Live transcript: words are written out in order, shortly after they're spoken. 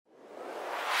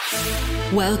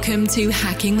Welcome to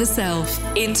Hacking the Self,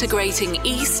 integrating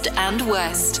East and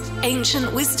West,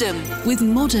 ancient wisdom with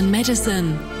modern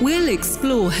medicine. We'll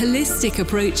explore holistic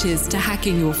approaches to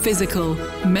hacking your physical,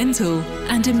 mental,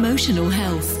 and emotional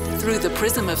health through the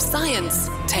prism of science,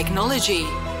 technology,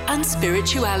 and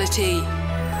spirituality.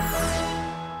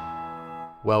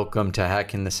 Welcome to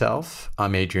Hacking the Self.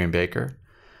 I'm Adrian Baker.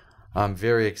 I'm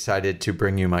very excited to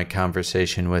bring you my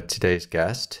conversation with today's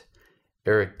guest.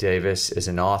 Erik Davis is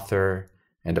an author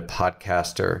and a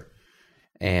podcaster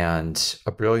and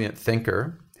a brilliant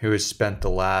thinker who has spent the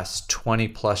last 20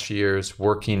 plus years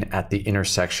working at the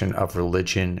intersection of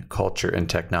religion, culture, and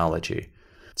technology.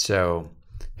 So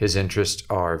his interests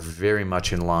are very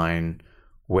much in line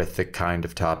with the kind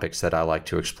of topics that I like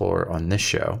to explore on this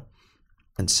show.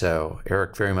 And so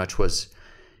Erik very much was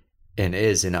and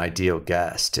is an ideal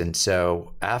guest. And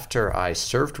so after I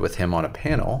served with him on a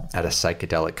panel at a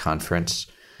psychedelic conference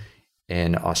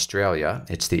in Australia,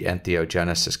 it's the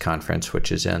Entheogenesis Conference,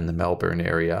 which is in the Melbourne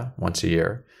area once a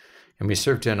year. And we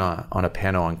served in on a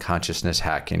panel on consciousness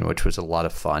hacking, which was a lot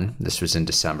of fun. This was in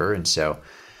December. And so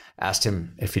asked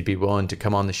him if he'd be willing to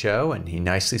come on the show, and he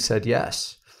nicely said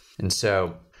yes. And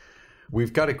so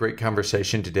we've got a great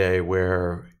conversation today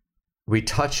where we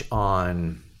touch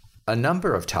on a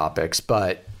number of topics,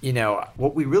 but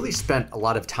what we really spent a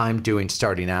lot of time doing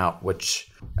starting out, which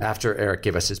after Erik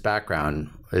gave us his background,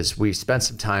 is we spent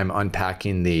some time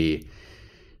unpacking the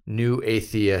new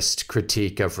atheist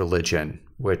critique of religion,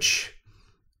 which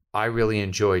I really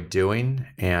enjoyed doing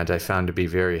and I found to be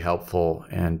very helpful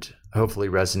and hopefully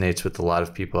resonates with a lot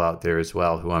of people out there as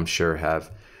well, who I'm sure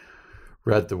have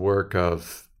read the work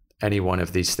of any one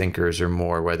of these thinkers or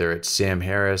more, whether it's Sam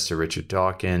Harris or Richard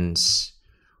Dawkins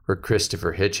or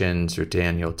Christopher Hitchens or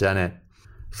Daniel Dennett.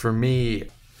 For me,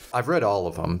 I've read all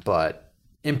of them, but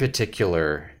in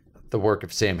particular, the work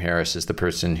of Sam Harris is the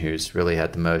person who's really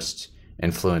had the most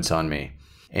influence on me.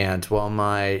 And while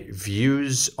my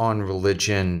views on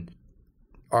religion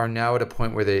are now at a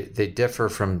point where they differ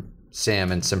from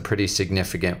Sam in some pretty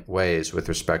significant ways with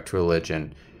respect to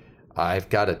religion, I've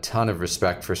got a ton of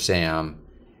respect for Sam,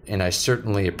 and I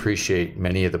certainly appreciate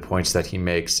many of the points that he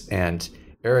makes. And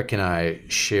Erik and I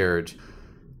shared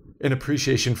an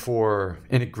appreciation for,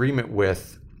 in agreement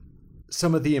with,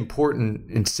 some of the important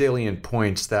and salient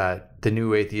points that the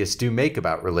new atheists do make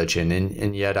about religion.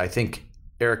 And yet I think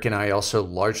Erik and I also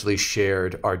largely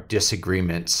shared our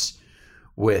disagreements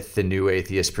with the new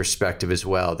atheist perspective as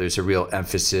well. There's a real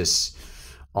emphasis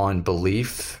on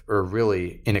belief, or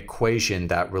really an equation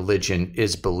that religion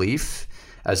is belief,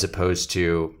 as opposed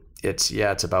to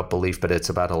it's about belief, but it's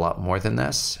about a lot more than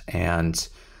this. And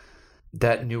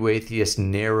that new atheist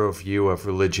narrow view of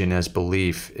religion as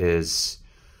belief is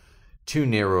too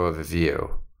narrow of a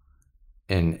view,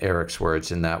 in Erik's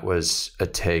words. And that was a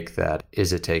take that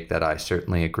I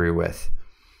certainly agree with.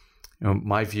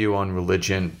 My view on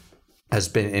religion has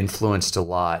been influenced a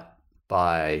lot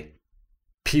by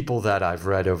people that I've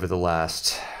read over the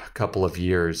last couple of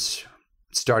years,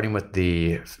 starting with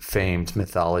the famed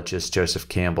mythologist Joseph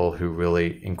Campbell, who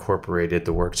really incorporated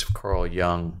the works of Carl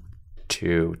Jung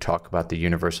to talk about the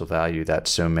universal value that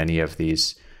so many of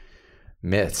these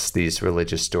myths, these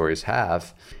religious stories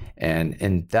have.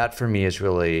 And that for me is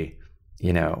really,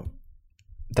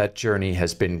 that journey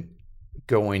has been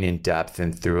going in depth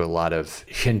and through a lot of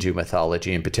Hindu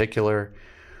mythology in particular,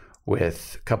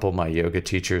 with a couple of my yoga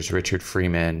teachers, Richard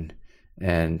Freeman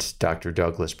and Dr.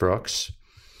 Douglas Brooks.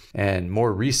 And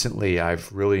more recently,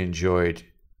 I've really enjoyed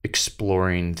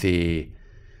exploring the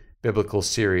biblical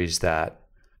series that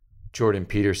Jordan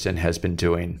Peterson has been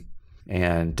doing.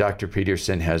 And Dr.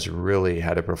 Peterson has really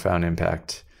had a profound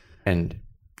impact. And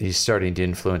he's starting to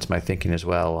influence my thinking as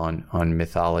well on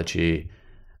mythology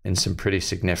in some pretty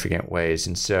significant ways.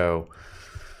 And so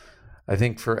I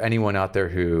think for anyone out there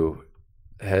who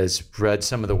has read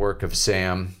some of the work of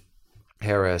Sam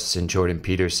Harris and Jordan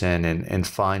Peterson and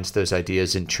finds those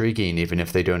ideas intriguing, even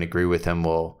if they don't agree with them,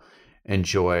 will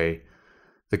enjoy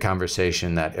the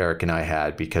conversation that Erik and I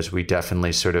had, because we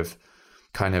definitely sort of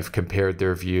kind of compared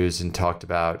their views and talked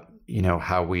about,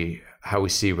 how we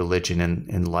see religion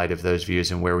in light of those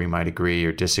views and where we might agree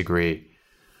or disagree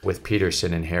with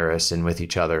Peterson and Harris and with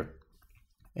each other.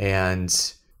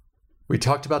 And we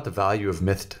talked about the value of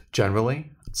myth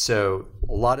generally. So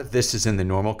a lot of this is in the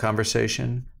normal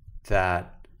conversation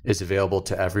that is available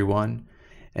to everyone.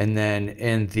 And then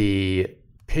in the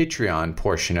Patreon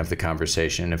portion of the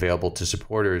conversation available to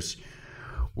supporters,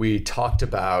 we talked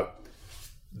about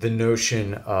the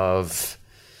notion of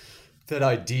that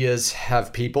ideas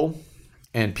have people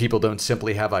and people don't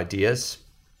simply have ideas.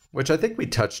 which I think we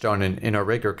touched on in our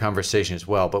regular conversation as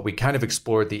well, but we kind of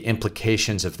explored the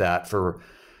implications of that for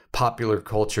popular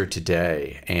culture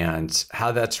today and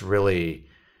how that's really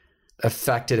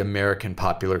affected American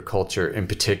popular culture in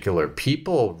particular.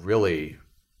 People really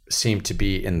seem to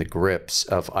be in the grips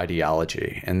of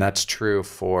ideology, and that's true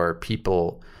for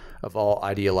people of all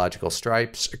ideological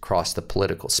stripes across the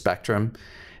political spectrum.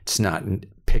 It's not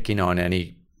picking on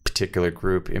any particular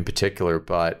group in particular,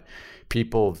 but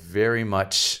people very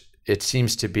much, it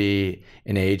seems to be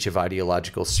an age of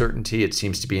ideological certainty. It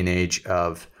seems to be an age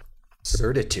of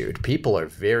certitude. People are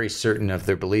very certain of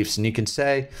their beliefs, and you can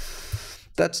say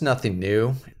that's nothing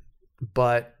new.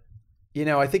 But,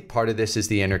 I think part of this is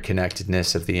the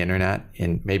interconnectedness of the internet,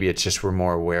 and maybe it's just we're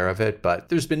more aware of it, but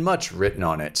there's been much written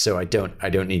on it, so I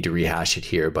don't need to rehash it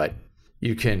here, but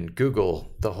you can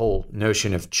Google the whole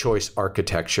notion of choice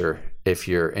architecture if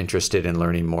you're interested in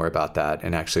learning more about that.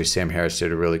 And actually, Sam Harris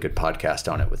did a really good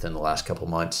podcast on it within the last couple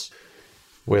months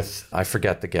with, I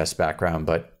forget the guest background,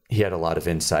 but he had a lot of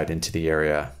insight into the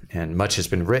area. And much has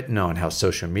been written on how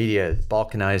social media has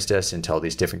balkanized us into all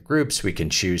these different groups. We can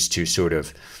choose to sort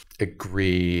of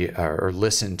agree or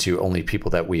listen to only people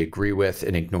that we agree with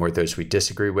and ignore those we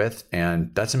disagree with.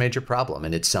 And that's a major problem.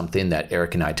 And it's something that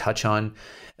Erik and I touch on,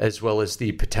 as well as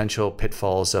the potential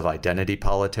pitfalls of identity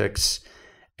politics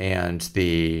and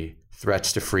the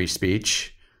threats to free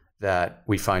speech that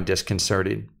we find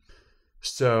disconcerting.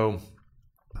 So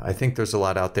I think there's a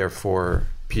lot out there for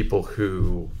people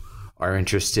who are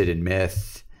interested in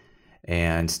myth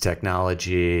and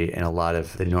technology and a lot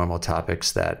of the normal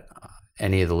topics that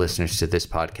any of the listeners to this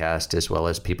podcast, as well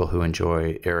as people who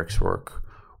enjoy Erik's work,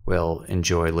 will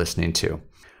enjoy listening to. I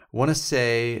want to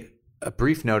say a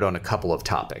brief note on a couple of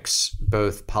topics,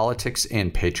 both politics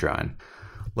and Patreon.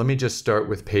 Let me just start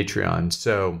with Patreon.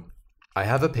 So I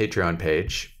have a Patreon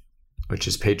page, which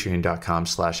is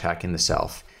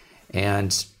patreon.com/hackingtheself.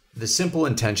 And the simple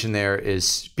intention there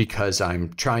is because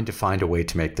I'm trying to find a way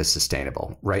to make this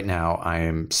sustainable. Right now, I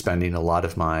am spending a lot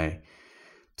of my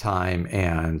time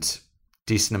and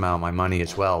decent amount of my money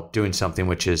as well doing something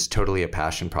which is totally a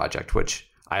passion project, which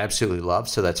I absolutely love.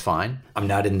 So that's fine. I'm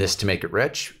not in this to make it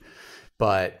rich,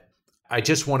 but I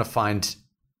just want to find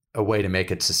a way to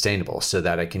make it sustainable so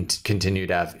that I can continue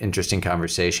to have interesting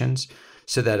conversations,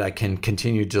 so that I can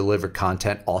continue to deliver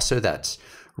content also that's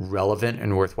relevant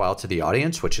and worthwhile to the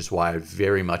audience, which is why I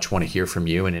very much want to hear from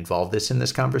you and involve this in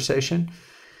this conversation.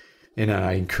 And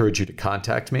I encourage you to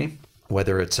contact me,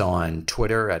 whether it's on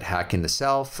Twitter at Hacking the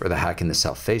Self or the Hacking the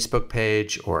Self Facebook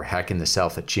page or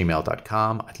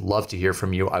hackingtheself@gmail.com. I'd love to hear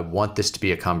from you. I want this to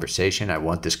be a conversation. I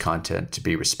want this content to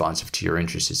be responsive to your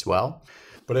interests as well.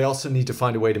 But I also need to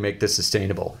find a way to make this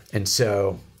sustainable. And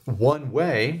so one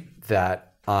way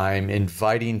that I'm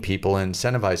inviting people,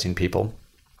 incentivizing people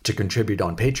to contribute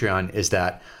on Patreon is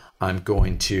that I'm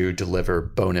going to deliver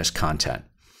bonus content,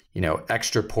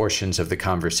 extra portions of the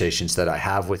conversations that I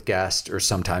have with guests, or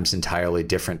sometimes entirely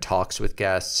different talks with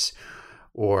guests,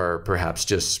 or perhaps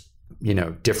just,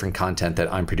 different content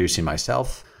that I'm producing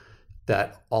myself,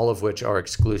 that all of which are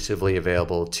exclusively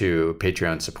available to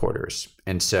Patreon supporters.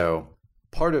 And so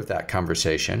part of that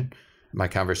conversation, my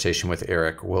conversation with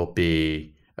Erik, will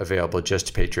be available just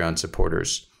to Patreon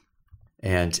supporters.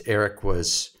 And Erik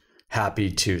was happy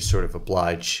to sort of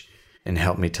oblige and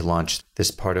help me to launch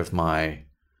this part of my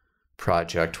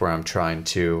project where I'm trying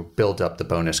to build up the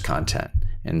bonus content.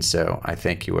 And so I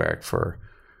thank you, Erik, for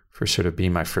sort of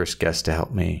being my first guest to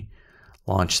help me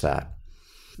launch that.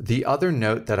 The other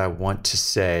note that I want to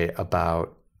say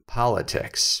about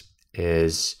politics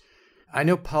is, I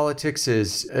know politics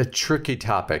is a tricky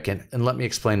topic, and let me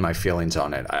explain my feelings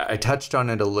on it. I touched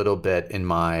on it a little bit in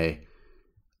my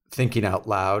Thinking Out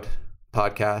Loud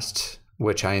podcast,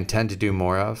 which I intend to do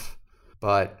more of,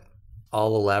 but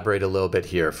I'll elaborate a little bit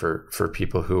here for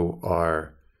people who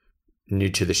are new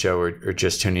to the show or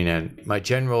just tuning in. My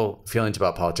general feelings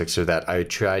about politics are that I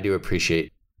try to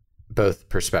appreciate both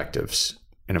perspectives.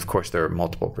 And of course, there are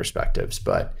multiple perspectives,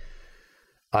 but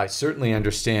I certainly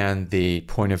understand the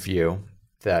point of view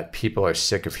that people are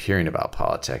sick of hearing about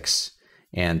politics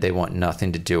and they want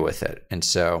nothing to do with it. And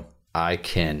so I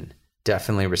can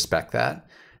definitely respect that.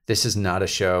 This is not a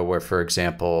show where, for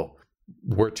example,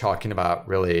 we're talking about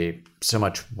really so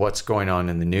much what's going on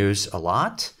in the news a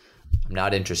lot. I'm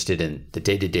not interested in the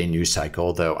day-to-day news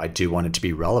cycle, though I do want it to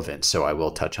be relevant. So I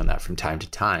will touch on that from time to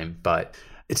time. But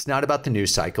it's not about the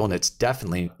news cycle, and it's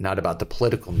definitely not about the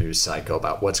political news cycle,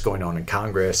 about what's going on in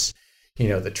Congress,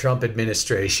 the Trump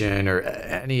administration or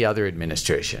any other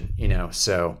administration,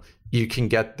 So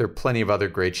there are plenty of other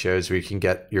great shows where you can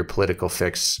get your political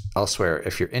fix elsewhere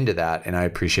if you're into that. And I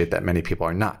appreciate that many people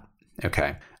are not.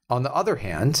 Okay. On the other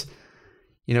hand,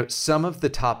 some of the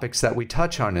topics that we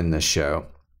touch on in this show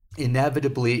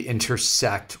inevitably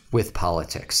intersect with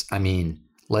politics. I mean,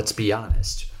 let's be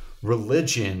honest.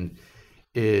 Religion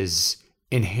is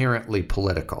inherently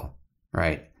political,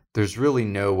 right? There's really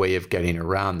no way of getting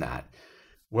around that.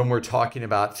 When we're talking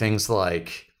about things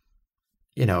like,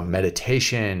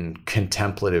 meditation,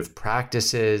 contemplative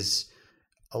practices,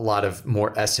 a lot of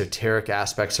more esoteric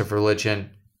aspects of religion,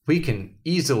 we can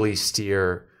easily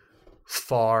steer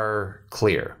far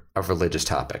clear of religious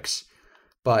topics.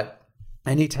 But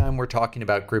anytime we're talking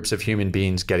about groups of human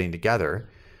beings getting together,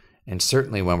 and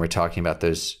certainly when we're talking about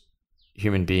those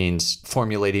human beings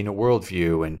formulating a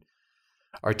worldview and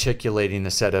articulating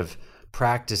a set of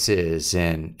practices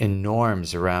and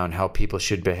norms around how people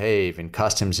should behave and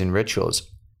customs and rituals,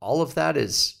 all of that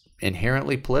is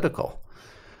inherently political.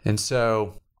 And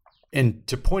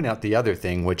to point out the other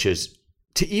thing, which is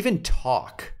to even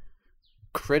talk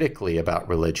critically about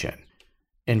religion.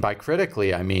 And by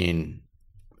critically, I mean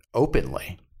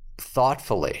openly,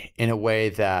 thoughtfully, in a way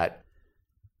that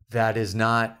is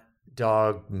not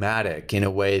dogmatic, in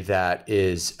a way that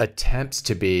attempts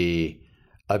to be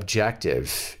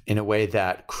objective, in a way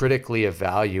that critically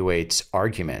evaluates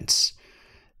arguments.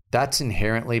 That's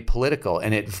inherently political,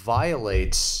 and it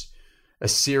violates a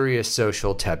serious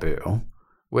social taboo,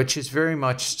 which is very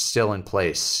much still in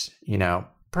place,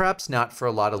 perhaps not for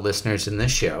a lot of listeners in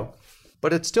this show,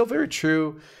 but it's still very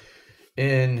true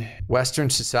in Western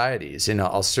societies. And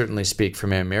I'll certainly speak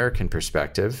from an American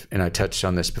perspective, and I touched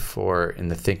on this before in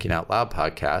the Thinking Out Loud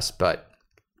podcast, but,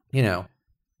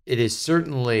 it is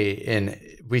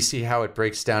certainly we see how it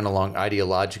breaks down along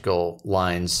ideological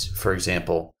lines. For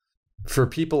example, for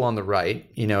people on the right,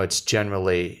 it's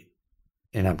generally,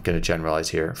 and I'm going to generalize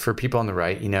here, for people on the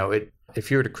right,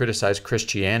 if you were to criticize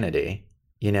Christianity,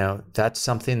 that's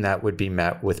something that would be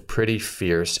met with pretty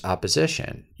fierce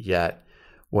opposition. Yet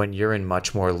when you're in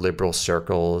much more liberal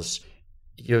circles,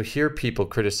 you'll hear people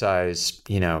criticize,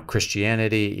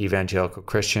 Christianity, evangelical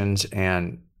Christians,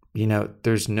 and,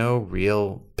 there's no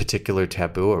real particular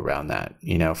taboo around that.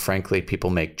 Frankly, people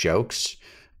make jokes.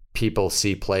 People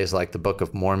see plays like the Book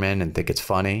of Mormon and think it's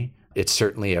funny. It's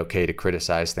certainly okay to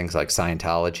criticize things like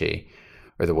Scientology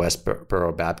or the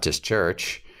Westboro Baptist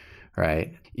Church,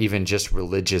 right? Even just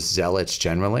religious zealots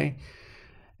generally.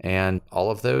 And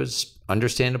all of those,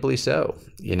 understandably so,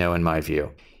 in my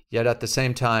view. Yet at the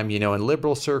same time, in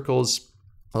liberal circles,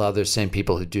 a lot of those same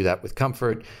people who do that with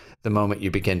comfort, the moment you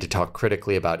begin to talk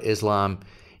critically about Islam,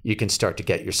 you can start to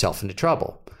get yourself into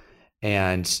trouble.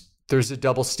 And there's a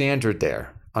double standard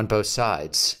there on both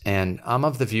sides. And I'm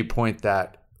of the viewpoint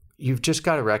that you've just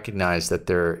got to recognize that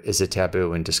there is a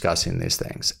taboo in discussing these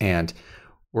things. And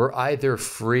we're either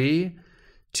free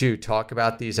to talk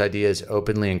about these ideas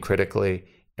openly and critically,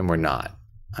 and we're not.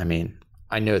 I mean,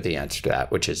 I know the answer to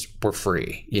that, which is we're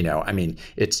free.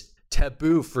 It's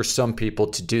taboo for some people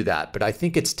to do that, but I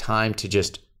think it's time to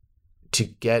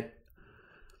get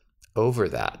over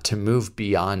that, to move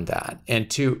beyond that.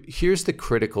 And here's the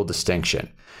critical distinction.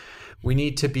 We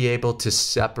need to be able to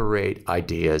separate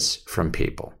ideas from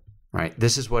people, right?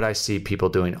 This is what I see people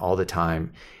doing all the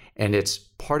time. And it's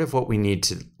part of what we need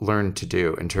to learn to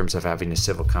do in terms of having a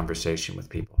civil conversation with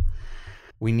people.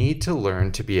 We need to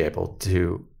learn to be able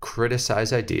to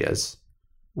criticize ideas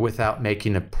without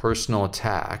making a personal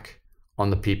attack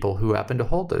on the people who happen to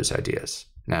hold those ideas.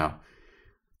 Now,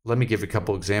 let me give a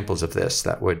couple examples of this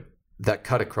that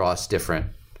cut across different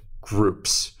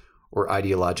groups or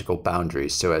ideological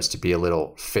boundaries so as to be a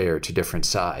little fair to different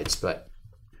sides. But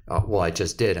I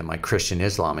just did in my Christian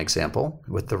Islam example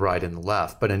with the right and the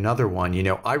left. But another one,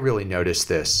 I really noticed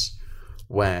this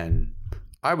when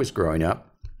I was growing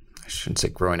up. I shouldn't say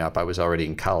growing up, I was already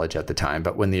in college at the time,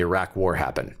 but when the Iraq War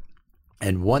happened.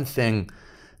 And one thing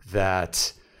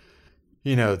that,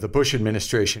 the Bush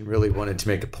administration really wanted to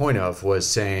make a point of was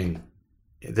saying,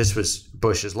 this was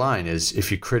Bush's line, is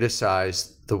if you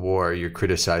criticize the war, you're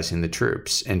criticizing the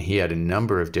troops. And he had a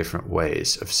number of different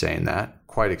ways of saying that,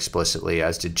 quite explicitly,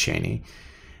 as did Cheney.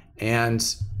 And,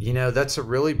 that's a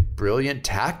really brilliant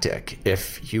tactic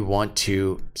if you want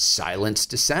to silence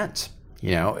dissent.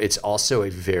 It's also a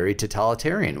very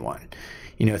totalitarian one.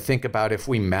 Think about if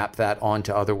we map that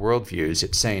onto other worldviews.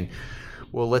 It's saying,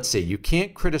 well, let's see, you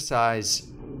can't criticize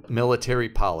military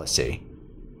policy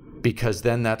because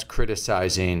then that's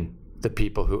criticizing the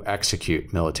people who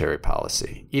execute military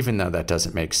policy, even though that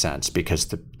doesn't make sense because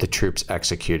the troops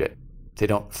execute it. They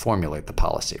don't formulate the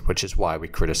policy, which is why we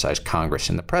criticize Congress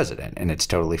and the president, and it's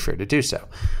totally fair to do so.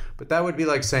 But that would be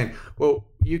like saying, well,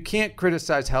 you can't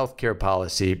criticize healthcare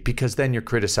policy because then you're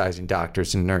criticizing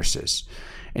doctors and nurses.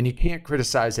 And you can't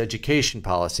criticize education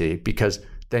policy because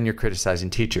then you're criticizing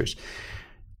teachers.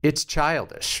 It's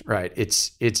childish, right?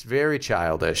 It's very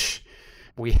childish.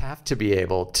 We have to be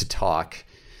able to talk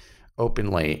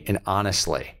openly and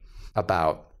honestly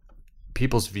about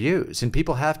people's views, and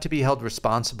people have to be held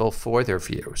responsible for their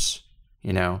views,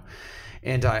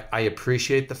 And I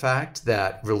appreciate the fact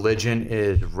that religion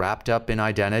is wrapped up in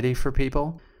identity for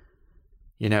people.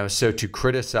 So to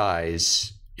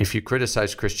criticize, if you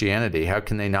criticize Christianity, how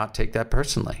can they not take that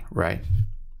personally, right?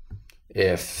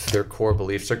 If their core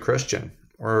beliefs are Christian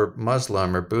or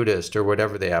Muslim or Buddhist or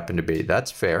whatever they happen to be,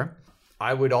 that's fair.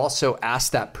 I would also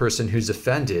ask that person who's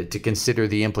offended to consider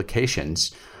the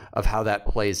implications of how that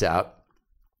plays out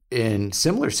in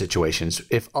similar situations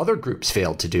if other groups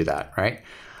fail to do that, right?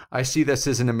 I see this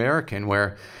as an American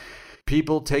where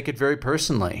people take it very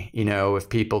personally, if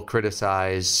people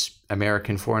criticize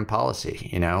American foreign policy,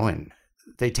 and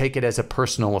they take it as a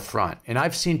personal affront. And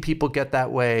I've seen people get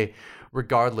that way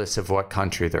regardless of what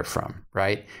country they're from,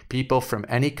 right? People from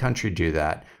any country do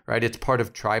that, right? It's part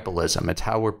of tribalism. It's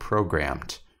how we're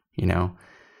programmed,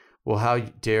 Well, how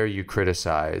dare you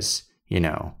criticize,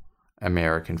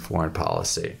 American foreign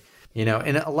policy, and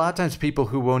a lot of times people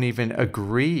who won't even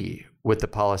agree with the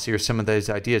policy or some of those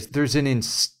ideas, there's an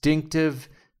instinctive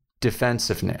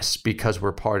defensiveness because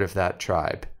we're part of that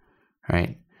tribe,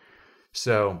 right?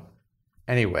 So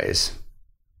anyways,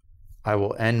 I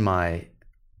will end my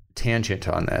tangent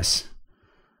on this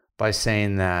by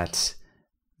saying that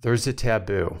there's a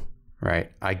taboo,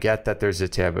 right? I get that there's a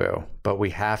taboo, but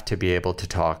we have to be able to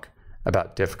talk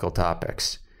about difficult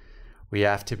topics. We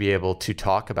have to be able to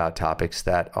talk about topics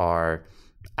that are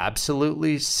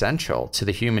absolutely central to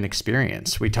the human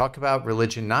experience. We talk about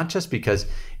religion not just because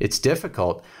it's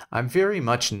difficult. I'm very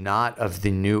much not of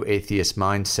the new atheist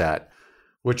mindset,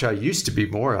 which I used to be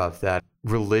more of, that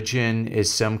religion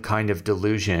is some kind of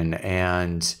delusion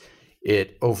and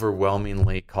it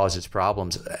overwhelmingly causes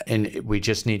problems and we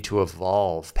just need to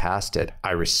evolve past it.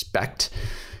 I respect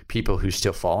people who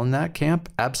still fall in that camp,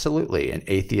 absolutely. And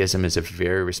atheism is a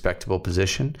very respectable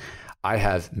position. I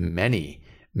have many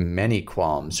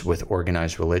qualms with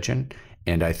organized religion,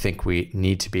 and I think we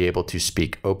need to be able to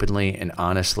speak openly and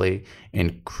honestly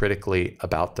and critically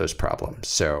about those problems.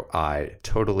 So I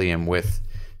totally am with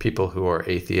people who are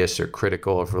atheists or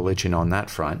critical of religion on that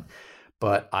front.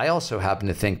 But I also happen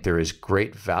to think there is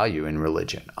great value in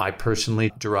religion. I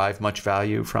personally derive much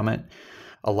value from it.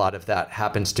 A lot of that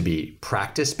happens to be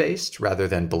practice-based rather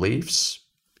than beliefs.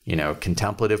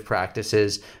 Contemplative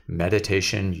practices,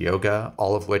 meditation, yoga,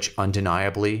 all of which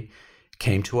undeniably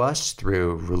came to us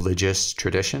through religious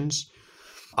traditions.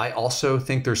 I also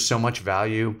think there's so much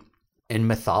value in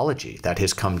mythology that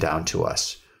has come down to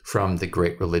us from the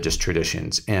great religious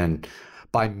traditions. And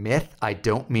by myth, I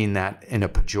don't mean that in a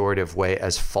pejorative way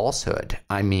as falsehood.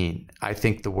 I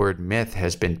think the word myth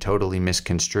has been totally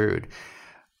misconstrued.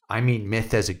 I mean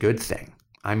myth as a good thing.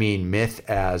 I mean myth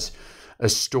as a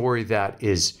story that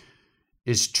is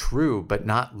true, but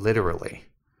not literally.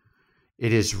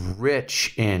 It is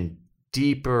rich in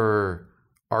deeper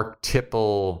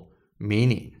archetypal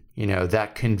meaning,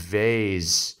 that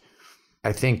conveys,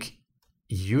 I think,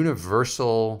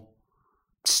 universal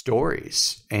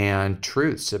stories and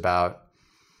truths about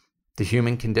the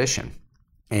human condition.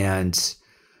 And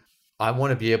I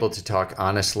want to be able to talk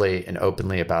honestly and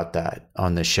openly about that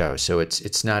on the show. So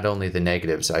it's not only the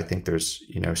negatives. I think there's,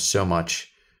 so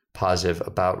much positive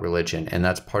about religion. And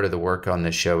that's part of the work on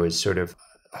this show, is sort of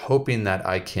hoping that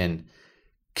I can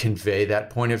convey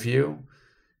that point of view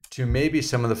to maybe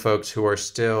some of the folks who are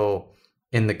still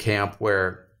in the camp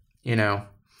where,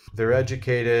 they're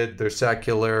educated, they're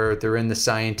secular, they're in the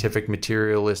scientific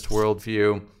materialist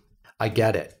worldview. I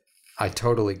get it. I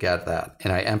totally get that.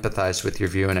 And I empathize with your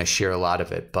view and I share a lot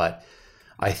of it. But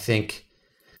I think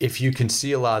if you can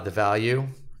see a lot of the value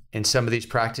in some of these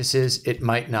practices, it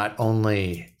might not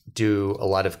only do a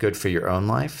lot of good for your own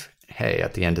life. Hey,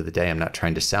 at the end of the day, I'm not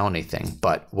trying to sell anything,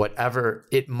 but whatever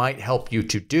it might help you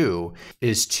to do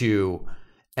is to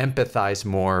empathize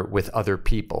more with other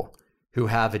people who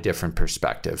have a different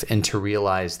perspective, and to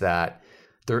realize that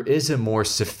there is a more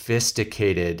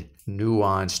sophisticated,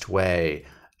 nuanced way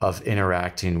of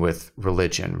interacting with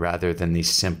religion rather than the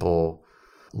simple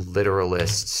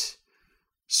literalist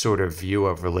sort of view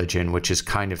of religion, which is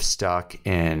kind of stuck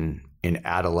in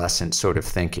adolescent sort of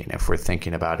thinking, if we're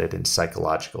thinking about it in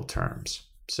psychological terms.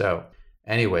 So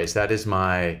anyways, that is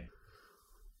my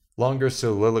longer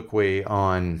soliloquy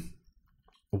on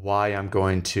why I'm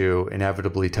going to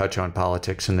inevitably touch on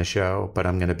politics in the show, but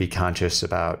I'm going to be conscious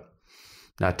about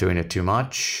not doing it too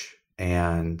much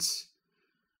and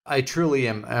I truly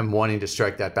am wanting to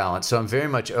strike that balance. So I'm very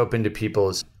much open to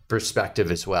people's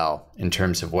perspective as well in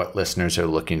terms of what listeners are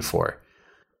looking for,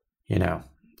 in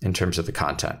terms of the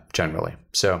content generally.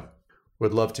 So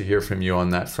would love to hear from you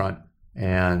on that front.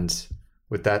 And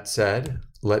with that said,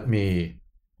 let me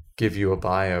give you a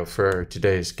bio for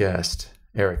today's guest,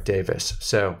 Erik Davis.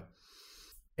 So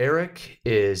Erik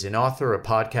is an author, a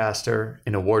podcaster,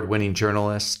 an award-winning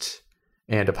journalist,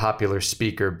 and a popular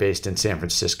speaker based in San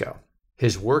Francisco.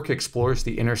 His work explores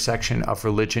the intersection of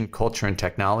religion, culture, and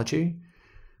technology,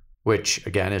 which,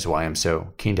 again, is why I'm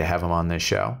so keen to have him on this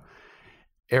show.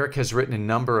 Erik has written a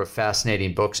number of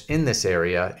fascinating books in this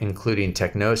area, including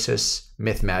Technosis,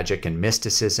 Myth, Magic, and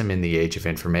Mysticism in the Age of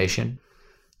Information,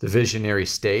 The Visionary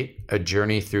State, A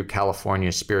Journey Through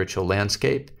California's Spiritual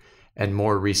Landscape, and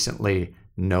more recently,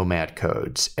 Nomad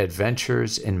Codes,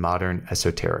 Adventures in Modern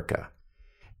Esoterica.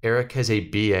 Erik has a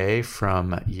BA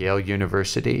from Yale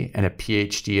University and a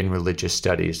PhD in Religious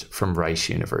Studies from Rice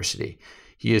University.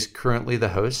 He is currently the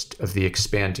host of the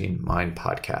Expanding Mind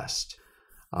podcast.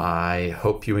 I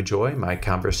hope you enjoy my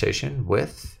conversation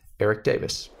with Erik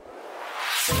Davis.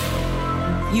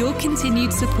 Your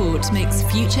continued support makes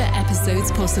future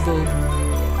episodes possible.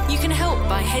 You can help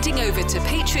by heading over to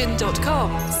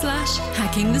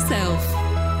patreon.com/hackingtheself.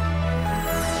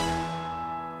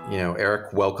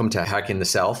 Erik, welcome to Hacking the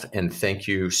Self, and thank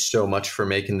you so much for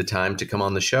making the time to come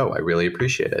on the show. I really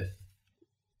appreciate it.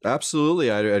 Absolutely.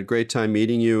 I had a great time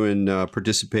meeting you and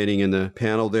participating in the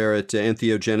panel there at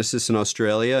Atheogenesis in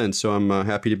Australia, and so I'm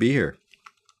happy to be here.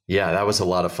 Yeah, that was a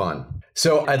lot of fun.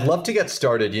 So I'd love to get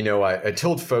started. I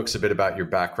told folks a bit about your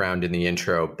background in the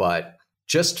intro, but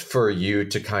just for you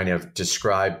to kind of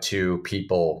describe to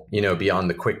people, beyond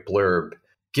the quick blurb,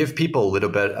 give people a little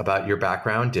bit about your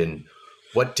background and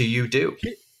what do you do?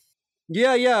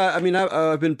 Yeah. I mean,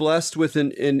 I've been blessed with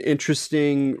an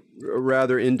interesting,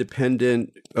 rather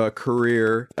independent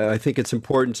career. I think it's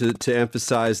important to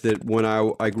emphasize that when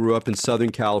I grew up in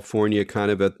Southern California, kind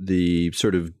of at the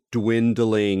sort of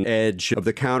dwindling edge of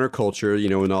the counterculture,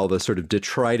 when all the sort of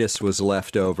detritus was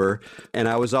left over. And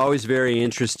I was always very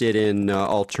interested in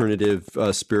alternative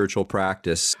spiritual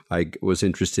practice. I was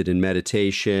interested in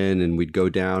meditation, and we'd go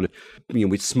down,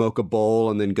 we'd smoke a bowl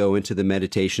and then go into the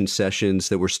meditation sessions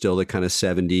that were still the kind of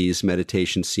 70s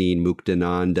meditation scene,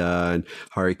 Muktananda and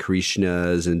Hare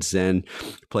Krishnas and Zen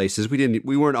places.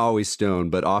 We weren't always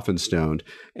stoned, but often stoned.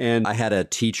 And I had a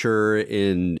teacher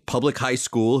in public high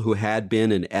school who had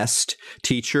been an EST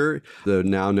teacher, the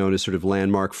now known as sort of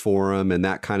Landmark Forum and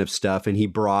that kind of stuff. And he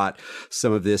brought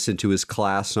some of this into his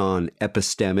class on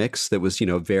epistemics that was,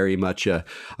 very much a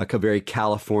very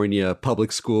California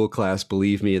public school class.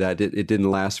 Believe me, that it didn't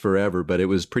last forever, but it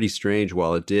was pretty strange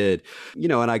while it did.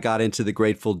 And I got into the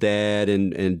Grateful Dead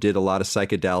and did a lot of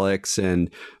psychedelics, and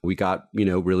we got,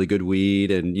 really good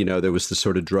weed, and, there was the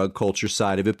sort of drug culture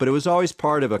side of it, but it was always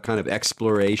part of a kind of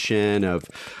exploration of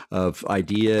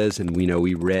ideas. And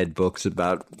we read books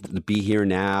about the Be Here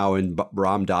Now and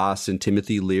Ram Dass and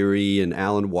Timothy Leary and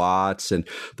Alan Watts, and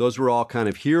those were all kind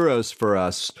of heroes for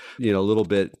us, a little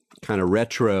bit kind of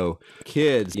retro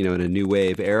kids, in a new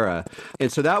wave era.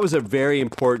 And so that was a very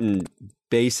important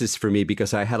basis for me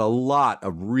because I had a lot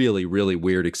of really, really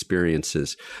weird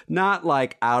experiences, not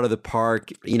like out of the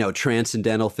park,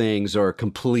 transcendental things or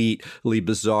completely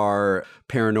bizarre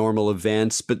paranormal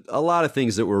events, but a lot of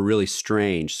things that were really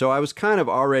strange. So I was kind of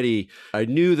I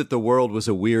knew that the world was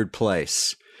a weird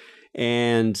place.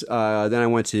 And then I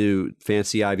went to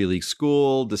fancy Ivy League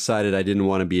school, decided I didn't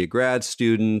want to be a grad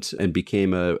student, and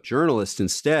became a journalist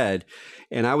instead.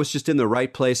 And I was just in the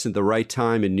right place at the right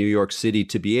time in New York City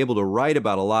to be able to write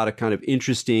about a lot of kind of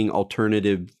interesting,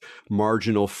 alternative,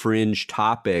 marginal, fringe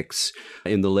topics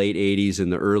in the late 80s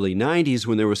and the early 90s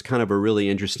when there was kind of a really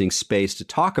interesting space to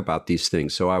talk about these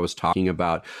things. So I was talking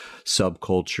about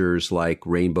subcultures like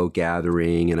Rainbow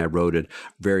Gathering, and I wrote a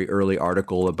very early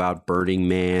article about Burning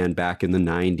Man back in the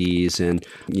 90s. And,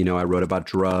 I wrote about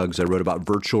drugs. I wrote about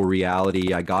virtual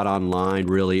reality. I got online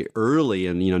really early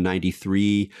in,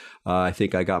 93. I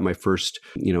think I got my first,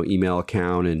 email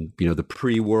account and, the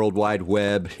pre-World Wide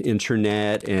Web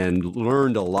internet, and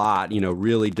learned a lot,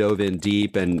 really dove in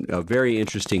deep, and a very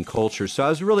interesting culture. So I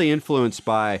was really influenced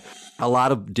by a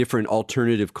lot of different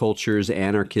alternative cultures,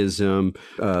 anarchism,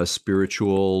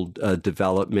 spiritual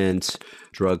development,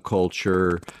 drug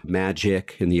culture,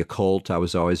 magic, and the occult. I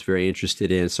was always very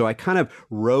interested in. So I kind of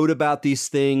wrote about these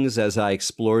things as I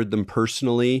explored them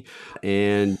personally.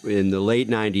 And in the late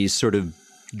 90s, sort of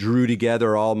drew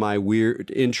together all my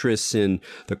weird interests in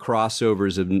the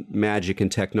crossovers of magic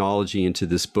and technology into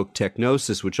this book,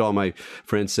 Technosis, which all my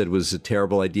friends said was a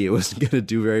terrible idea. It wasn't going to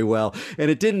do very well.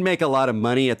 And it didn't make a lot of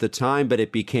money at the time, but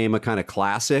it became a kind of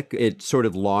classic. It sort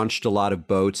of launched a lot of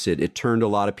boats. It turned a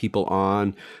lot of people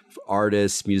on,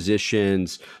 artists,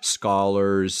 musicians,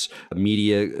 scholars,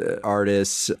 media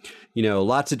artists,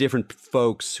 lots of different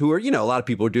folks who are, a lot of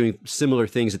people are doing similar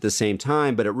things at the same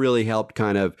time, but it really helped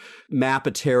kind of map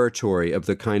a territory of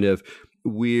the kind of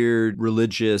weird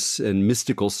religious and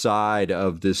mystical side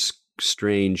of this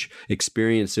strange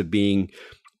experience of being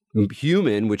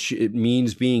human, which it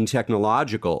means being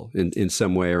technological in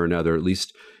some way or another, at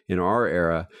least in our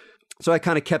era. So I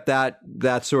kind of kept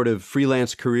that sort of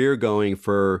freelance career going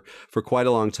for quite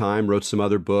a long time, wrote some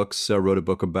other books, wrote a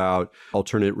book about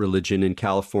alternate religion in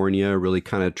California, really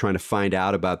kind of trying to find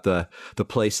out about the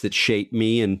place that shaped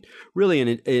me. And really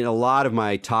in a lot of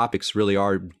my topics really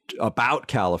are about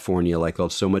California, like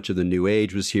so much of the New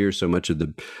Age was here, so much of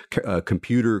the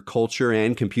computer culture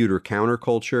and computer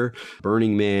counterculture,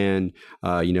 Burning Man,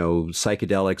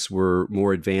 psychedelics were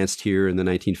more advanced here in the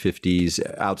 1950s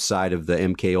outside of the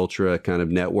MK Ultra kind of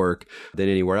network than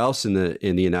anywhere else in the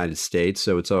United States.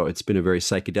 So it's been a very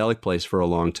psychedelic place for a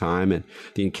long time, and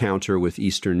the encounter with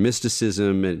Eastern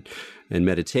mysticism and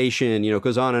meditation,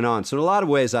 goes on and on. So in a lot of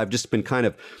ways, I've just been kind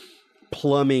of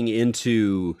plumbing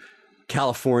into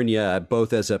California,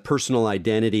 both as a personal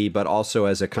identity, but also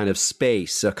as a kind of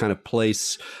space, a kind of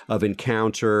place of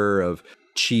encounter, of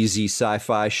cheesy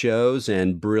sci-fi shows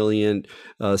and brilliant,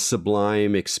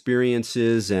 sublime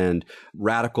experiences and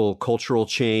radical cultural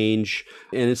change,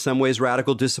 and in some ways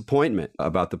radical disappointment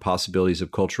about the possibilities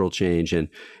of cultural change and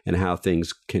how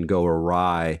things can go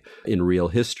awry in real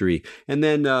history. And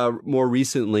then more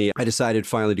recently, I decided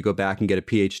finally to go back and get a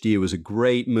PhD. It was a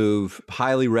great move,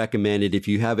 highly recommended. If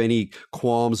you have any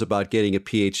qualms about getting a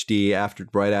PhD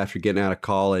right after getting out of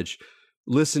college,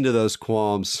 listen to those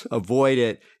qualms, avoid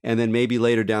it, and then maybe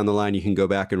later down the line you can go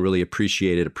back and really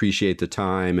appreciate the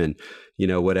time and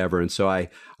whatever. And so I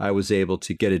was able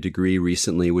to get a degree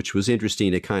recently, which was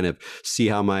interesting to kind of see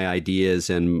how my ideas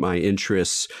and my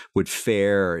interests would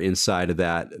fare inside of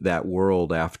that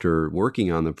world after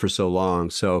working on them for so long.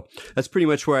 So that's pretty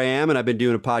much where I am. And I've been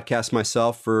doing a podcast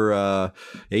myself for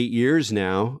 8 years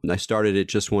now. I started it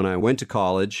just when I went to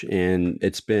college, and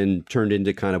it's been turned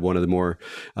into kind of one of the more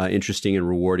interesting and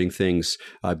rewarding things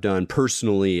I've done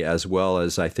personally, as well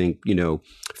as I think,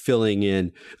 filling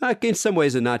in some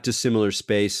ways a not dissimilar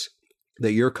space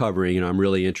that you're covering. I'm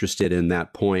really interested in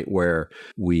that point where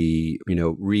we,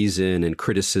 reason and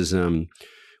criticism,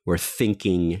 where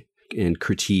thinking and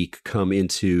critique come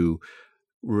into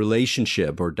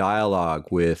relationship or dialogue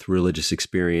with religious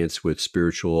experience, with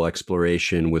spiritual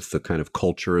exploration, with the kind of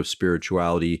culture of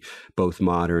spirituality, both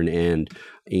modern and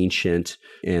ancient.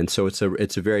 And so it's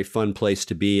a very fun place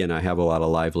to be, and I have a lot of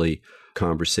lively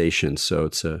conversations. So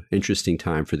it's an interesting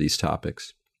time for these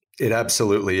topics. It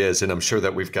absolutely is. And I'm sure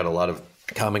that we've got a lot of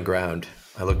common ground.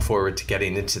 I look forward to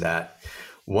getting into that.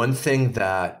 One thing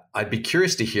that I'd be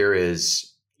curious to hear is,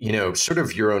 sort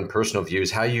of your own personal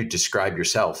views, how you describe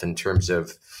yourself in terms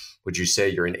of, would you say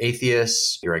you're an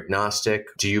atheist, you're agnostic?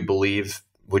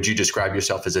 Would you describe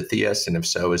yourself as a theist? And if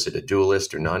so, is it a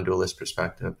dualist or non-dualist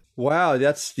perspective? Wow,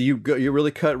 you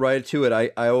really cut right to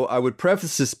it. I would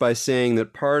preface this by saying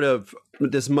that part of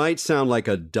this might sound like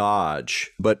a dodge,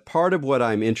 but part of what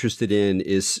I'm interested in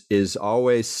is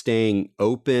always staying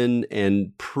open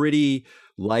and pretty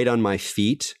light on my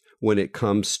feet when it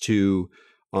comes to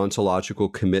ontological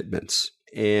commitments.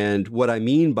 And what I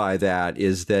mean by that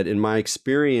is that in my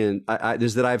experience,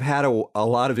 is that I've had a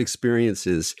lot of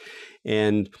experiences,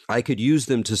 and I could use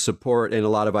them to support in a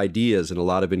lot of ideas and a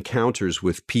lot of encounters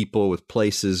with people, with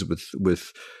places,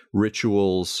 with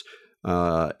rituals,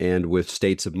 and with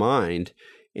states of mind.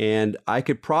 And I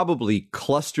could probably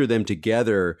cluster them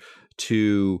together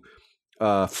to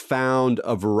found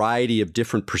a variety of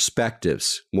different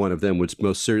perspectives. One of them would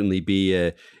most certainly be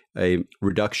a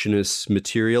reductionist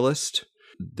materialist.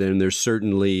 Then there's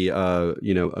certainly, a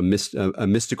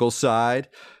mystical side,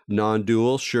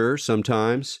 non-dual, sure,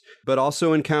 sometimes, but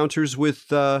also encounters with,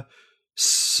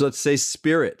 let's say,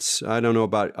 spirits. I don't know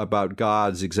about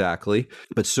gods exactly,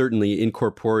 but certainly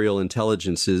incorporeal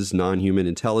intelligences, non-human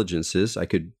intelligences. I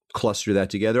could cluster that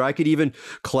together. I could even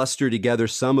cluster together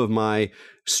some of my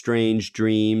strange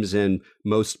dreams and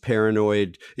most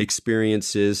paranoid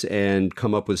experiences and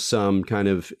come up with some kind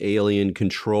of alien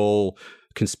control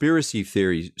conspiracy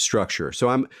theory structure. So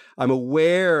I'm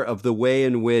aware of the way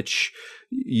in which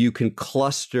you can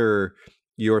cluster,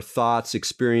 your thoughts,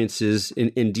 experiences,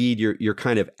 indeed your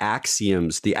kind of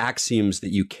axioms, the axioms that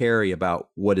you carry about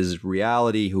what is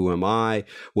reality, who am I,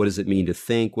 what does it mean to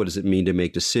think, what does it mean to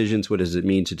make decisions, what does it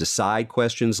mean to decide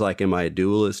questions like am I a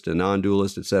dualist, a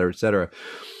non-dualist, et cetera, et cetera.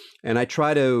 And I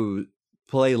try to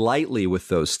play lightly with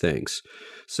those things.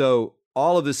 So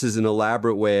all of this is an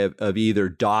elaborate way of either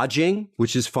dodging,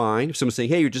 which is fine. If someone's saying,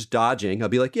 hey, you're just dodging, I'll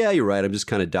be like, yeah, you're right. I'm just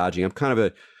kind of dodging. I'm kind of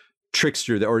a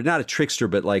trickster, or not a trickster,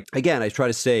 but like, again, I try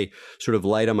to stay sort of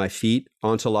light on my feet,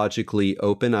 ontologically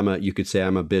open. You could say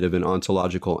I'm a bit of an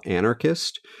ontological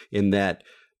anarchist in that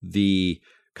the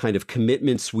kind of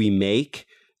commitments we make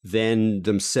then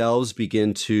themselves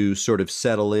begin to sort of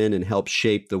settle in and help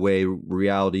shape the way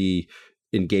reality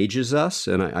engages us.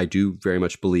 And I do very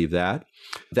much believe that.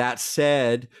 That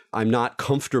said, I'm not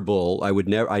comfortable.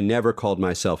 I never called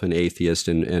myself an atheist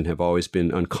and have always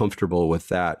been uncomfortable with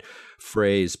that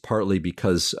phrase, partly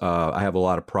because I have a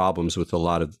lot of problems with a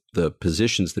lot of the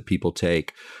positions that people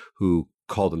take who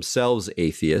call themselves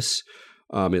atheists,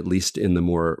 at least in the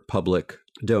more public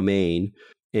domain.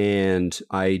 And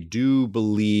I do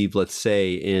believe, let's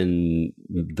say, in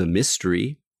the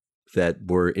mystery, that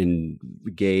we're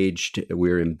engaged,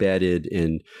 we're embedded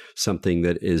in something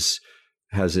that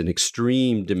has an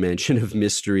extreme dimension of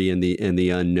mystery and the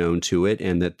unknown to it,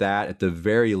 and that at the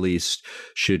very least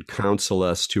should counsel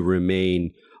us to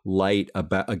remain light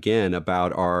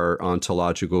about our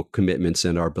ontological commitments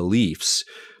and our beliefs.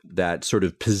 That sort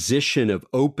of position of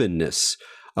openness,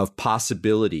 of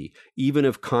possibility, even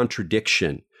of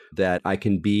contradiction, that I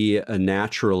can be a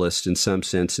naturalist in some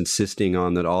sense, insisting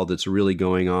on that all that's really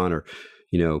going on are,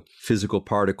 physical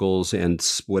particles and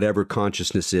whatever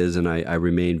consciousness is. And I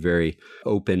remain very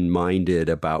open-minded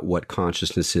about what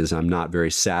consciousness is. I'm not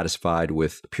very satisfied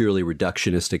with purely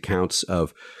reductionist accounts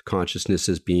of consciousness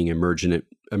as being emergent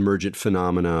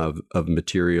phenomena of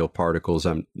material particles.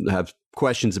 I have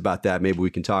questions about that. Maybe we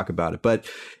can talk about it. But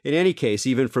in any case,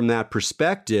 even from that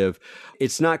perspective,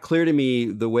 it's not clear to me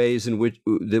the ways in which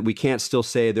that we can't still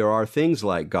say there are things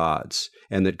like gods,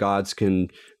 and that gods can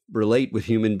relate with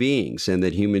human beings, and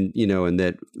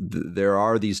that there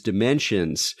are these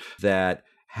dimensions that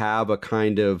have a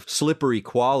kind of slippery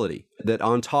quality, that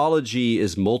ontology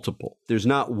is multiple. There's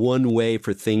not one way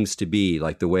for things to be,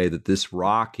 like the way that this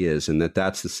rock is, and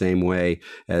that's the same way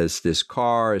as this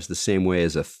car, is the same way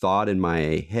as a thought in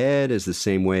my head, is the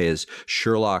same way as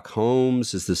Sherlock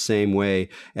Holmes, is the same way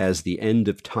as the end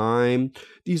of time.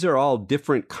 These are all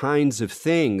different kinds of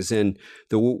things, and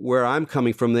where I'm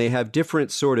coming from, they have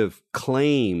different sort of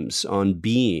claims on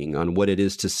being, on what it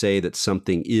is to say that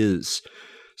something is.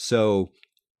 So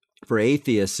for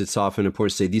atheists, it's often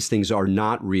important to say these things are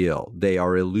not real. They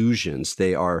are illusions.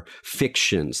 They are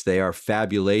fictions. They are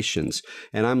fabulations.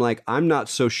 And I'm like, I'm not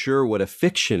so sure what a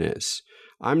fiction is.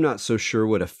 I'm not so sure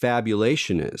what a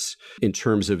fabulation is in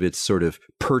terms of its sort of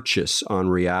purchase on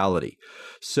reality.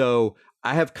 So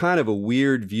I have kind of a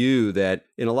weird view that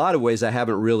in a lot of ways I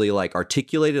haven't really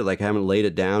articulated, I haven't laid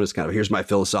it down as kind of here's my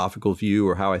philosophical view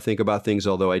or how I think about things,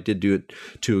 although I did do it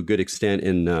to a good extent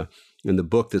in the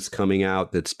book that's coming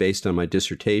out that's based on my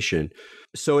dissertation.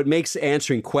 So it makes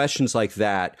answering questions like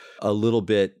that a little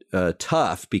bit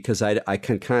tough, because I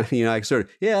can kind of, I sort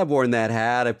of, I've worn that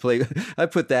hat. I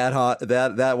put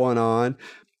that one on.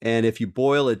 And if you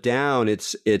boil it down,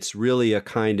 it's really a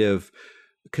kind of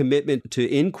commitment to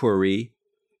inquiry,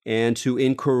 and to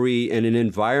inquiry in an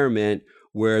environment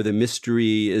where the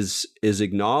mystery is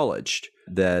acknowledged,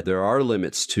 that there are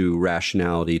limits to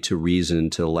rationality, to reason,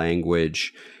 to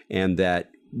language, and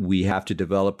that we have to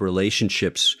develop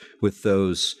relationships with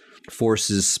those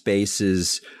forces,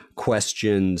 spaces,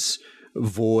 questions,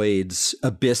 voids,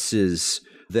 abysses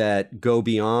that go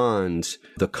beyond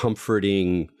the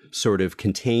comforting sort of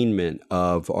containment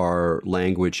of our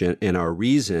language and our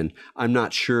reason. I'm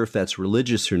not sure if that's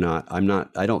religious or not.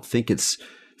 I don't think it's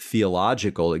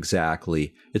theological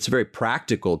exactly. It's very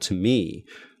practical to me,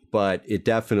 but it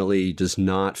definitely does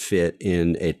not fit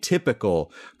in a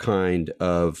typical kind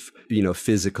of,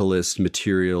 physicalist,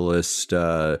 materialist,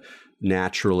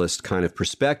 naturalist kind of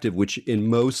perspective, which in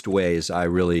most ways I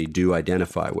really do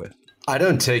identify with. I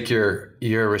don't take your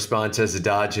response as a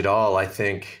dodge at all. I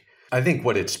think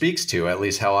what it speaks to, at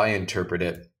least how I interpret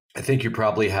it, I think you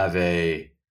probably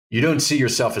you don't see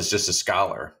yourself as just a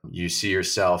scholar. You see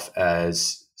yourself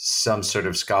as some sort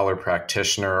of scholar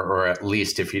practitioner, or at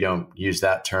least, if you don't use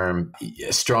that term,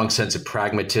 a strong sense of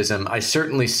pragmatism. I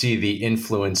certainly see the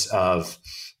influence of,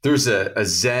 there's a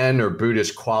Zen or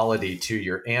Buddhist quality to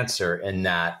your answer, in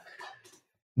that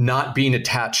not being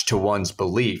attached to one's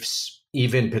beliefs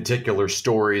even particular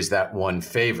stories that one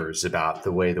favors about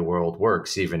the way the world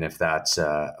works, even if that's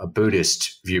a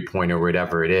Buddhist viewpoint or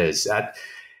whatever it is.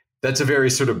 That's a very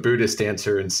sort of Buddhist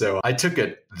answer. And so I took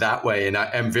it that way, and I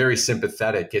am very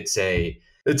sympathetic. It's a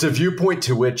viewpoint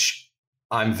to which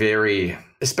I'm very,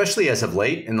 especially as of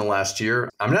late in the last year,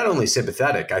 I'm not only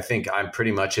sympathetic, I think I'm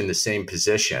pretty much in the same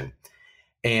position.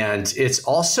 And it's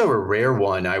also a rare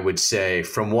one, I would say,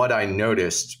 from what I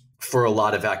noticed for a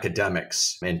lot of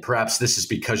academics. And perhaps this is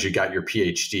because you got your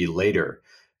PhD later.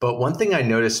 But one thing I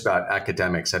noticed about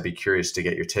academics, I'd be curious to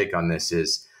get your take on this,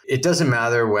 is it doesn't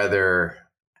matter whether,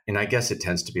 and I guess it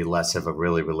tends to be less of a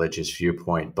really religious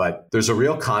viewpoint, but there's a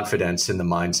real confidence in the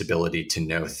mind's ability to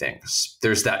know things.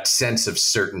 There's that sense of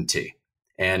certainty.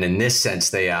 And in this sense,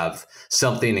 they have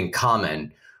something in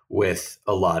common with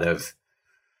a lot of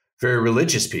very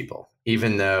religious people,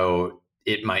 even though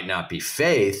it might not be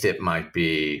faith. It might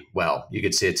be, well, you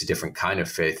could say it's a different kind of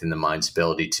faith in the mind's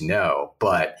ability to know.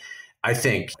 But I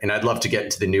think, and I'd love to get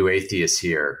into the new atheists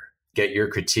here, get your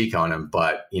critique on them.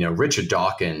 But, Richard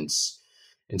Dawkins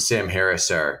and Sam Harris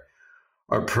are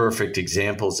perfect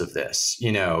examples of this.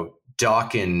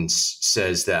 Dawkins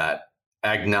says that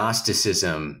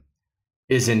agnosticism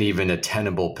isn't even a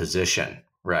tenable position,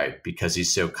 right? Because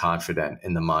he's so confident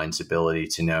in the mind's ability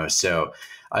to know. So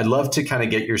I'd love to kind of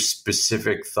get your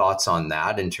specific thoughts on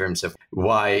that in terms of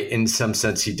why, in some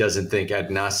sense, he doesn't think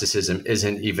agnosticism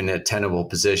isn't even a tenable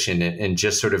position, and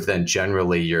just sort of then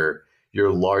generally your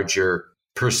larger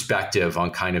perspective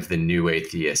on kind of the new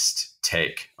atheist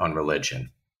take on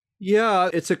religion. Yeah,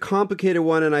 it's a complicated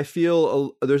one, and I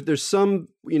feel there's some,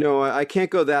 I can't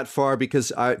go that far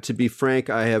because to be frank,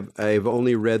 I've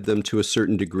only read them to a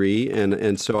certain degree,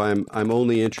 and so I'm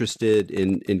only interested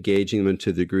in engaging them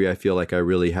to the degree I feel like I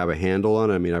really have a handle on.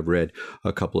 I mean, I've read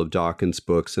a couple of Dawkins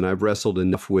books, and I've wrestled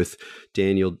enough with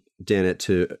Daniel Dennett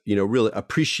to, really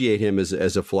appreciate him as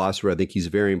a philosopher. I think he's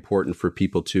very important for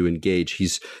people to engage.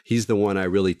 He's the one I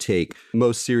really take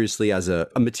most seriously as a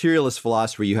materialist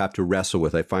philosopher you have to wrestle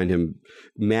with. I find him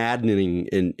maddening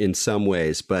in some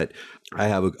ways, but I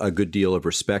have a good deal of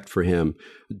respect for him.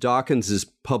 Dawkins's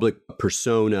public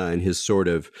persona and his sort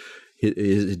of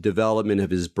his development of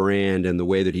his brand and the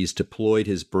way that he's deployed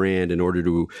his brand in order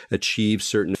to achieve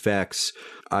certain effects,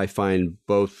 I find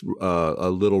both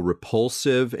a little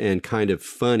repulsive and kind of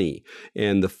funny.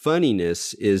 And the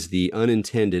funniness is the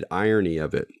unintended irony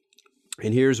of it.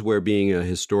 And here's where being a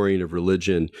historian of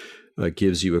religion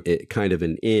gives you a kind of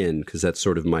an in, because that's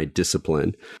sort of my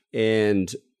discipline.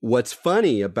 And what's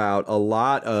funny about a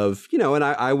lot of, and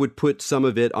I would put some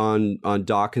of it on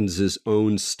Dawkins's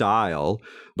own style,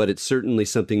 but it's certainly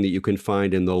something that you can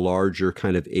find in the larger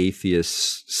kind of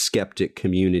atheist skeptic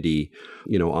community,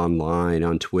 online,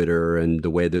 on Twitter, and the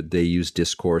way that they use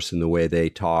discourse and the way they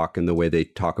talk and the way they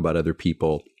talk about other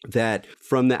people. That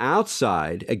from the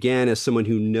outside, again, as someone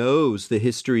who knows the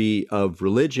history of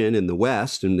religion in the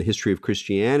West and the history of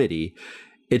Christianity,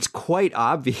 it's quite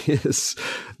obvious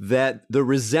that the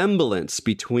resemblance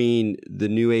between the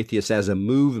New Atheists as a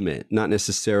movement, not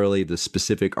necessarily the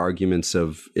specific arguments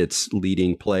of its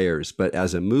leading players, but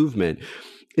as a movement,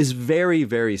 is very,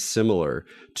 very similar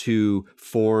to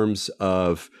forms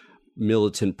of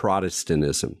militant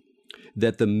Protestantism.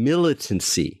 That the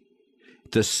militancy,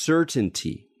 the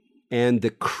certainty, and the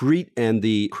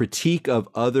critique of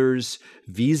others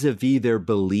vis-a-vis their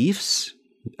beliefs,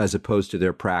 as opposed to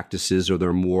their practices or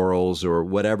their morals or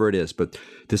whatever it is. But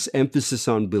this emphasis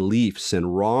on beliefs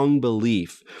and wrong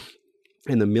belief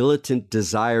and the militant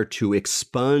desire to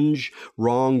expunge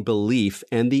wrong belief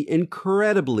and the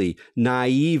incredibly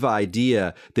naive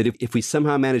idea that if we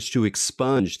somehow manage to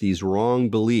expunge these wrong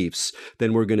beliefs,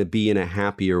 then we're going to be in a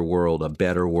happier world, a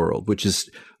better world,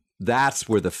 that's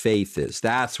where the faith is.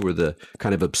 That's where the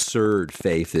kind of absurd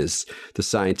faith is, the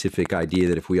scientific idea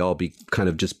that if we all kind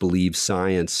of just believe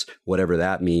science, whatever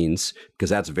that means,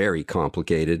 because that's very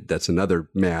complicated. That's another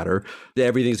matter.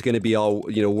 Everything's going to be all,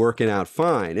 working out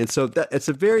fine. And so it's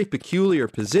a very peculiar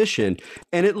position.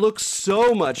 And it looks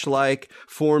so much like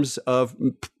forms of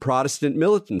Protestant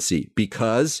militancy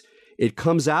because it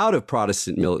comes out of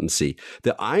Protestant militancy.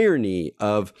 The irony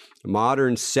of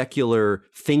modern secular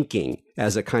thinking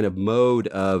as a kind of mode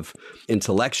of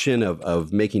intellection,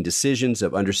 of making decisions,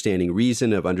 of understanding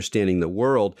reason, of understanding the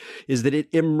world, is that it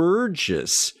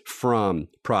emerges from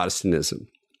Protestantism.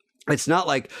 It's not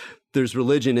like there's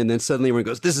religion and then suddenly everyone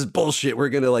goes, this is bullshit, we're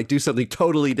going to do something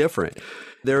totally different.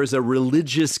 There is a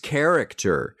religious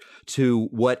character to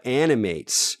what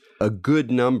animates a good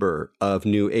number of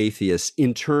new atheists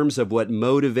in terms of what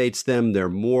motivates them, their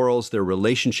morals, their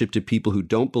relationship to people who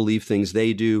don't believe things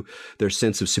they do, their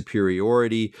sense of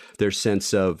superiority, their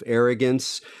sense of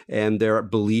arrogance, and their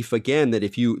belief, again, that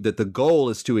that the goal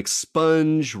is to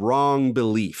expunge wrong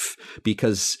belief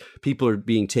because people are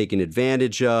being taken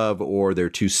advantage of or they're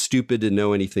too stupid to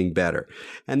know anything better.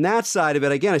 And that side of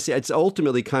it, again, I say it's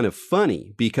ultimately kind of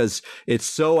funny because it's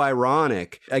so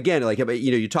ironic. Again, like,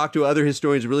 you talk to other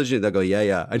historians of religion, they'll go,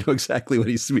 yeah, I know exactly what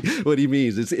he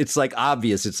means. It's like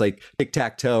obvious. It's like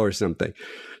tic-tac-toe or something.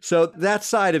 So that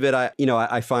side of it,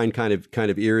 I find kind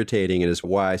of irritating, and is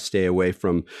why I stay away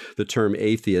from the term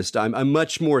atheist. I'm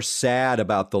much more sad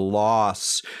about the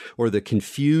loss or the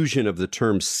confusion of the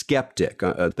term skeptic.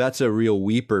 That's a real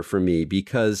weeper for me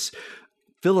because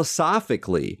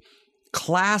philosophically,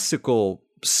 classical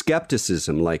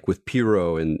skepticism, like with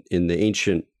Pyrrho in the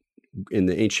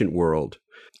ancient world,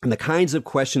 and the kinds of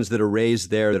questions that are raised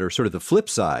there that are sort of the flip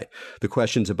side, the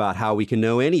questions about how we can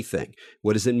know anything.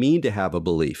 What does it mean to have a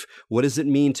belief? What does it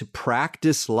mean to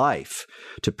practice life,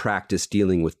 to practice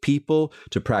dealing with people,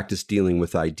 to practice dealing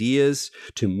with ideas,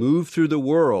 to move through the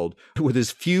world with as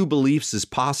few beliefs as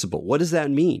possible? What does that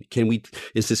mean?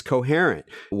 Is this coherent?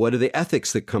 What are the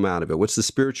ethics that come out of it? What's the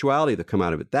spirituality that come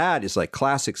out of it? That is like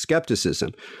classic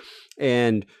skepticism.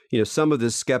 And, some of the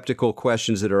skeptical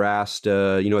questions that are asked,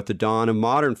 at the dawn of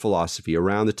modern philosophy,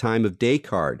 around the time of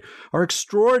Descartes, are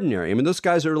extraordinary. I mean, those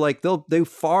guys are like, they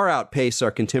far outpace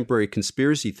our contemporary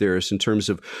conspiracy theorists in terms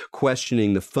of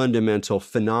questioning the fundamental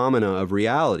phenomena of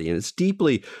reality. And it's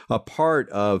deeply a part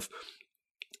of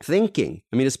thinking.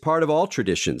 I mean, it's part of all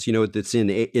traditions. It's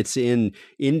in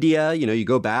India. You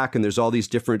go back and there's all these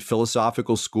different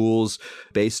philosophical schools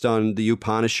based on the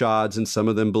Upanishads, and some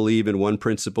of them believe in one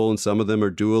principle, and some of them are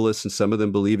dualists, and some of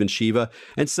them believe in Shiva,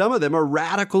 and some of them are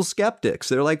radical skeptics.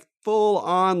 They're like full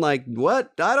on, like,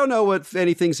 what? I don't know what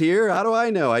anything's here. How do I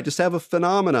know? I just have a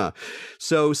phenomena.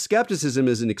 So skepticism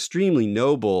is an extremely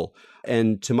noble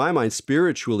and, to my mind,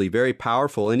 spiritually very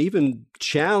powerful and even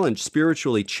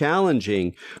spiritually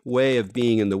challenging way of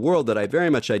being in the world that I very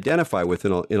much identify with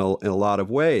in a lot of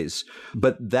ways.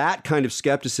 But that kind of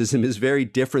skepticism is very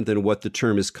different than what the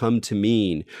term has come to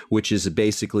mean, which is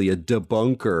basically a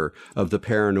debunker of the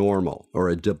paranormal or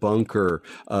a debunker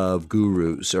of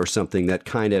gurus or something, that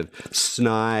kind of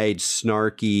snide,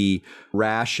 snarky,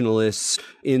 rationalist,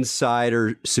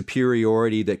 insider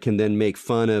superiority that can then make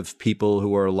fun of people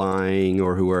who are lying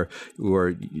or who are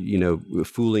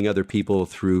fooling other people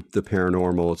through the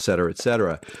paranormal, et cetera, et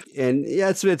cetera. And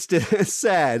yeah, it's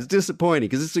sad. It's disappointing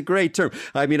because it's a great term.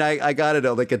 I mean, I got it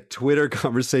like a Twitter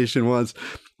conversation once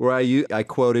where I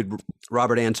quoted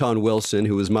Robert Anton Wilson,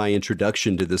 who was my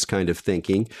introduction to this kind of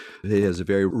thinking. He has a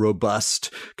very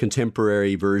robust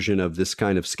contemporary version of this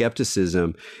kind of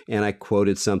skepticism. And I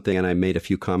quoted something and I made a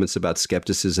few comments about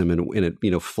skepticism and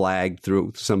it flagged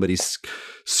through somebody's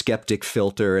skeptic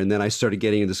filter. And then I started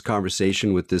getting into this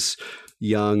conversation with this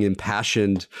young,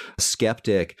 impassioned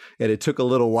skeptic. And it took a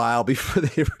little while before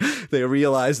they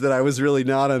realized that I was really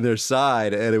not on their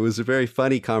side. And it was a very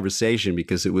funny conversation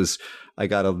because I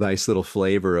got a nice little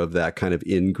flavor of that kind of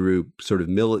in-group sort of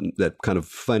militant, that kind of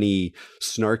funny,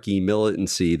 snarky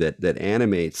militancy that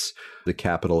animates the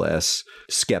capital S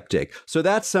skeptic. So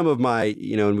that's some of my,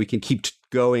 and we can keep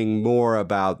going more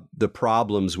about the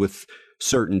problems with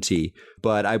certainty.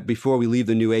 But before we leave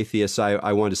the new atheists,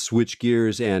 I want to switch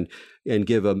gears and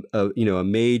give a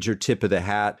major tip of the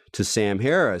hat to Sam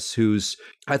Harris, who's,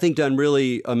 I think, done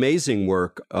really amazing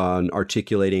work on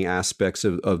articulating aspects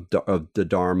of the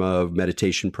Dharma, of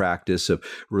meditation practice, of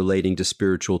relating to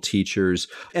spiritual teachers,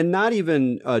 and not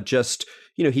even just,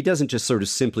 he doesn't just sort of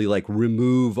simply like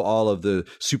remove all of the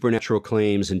supernatural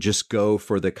claims and just go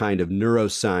for the kind of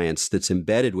neuroscience that's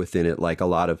embedded within it, like a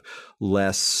lot of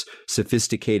less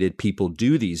sophisticated people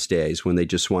do these days when they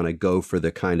just want to go for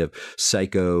the kind of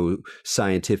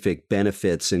psycho-scientific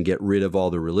benefits and get rid of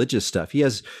all the religious stuff. He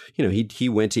has, he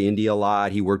went to India a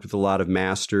lot. He worked with a lot of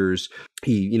masters.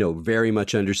 He, very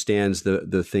much understands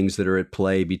the things that are at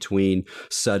play between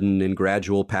sudden and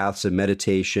gradual paths of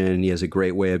meditation. He has a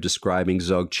great way of describing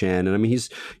Dzogchen. And I mean, he's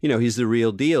the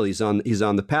real deal. He's on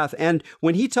the path. And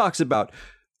when he talks about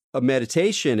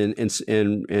meditation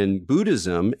and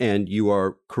Buddhism, and you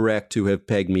are correct to have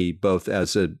pegged me both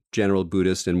as a general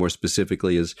Buddhist and more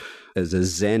specifically as as a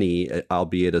Zenny,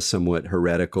 albeit a somewhat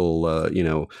heretical,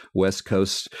 West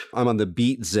Coast. I'm on the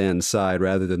beat Zen side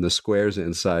rather than the square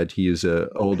Zen side, to use a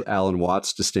old Alan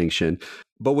Watts distinction.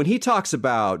 But when he talks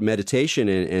about meditation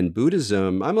and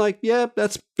Buddhism, I'm like, yeah,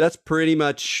 that's pretty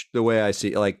much the way I see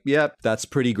it. Like, yeah, that's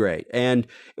pretty great. And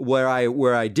where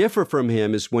I differ from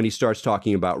him is when he starts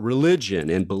talking about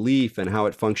religion and belief and how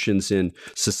it functions in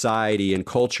society and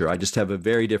culture. I just have a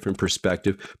very different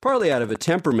perspective, partly out of a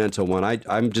temperamental one.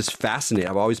 I'm just fascinated.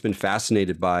 I've always been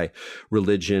fascinated by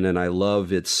religion, and I love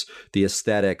the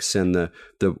aesthetics and the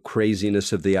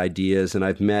craziness of the ideas. And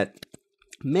I've met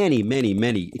many, many,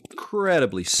 many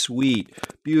incredibly sweet,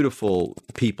 beautiful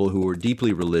people who are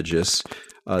deeply religious,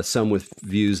 some with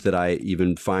views that I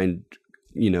even find,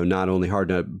 not only hard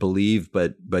to believe,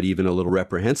 but even a little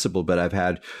reprehensible. But I've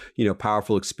had,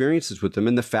 powerful experiences with them.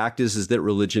 And the fact is that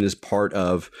religion is part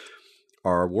of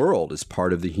our world, is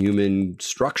part of the human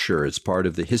structure. It's part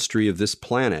of the history of this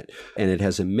planet. And it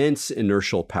has immense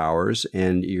inertial powers,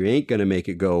 and you ain't going to make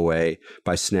it go away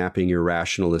by snapping your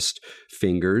rationalist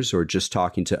fingers or just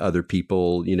talking to other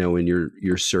people, in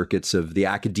your circuits of the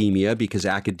academia, because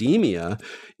academia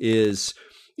is,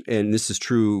 and this is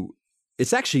true,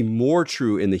 it's actually more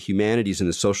true in the humanities and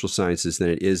the social sciences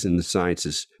than it is in the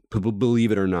sciences,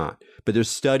 believe it or not. But there's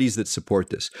studies that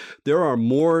support this. There are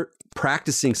more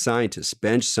practicing scientists,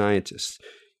 bench scientists,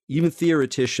 even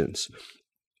theoreticians,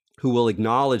 who will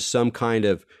acknowledge some kind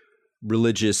of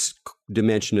religious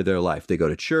dimension of their life. They go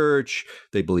to church,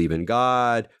 they believe in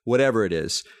God, whatever it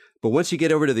is. But once you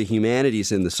get over to the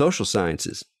humanities and the social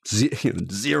sciences,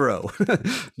 zero.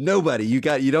 Nobody. You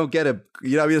don't get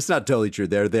it's not totally true.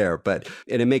 They're there.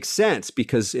 And it makes sense,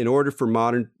 because in order for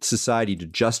modern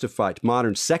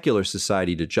secular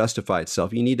society to justify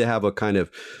itself, you need to have a kind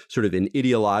of sort of an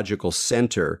ideological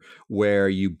center where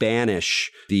you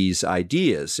banish these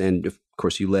ideas. And of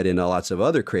course, you let in lots of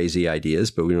other crazy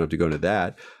ideas, but we don't have to go into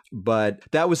that. But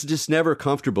that was just never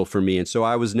comfortable for me. And so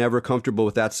I was never comfortable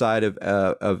with that side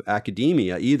of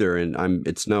academia either. And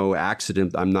it's no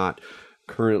accident I'm not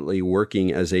currently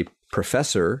working as a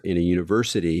professor in a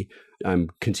university.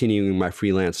 I'm continuing my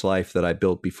freelance life that I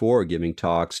built before, giving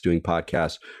talks, doing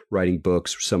podcasts, writing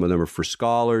books. Some of them are for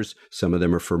scholars. Some of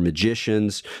them are for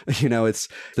magicians.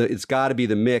 It's got to be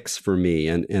the mix for me,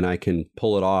 and I can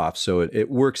pull it off. So it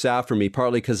works out for me,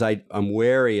 partly because I'm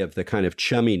wary of the kind of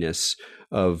chumminess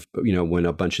of, when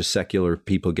a bunch of secular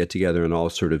people get together and all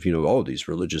sort of, these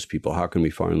religious people, how can we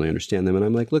finally understand them? And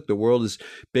I'm like, look, the world is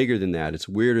bigger than that. It's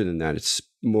weirder than that. It's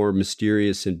more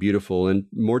mysterious and beautiful and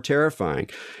more terrifying.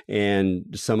 And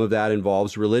some of that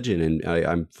involves religion. And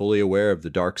I'm fully aware of the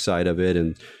dark side of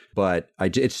it. But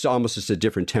it's almost just a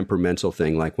different temperamental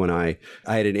thing. Like when I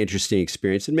had an interesting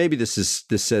experience, and maybe this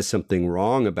says something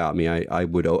wrong about me.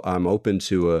 I'm open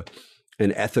to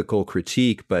an ethical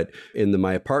critique, but in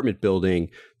my apartment building,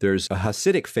 there's a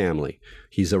Hasidic family.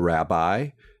 He's a rabbi.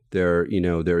 They're in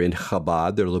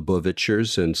Chabad. They're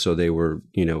Lubavitchers, and so they were,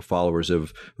 followers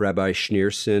of Rabbi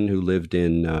Schneerson, who lived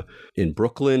in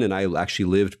Brooklyn, and I actually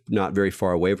lived not very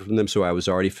far away from them, so I was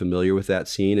already familiar with that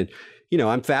scene. And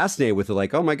I'm fascinated with it.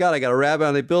 Like, oh my God, I got a rabbi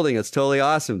in the building. It's totally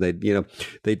awesome.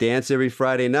 They dance every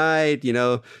Friday night.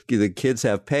 The kids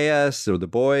have payas, or the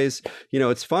boys.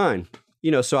 It's fine.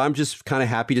 So I'm just kind of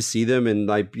happy to see them and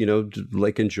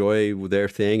enjoy their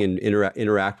thing and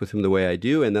interact with them the way I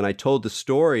do. And then I told the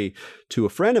story to a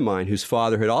friend of mine whose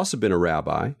father had also been a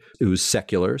rabbi, who was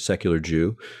secular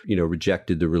Jew,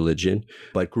 rejected the religion,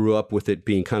 but grew up with it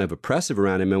being kind of oppressive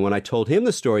around him. And when I told him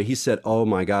the story, he said, oh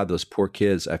my God, those poor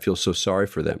kids, I feel so sorry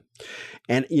for them.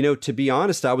 And, to be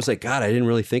honest, I was like, God, I didn't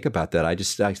really think about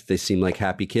that. They seem like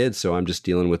happy kids, so I'm just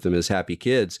dealing with them as happy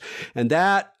kids. And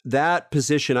that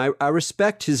position, I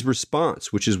respect his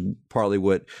response, which is partly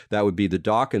what that would be the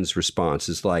Dawkins response,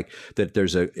 is like that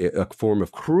there's a form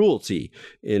of cruelty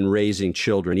in raising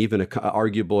children, even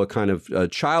arguable a kind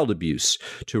of child abuse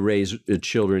to raise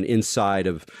children inside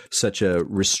of such a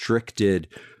restricted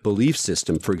belief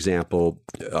system. For example,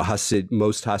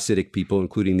 most Hasidic people,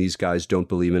 including these guys, don't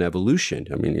believe in evolution.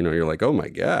 I mean, you're like, oh my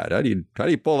God, how do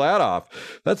you pull that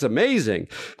off? That's amazing.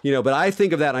 But I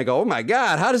think of that and I go, oh my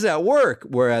God, how does that work?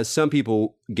 Whereas some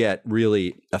people get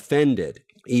really offended,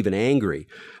 even angry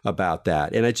about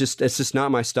that. And it's just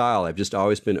not my style. I've just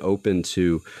always been open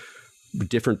to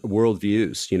different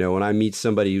worldviews. When I meet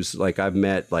somebody who's like, I've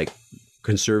met like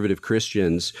conservative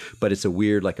Christians, but it's a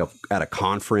weird, like at a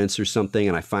conference or something,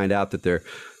 and I find out that they're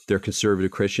conservative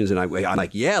Christians, and I'm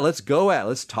like, yeah, let's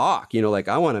talk.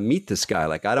 I want to meet this guy.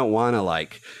 Like, I don't want to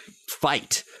like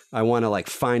fight. I want to like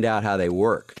find out how they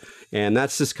work. And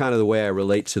that's just kind of the way I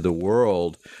relate to the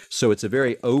world. So it's a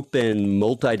very open,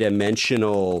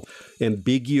 multidimensional,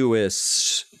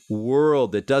 ambiguous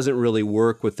world that doesn't really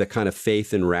work with the kind of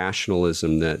faith and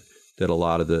rationalism that a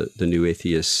lot of the new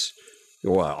atheists,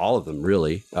 well, all of them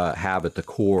really, have at the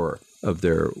core of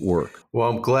their work. Well,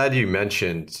 I'm glad you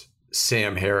mentioned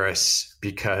Sam Harris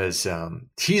because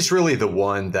he's really the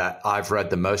one that I've read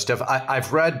the most of.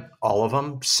 I've read all of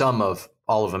them, some of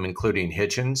all of them, including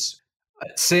Hitchens.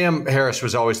 Sam Harris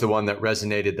was always the one that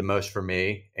resonated the most for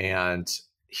me, and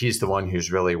he's the one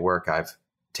whose really work I've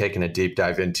taken a deep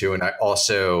dive into. And I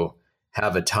also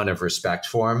have a ton of respect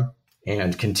for him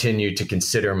and continue to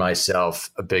consider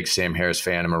myself a big Sam Harris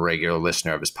fan. I'm a regular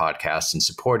listener of his podcast and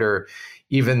supporter,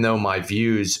 even though my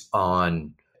views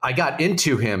on, I got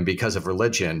into him because of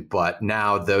religion, but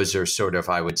now those are sort of,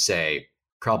 I would say,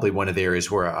 probably one of the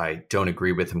areas where I don't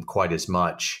agree with him quite as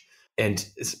much. And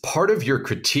part of your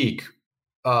critique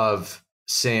of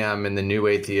Sam and the new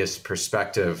atheist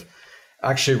perspective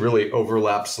actually really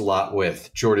overlaps a lot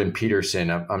with Jordan Peterson.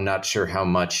 I'm not sure how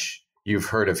much you've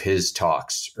heard of his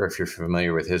talks or if you're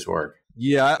familiar with his work.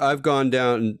 Yeah, I've gone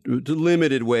down the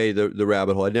limited way, the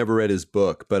rabbit hole. I never read his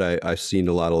book, but I've seen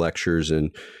a lot of lectures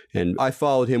and I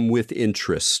followed him with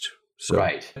interest. So.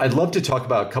 Right. I'd love to talk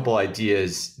about a couple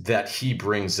ideas that he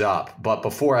brings up. But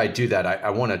before I do that, I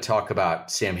want to talk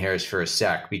about Sam Harris for a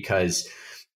sec, because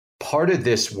part of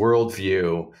this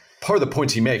worldview, part of the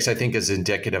points he makes, I think, is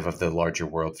indicative of the larger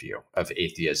worldview of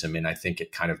atheism. And I think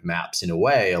it kind of maps in a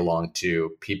way along to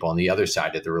people on the other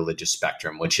side of the religious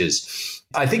spectrum, which is,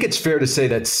 I think it's fair to say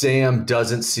that Sam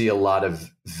doesn't see a lot of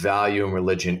value in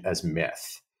religion as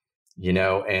myth,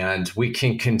 and we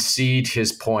can concede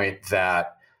his point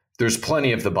that there's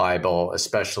plenty of the Bible,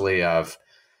 especially of,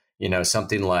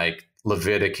 something like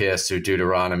Leviticus or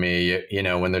Deuteronomy,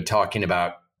 when they're talking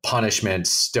about punishment,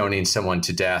 stoning someone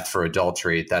to death for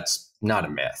adultery, that's not a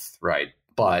myth, right?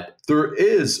 But there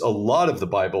is a lot of the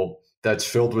Bible that's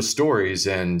filled with stories.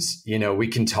 And, we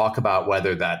can talk about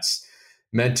whether that's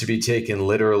meant to be taken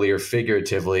literally or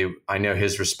figuratively. I know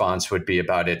his response would be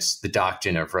about it's the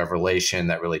doctrine of revelation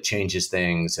that really changes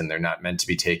things and they're not meant to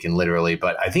be taken literally.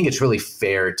 But I think it's really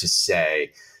fair to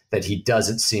say that he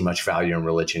doesn't see much value in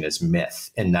religion as myth,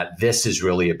 and that this is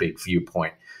really a big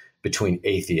viewpoint between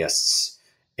atheists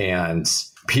and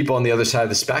people on the other side of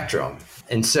the spectrum.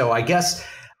 And so I guess,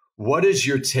 what is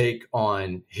your take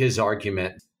on his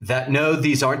argument that no,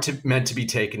 these aren't meant to be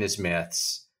taken as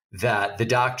myths, that the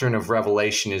doctrine of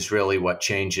revelation is really what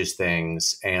changes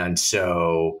things? And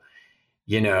so,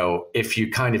 if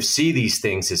you kind of see these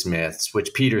things as myths,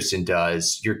 which Peterson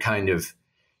does,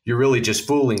 you're really just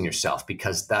fooling yourself,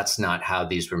 because that's not how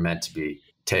these were meant to be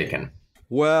taken.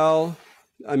 Well,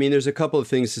 I mean, there's a couple of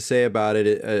things to say about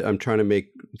it. I'm trying to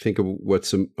think of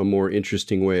what's a more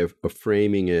interesting way of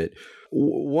framing it.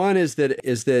 One is that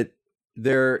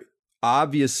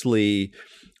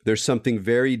there's something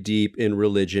very deep in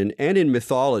religion and in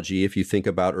mythology. If you think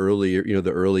about earlier,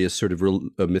 the earliest sort of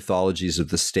mythologies of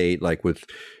the state, like with,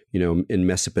 in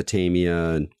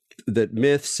Mesopotamia, and that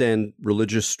myths and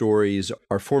religious stories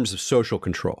are forms of social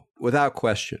control, without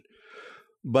question.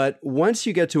 But once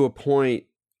you get to a point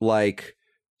like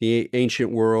the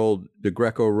ancient world, the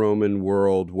Greco-Roman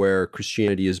world, where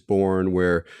Christianity is born,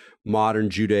 where modern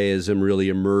Judaism really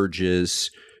emerges,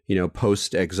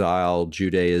 post-exile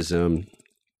Judaism,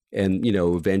 and,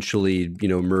 eventually,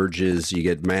 merges, you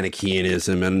get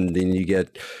Manichaeanism, and then you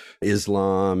get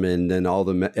Islam, and then all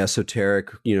the esoteric,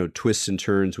 twists and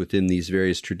turns within these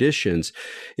various traditions,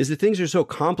 is that things are so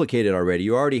complicated already.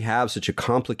 You already have such a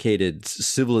complicated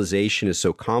civilization, is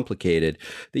so complicated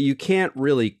that you can't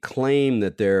really claim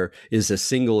that there is a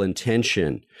single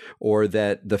intention, or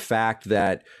that the fact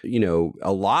that,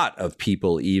 a lot of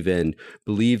people even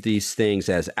believe these things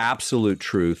as absolute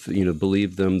truth,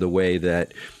 believe them the way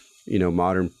that,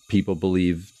 modern people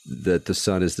believe that the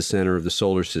sun is the center of the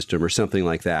solar system or something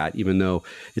like that, even though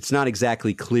it's not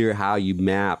exactly clear how you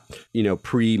map,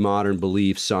 pre-modern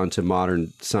beliefs onto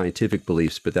modern scientific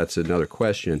beliefs, but that's another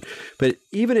question. But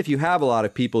even if you have a lot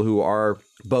of people who are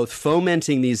both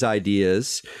fomenting these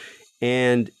ideas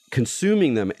and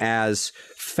consuming them as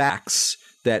facts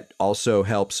that also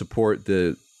help support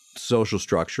the social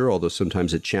structure, although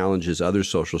sometimes it challenges other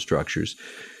social structures,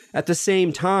 at the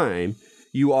same time,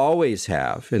 you always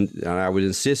have, and I would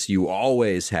insist you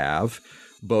always have,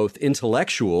 both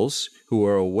intellectuals who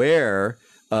are aware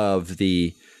of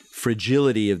the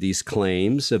fragility of these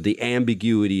claims, of the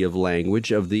ambiguity of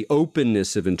language, of the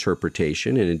openness of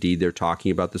interpretation. And indeed, they're talking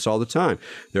about this all the time.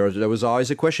 There was always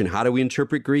a question, how do we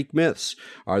interpret Greek myths?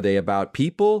 Are they about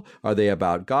people? Are they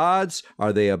about gods?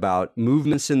 Are they about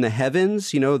movements in the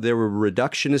heavens? There were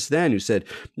reductionists then who said,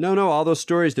 no, all those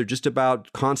stories, they're just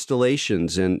about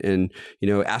constellations and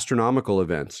astronomical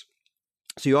events.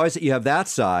 So you have that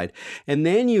side. And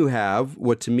then you have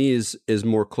what to me is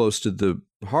more close to the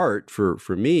heart for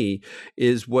me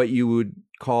is what you would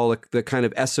call the kind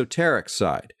of esoteric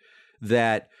side,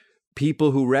 that people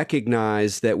who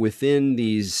recognize that within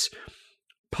these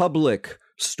public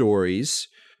stories,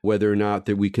 whether or not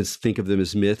that we can think of them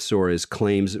as myths or as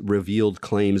claims, revealed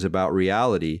claims about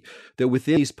reality, that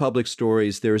within these public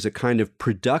stories, there is a kind of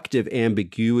productive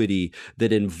ambiguity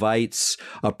that invites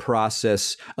a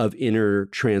process of inner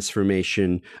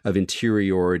transformation, of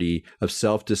interiority, of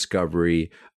self-discovery,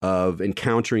 of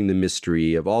encountering the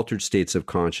mystery, of altered states of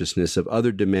consciousness, of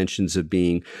other dimensions of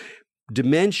being,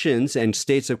 dimensions and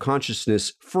states of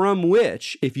consciousness from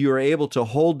which, if you are able to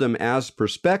hold them as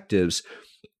perspectives,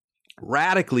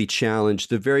 radically challenge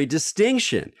the very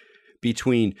distinction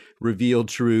between revealed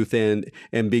truth and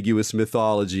ambiguous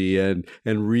mythology and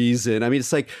reason. I mean,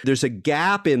 it's like there's a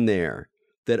gap in there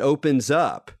that opens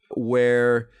up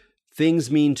where things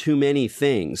mean too many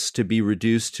things to be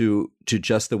reduced to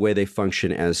just the way they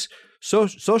function as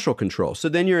social control. So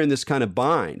then you're in this kind of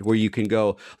bind where you can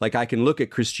go, like I can look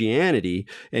at Christianity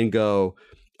and go,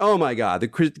 oh my God, the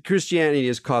Christianity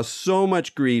has caused so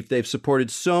much grief. They've supported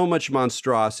so much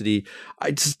monstrosity.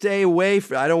 I'd stay away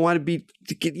from, I don't want to be,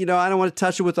 I don't want to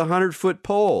touch it with a 100-foot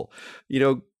pole.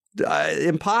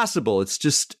 Impossible. It's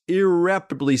just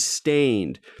irreparably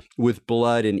stained with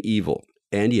blood and evil.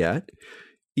 And yet,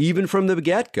 even from the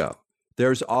get-go,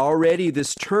 there's already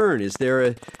this turn. Is there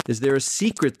a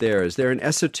secret there? Is there an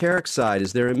esoteric side?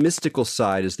 Is there a mystical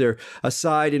side? Is there a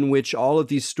side in which all of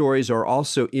these stories are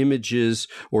also images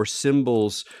or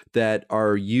symbols that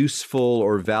are useful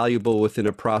or valuable within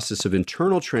a process of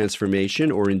internal transformation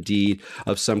or indeed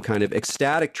of some kind of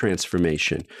ecstatic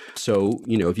transformation? So,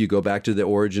 if you go back to the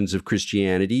origins of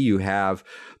Christianity, you have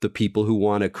the people who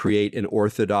want to create an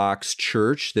Orthodox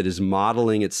church that is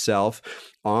modeling itself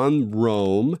on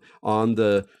Rome, on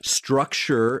the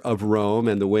structure of Rome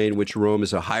and the way in which Rome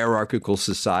is a hierarchical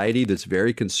society that's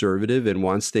very conservative and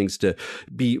wants to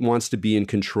be in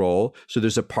control. So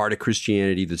there's a part of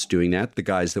Christianity that's doing that, the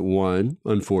guys that won,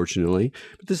 unfortunately.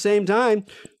 But at the same time,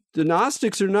 the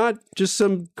Gnostics are not just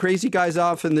some crazy guys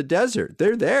off in the desert.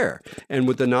 They're there. And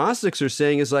what the Gnostics are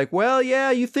saying is like, well, yeah,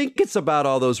 you think it's about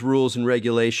all those rules and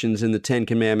regulations and the 10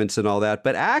 Commandments and all that,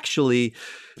 but actually,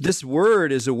 this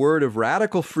word is a word of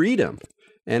radical freedom.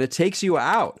 And it takes you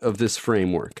out of this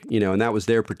framework, and that was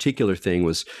their particular thing,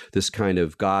 was this kind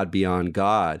of God beyond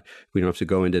God. We don't have to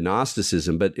go into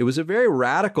Gnosticism, but it was a very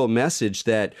radical message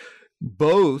that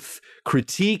both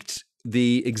critiqued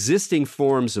the existing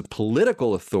forms of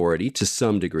political authority to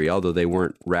some degree, although they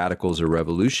weren't radicals or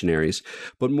revolutionaries,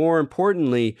 but more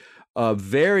importantly,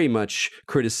 very much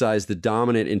criticized the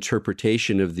dominant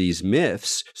interpretation of these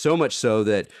myths, so much so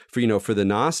that for the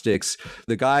Gnostics,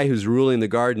 the guy who's ruling the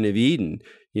Garden of Eden,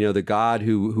 the God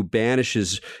who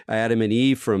banishes Adam and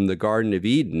Eve from the Garden of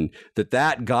Eden,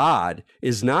 that God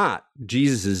is not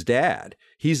Jesus' dad.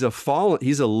 He's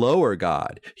a lower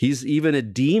God. He's even a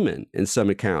demon in some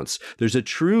accounts. There's a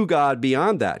true God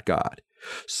beyond that God.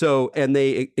 So, and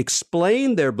they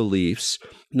explain their beliefs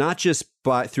not just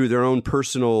through their own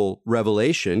personal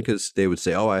revelation, because they would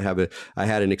say, "Oh, I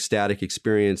had an ecstatic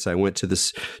experience. I went to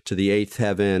the eighth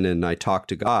heaven and I talked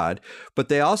to God," but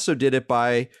they also did it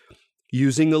by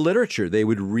using the literature. They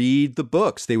would read the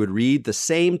books. They would read the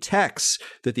same texts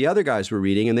that the other guys were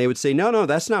reading, and they would say, no,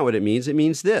 that's not what it means. It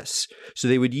means this. So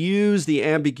they would use the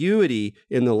ambiguity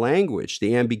in the language,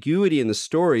 the ambiguity in the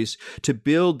stories to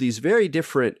build these very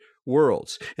different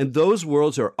worlds. And those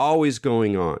worlds are always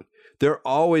going on. They're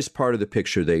always part of the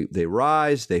picture. They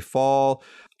rise, they fall.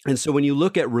 And so when you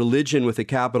look at religion with a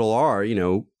capital R,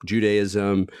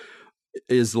 Judaism,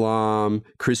 Islam,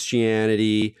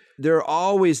 Christianity, there are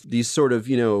always these sort of,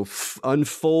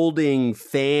 unfolding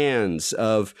fans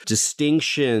of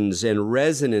distinctions and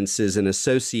resonances and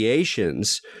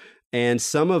associations. And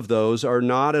some of those are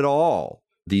not at all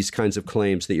these kinds of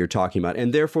claims that you're talking about.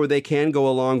 And therefore, they can go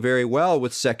along very well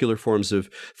with secular forms of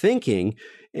thinking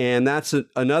And that's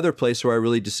another place where I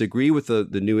really disagree with the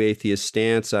new atheist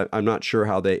stance. I'm not sure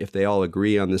if they all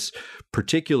agree on this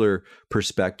particular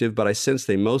perspective, but I sense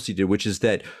they mostly do, which is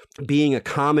that being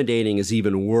accommodating is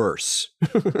even worse.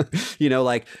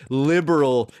 Like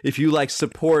liberal, if you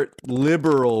support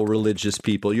liberal religious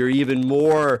people, you're even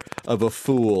more of a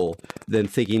fool than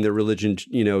thinking that religion,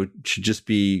 should just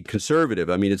be conservative.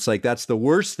 I mean, it's that's the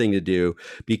worst thing to do,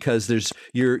 because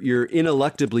you're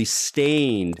ineluctably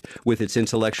stained with its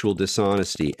intellectual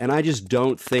dishonesty. And I just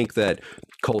don't think that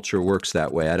culture works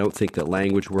that way. I don't think that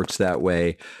language works that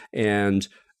way. And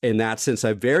in that sense,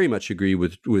 I very much agree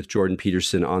with Jordan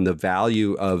Peterson on the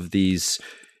value of these,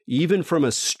 even from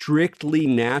a strictly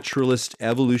naturalist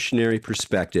evolutionary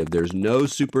perspective. There's no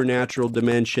supernatural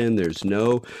dimension. There's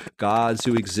no gods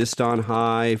who exist on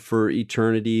high for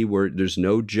eternity, where there's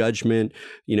no judgment,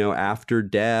 after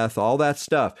death, all that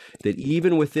stuff. That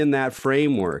even within that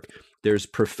framework, there's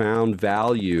profound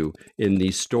value in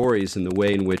these stories and the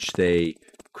way in which they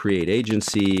create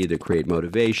agency, they create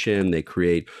motivation, they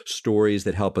create stories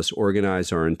that help us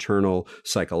organize our internal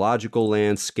psychological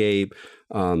landscape,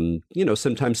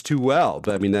 sometimes too well.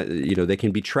 But I mean, they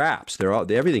can be traps.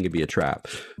 Everything can be a trap.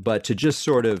 But to just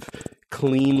sort of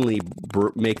cleanly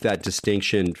make that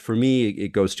distinction, for me,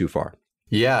 it goes too far.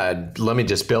 Yeah, let me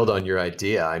just build on your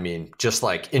idea. I mean,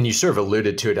 and you sort of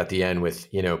alluded to it at the end with,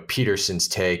 Peterson's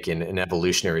take and an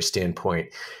evolutionary standpoint.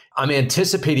 I'm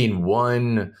anticipating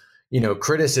one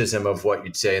criticism of what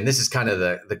you'd say. And this is kind of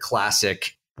the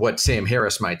classic, what Sam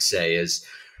Harris might say is,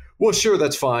 well, sure,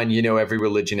 that's fine. Every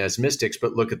religion has mystics,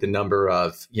 but look at the number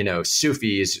of,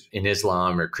 Sufis in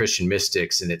Islam or Christian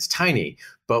mystics, and it's tiny.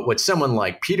 But what someone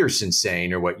like Peterson's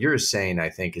saying, or what you're saying, I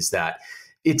think, is that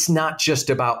it's not just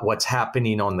about what's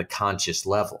happening on the conscious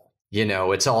level.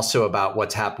 It's also about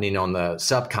what's happening on the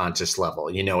subconscious level.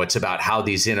 It's about how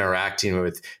these interacting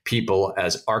with people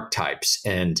as archetypes.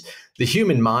 And the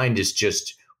human mind is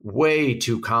just way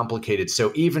too complicated.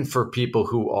 So even for people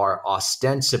who are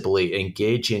ostensibly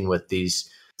engaging with these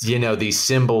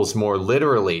symbols more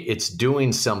literally, it's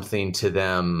doing something to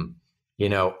them,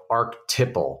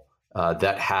 archetypal.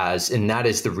 That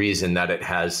is the reason that it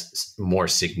has more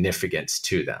significance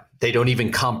to them. They don't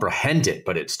even comprehend it,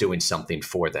 but it's doing something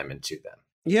for them and to them.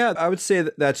 Yeah, I would say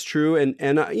that's true. And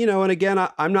again,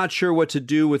 I'm not sure what to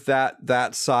do with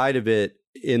that side of it,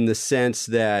 in the sense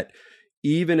that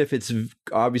even if it's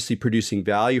obviously producing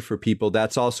value for people,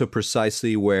 that's also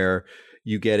precisely where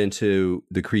you get into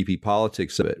the creepy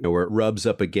politics of it, where it rubs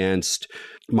up against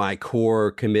my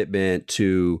core commitment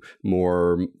to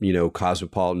more,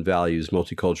 cosmopolitan values,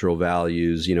 multicultural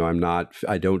values.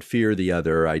 I don't fear the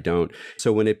other.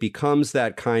 So when it becomes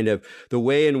that kind of the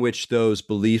way in which those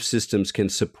belief systems can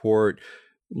support,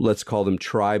 let's call them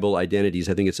tribal identities.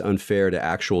 I think it's unfair to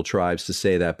actual tribes to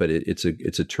say that, but it's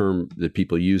a term that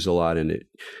people use a lot, and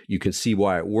you can see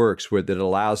why it works, where that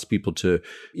allows people to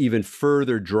even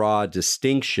further draw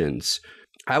distinctions.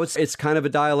 I would say it's kind of a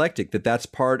dialectic that's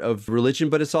part of religion,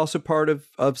 but it's also part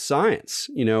of science.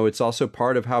 It's also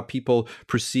part of how people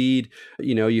proceed.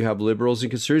 You have liberals and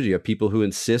conservatives. You have people who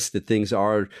insist that things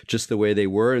are just the way they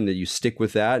were and that you stick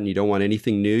with that, and you don't want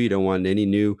anything new. You don't want any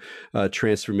new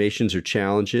transformations or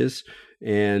challenges.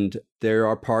 And there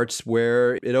are parts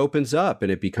where it opens up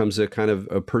and it becomes a kind of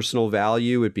a personal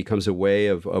value. It becomes a way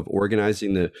of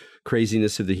organizing the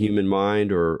craziness of the human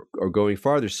mind or going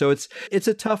farther. So it's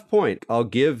a tough point. I'll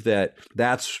give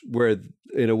that's where,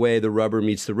 in a way, the rubber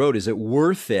meets the road. Is it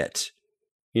worth it?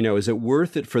 Is it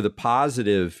worth it for the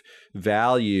positive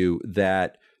value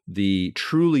that the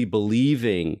truly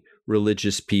believing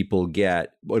religious people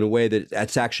get in a way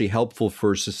that's actually helpful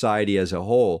for society as a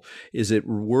whole? Is it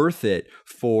worth it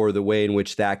for the way in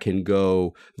which that can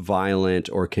go violent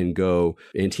or can go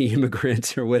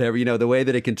anti-immigrant or whatever, the way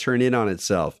that it can turn in on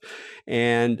itself?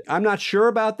 And I'm not sure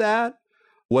about that,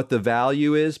 what the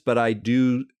value is, but I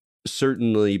do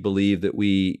certainly believe that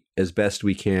we, as best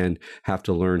we can, have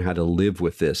to learn how to live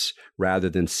with this rather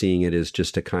than seeing it as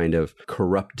just a kind of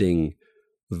corrupting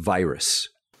virus.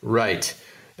 Right.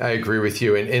 I agree with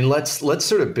you. And let's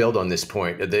sort of build on this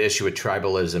point, the issue with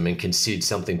tribalism, and concede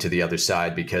something to the other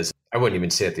side, because I wouldn't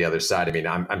even say at the other side. I mean,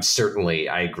 I'm certainly,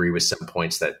 I agree with some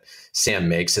points that Sam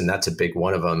makes, and that's a big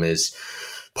one of them. Is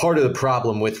part of the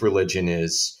problem with religion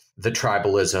is the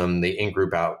tribalism, the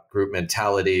in-group, out-group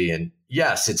mentality. And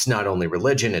yes, it's not only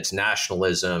religion, it's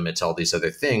nationalism, it's all these other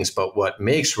things. But what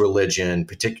makes religion,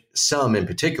 some in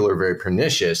particular, very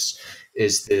pernicious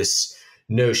is this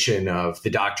notion of the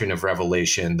doctrine of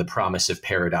revelation, the promise of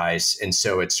paradise. And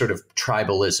so it's sort of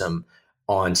tribalism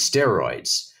on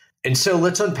steroids. And so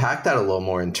let's unpack that a little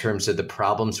more in terms of the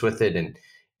problems with it and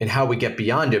and how we get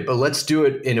beyond it. But let's do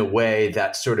it in a way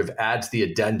that sort of adds the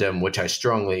addendum, which I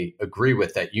strongly agree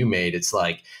with that you made. It's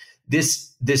like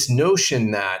this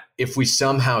notion that if we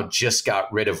somehow just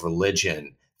got rid of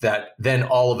religion, that then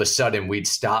all of a sudden we'd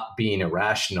stop being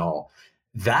irrational.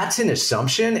 That's an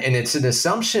assumption, and it's an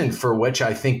assumption for which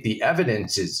I think the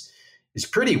evidence is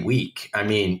pretty weak. I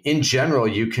mean, in general,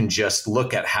 you can just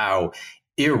look at how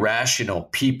irrational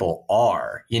people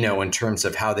are, in terms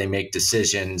of how they make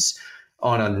decisions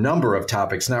on a number of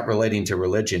topics, not relating to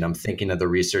religion. I'm thinking of the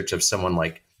research of someone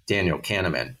like Daniel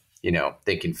Kahneman,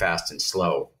 thinking fast and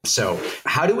slow. So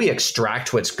how do we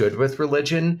extract what's good with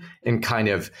religion and kind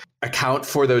of account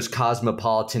for those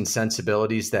cosmopolitan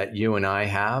sensibilities that you and I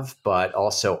have, but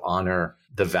also honor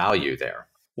the value there?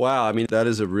 Wow. I mean, that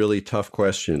is a really tough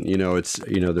question.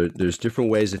 There's different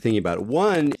ways of thinking about it.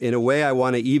 One, in a way, I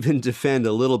want to even defend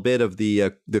a little bit of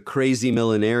the crazy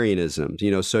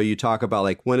millenarianism. So you talk about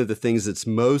like one of the things that's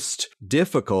most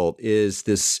difficult is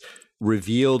this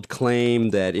revealed claim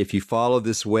that if you follow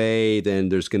this way, then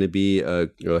there's going to be a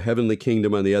heavenly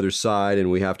kingdom on the other side,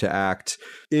 and we have to act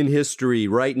in history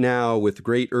right now with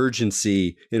great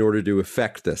urgency in order to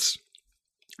effect this.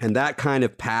 And that kind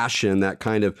of passion, that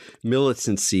kind of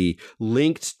militancy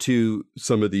linked to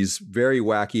some of these very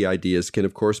wacky ideas can,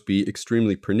 of course, be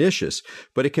extremely pernicious,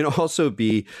 but it can also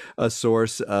be a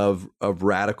source of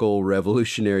radical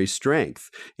revolutionary strength.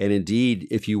 And indeed,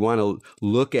 if you want to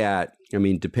look at,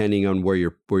 depending on where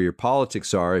your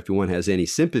politics are, if one has any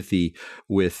sympathy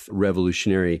with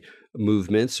revolutionary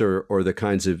movements or the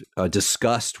kinds of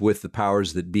disgust with the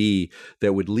powers that be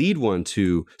that would lead one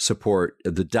to support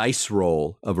the dice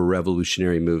roll of a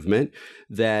revolutionary movement,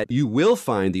 that you will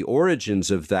find the origins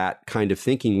of that kind of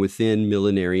thinking within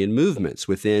millenarian movements,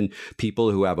 within people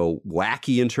who have a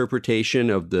wacky interpretation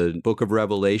of the Book of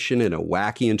Revelation and a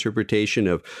wacky interpretation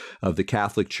of the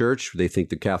Catholic Church. They think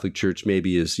the Catholic Church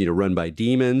maybe is, run by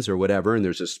demons or whatever, and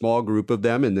there's a small group of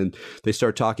them, and then they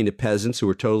start talking to peasants who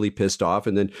are totally pissed off,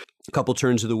 and then a couple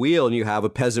turns of the wheel and you have a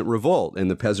peasant revolt, and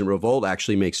the peasant revolt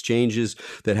actually makes changes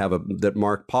that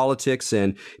mark politics,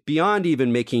 and beyond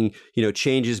even making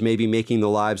changes, maybe making the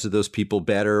lives of those people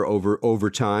better over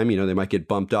time. They might get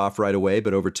bumped off right away,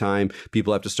 but over time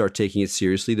people have to start taking it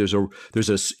seriously. There's an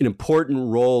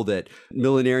important role that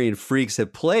millenarian freaks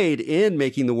have played in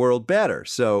making the world better.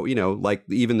 So like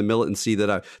even the militancy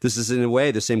this is in a way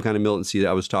the same kind of militancy that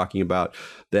I was talking about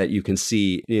that you can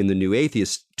see in the New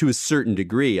Atheists to a certain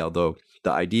degree, although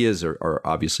the ideas are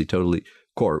obviously totally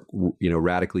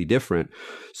radically different.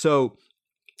 So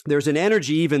there's an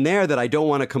energy even there that I don't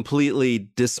want to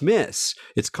completely dismiss.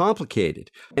 It's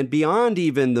complicated. And beyond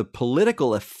even the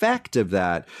political effect of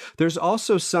that, there's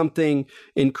also something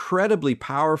incredibly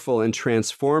powerful and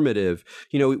transformative.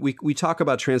 We talk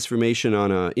about transformation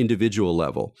on an individual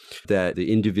level, that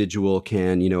the individual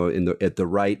can, at the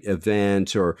right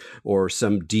event or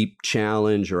some deep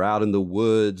challenge or out in the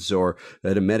woods or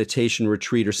at a meditation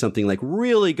retreat or something, like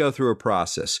really go through a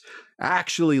process,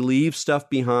 actually leave stuff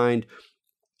behind,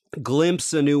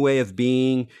 glimpse a new way of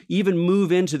being, even move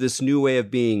into this new way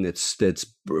of being that's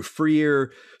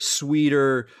freer,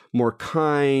 sweeter, more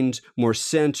kind, more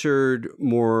centered,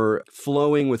 more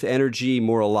flowing with energy,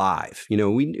 more alive. We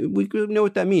know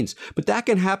what that means. But that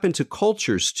can happen to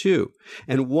cultures too.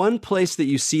 And one place that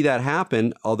you see that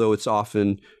happen, although it's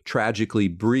often tragically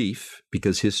brief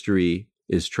because history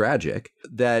is tragic,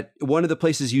 that one of the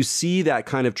places you see that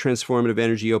kind of transformative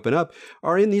energy open up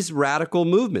are in these radical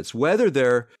movements, whether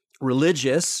they're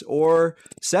religious or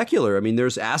secular.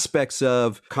 There's aspects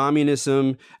of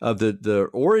communism, of the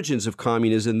origins of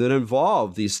communism that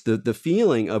involve the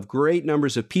feeling of great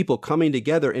numbers of people coming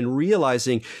together and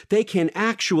realizing they can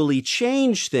actually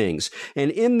change things. And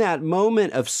in that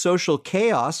moment of social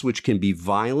chaos, which can be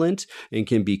violent and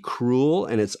can be cruel,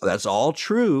 and that's all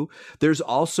true, there's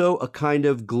also a kind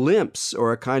of glimpse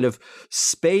or a kind of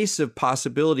space of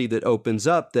possibility that opens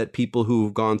up that people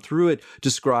who've gone through it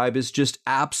describe as just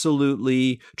absolutely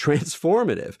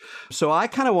transformative. So I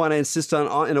kind of want to insist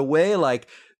on, in a way, like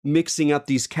mixing up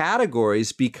these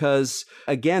categories, because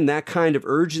again, that kind of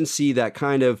urgency, that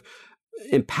kind of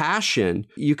passion,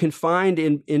 you can find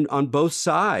in on both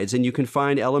sides, and you can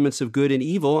find elements of good and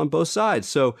evil on both sides.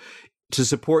 So to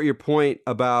support your point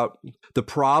about the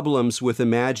problems with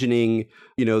imagining,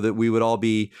 that we would all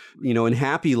be, in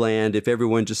happy land if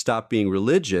everyone just stopped being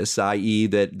religious, i.e.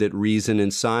 that reason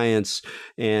and science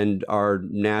and our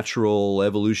natural,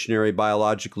 evolutionary,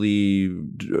 biologically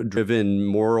driven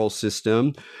moral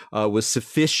system was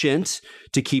sufficient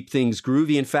to keep things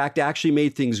groovy. In fact, actually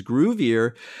made things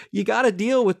groovier. You got to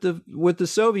deal with the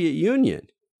Soviet Union.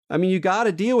 I mean, you got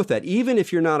to deal with that. Even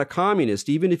if you're not a communist,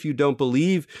 even if you don't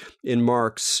believe in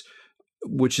Marx,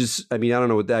 which is, I mean, I don't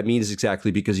know what that means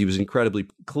exactly, because he was incredibly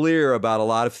clear about a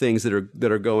lot of things that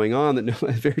are going on that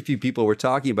very few people were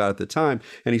talking about at the time.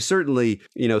 And he certainly,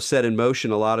 set in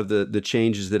motion a lot of the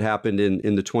changes that happened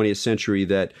in the 20th century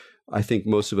that I think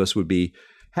most of us would be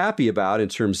happy about in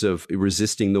terms of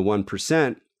resisting the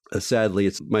 1%. Sadly,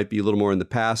 it might be a little more in the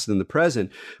past than the present.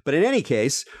 But in any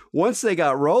case, once they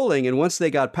got rolling and once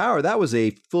they got power, that was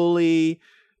a fully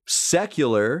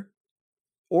secular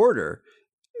order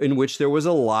in which there was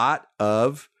a lot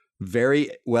of very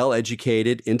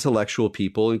well-educated intellectual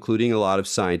people, including a lot of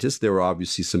scientists. There were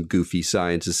obviously some goofy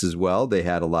scientists as well. They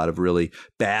had a lot of really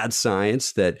bad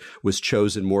science that was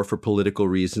chosen more for political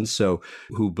reasons. So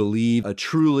who believe a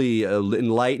truly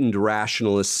enlightened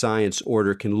rationalist science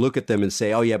order can look at them and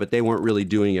say, oh yeah, but they weren't really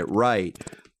doing it right.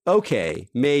 Okay,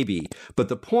 maybe. But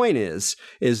the point is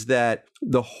that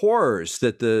the horrors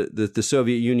that the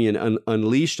Soviet Union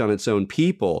unleashed on its own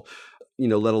people,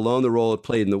 let alone the role it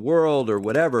played in the world or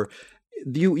whatever,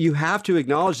 you have to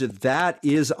acknowledge that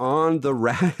is on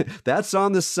that's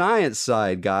on the science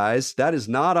side, guys. That is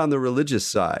not on the religious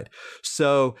side.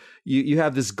 So you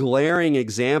have this glaring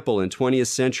example in 20th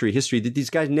century history that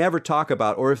these guys never talk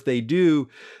about, or if they do,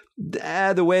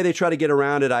 the way they try to get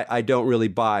around it, I don't really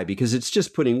buy, because it's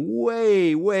just putting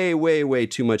way, way, way, way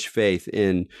too much faith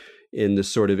in the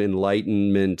sort of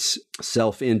Enlightenment,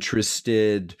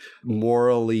 self-interested,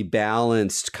 morally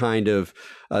balanced kind of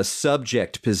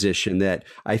subject position that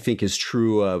I think is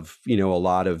true of, a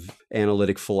lot of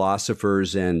analytic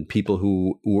philosophers and people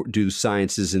who do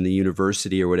sciences in the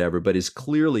university or whatever, but is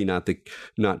clearly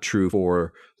not true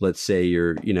for, let's say,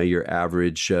 your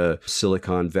average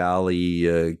Silicon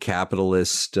Valley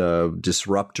capitalist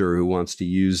disruptor who wants to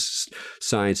use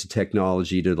science and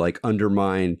technology to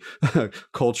undermine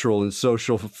cultural and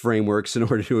social frameworks in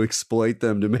order to exploit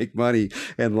them to make money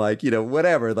and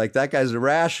whatever. That guy's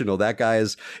irrational. That guy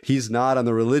he's not on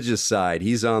the religious side.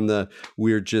 He's on the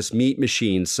we're just meat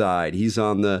machine side. He's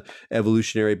on the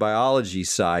evolutionary biology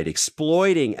side,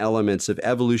 exploiting elements of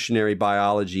evolutionary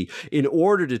biology in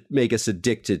order to make us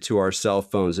addicted to our cell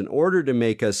phones, in order to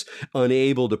make us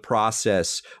unable to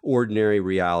process ordinary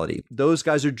reality. Those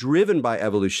guys are driven by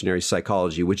evolutionary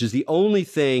psychology, which is the only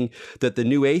thing that the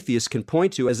new atheists can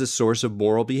point to as a source of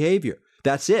moral behavior.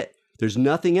 That's it. There's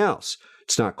nothing else.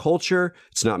 It's not culture.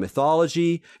 It's not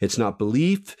mythology. It's not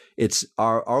belief. It's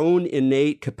our own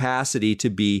innate capacity to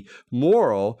be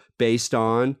moral based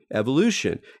on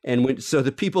evolution. And so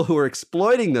the people who are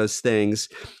exploiting those things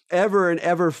ever in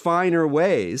ever finer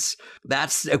ways,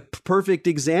 that's a perfect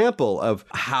example of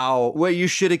what you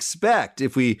should expect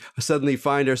if we suddenly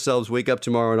find ourselves wake up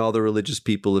tomorrow and all the religious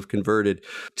people have converted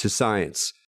to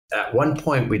science. At one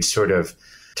point, we'd sort of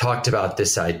talked about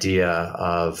this idea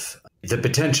of the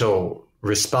potential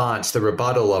response, the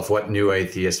rebuttal of what new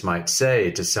atheists might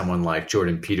say to someone like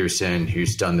Jordan Peterson,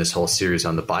 who's done this whole series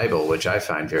on the Bible, which I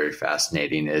find very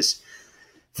fascinating, is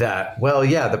that, well,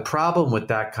 yeah, the problem with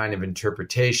that kind of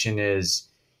interpretation is,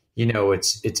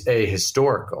 it's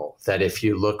ahistorical, that if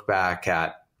you look back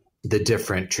at the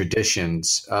different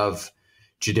traditions of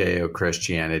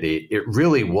Judeo-Christianity, it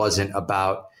really wasn't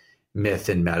about myth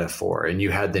and metaphor. And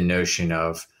you had the notion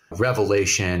of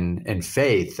revelation and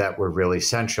faith that were really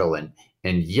central.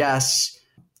 And yes,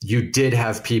 you did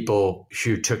have people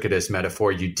who took it as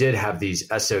metaphor. You did have these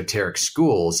esoteric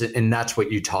schools, and that's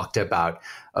what you talked about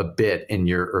a bit in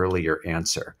your earlier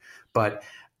answer. But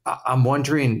I'm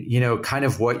wondering, kind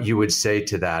of what you would say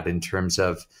to that in terms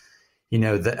of,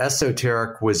 the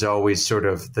esoteric was always sort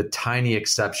of the tiny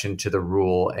exception to the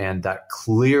rule, and that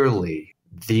clearly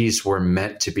these were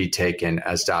meant to be taken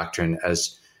as doctrine,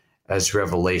 as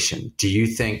revelation. Do you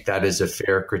think that is a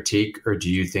fair critique, or do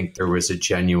you think there was a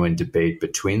genuine debate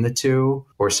between the two,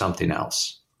 or something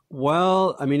else?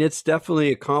 Well, I mean, it's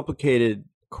definitely a complicated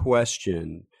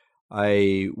question.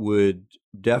 I would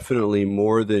definitely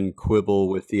more than quibble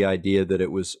with the idea that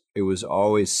it was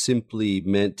always simply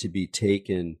meant to be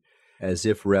taken as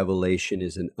if revelation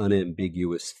is an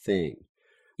unambiguous thing.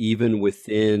 Even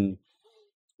within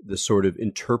the sort of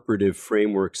interpretive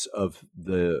frameworks of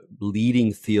the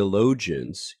leading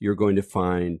theologians, you're going to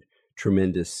find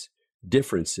tremendous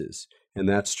differences. And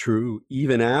that's true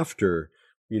even after,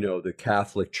 the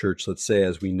Catholic Church, let's say,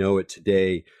 as we know it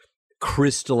today,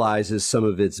 crystallizes some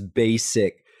of its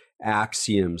basic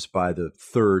axioms by the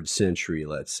 3rd century,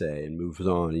 let's say, and moves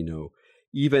on.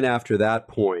 Even after that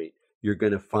point, you're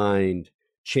going to find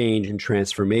change and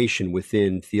transformation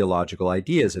within theological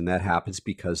ideas. And that happens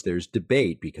because there's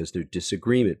debate, because there's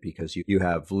disagreement, because you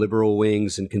have liberal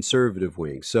wings and conservative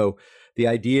wings. So the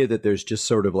idea that there's just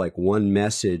sort of like one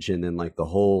message and then like the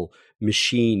whole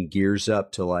machine gears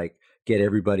up to like get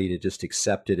everybody to just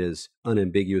accept it as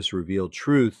unambiguous revealed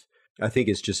truth, I think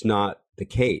is just not the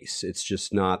case. It's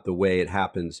just not the way it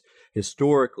happens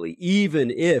historically, even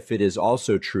if it is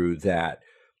also true that,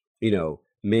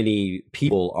 many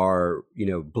people are,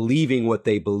 believing what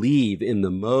they believe in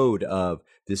the mode of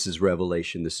this is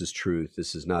revelation, this is truth,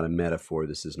 this is not a metaphor,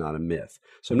 this is not a myth.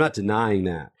 So I'm not denying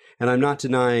that. And I'm not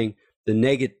denying the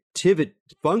negative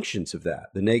functions of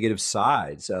that, the negative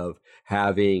sides of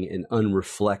having an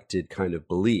unreflected kind of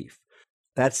belief.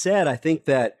 That said, I think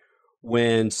that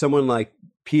when someone like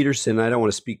Peterson, I don't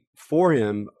want to speak for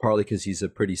him, partly because he's a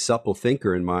pretty supple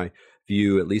thinker in my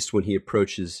view, at least when he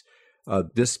approaches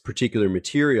this particular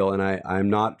material, and I'm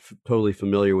not totally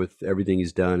familiar with everything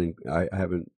he's done, and I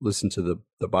haven't listened to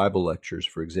the Bible lectures,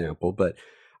 for example, but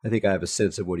I think I have a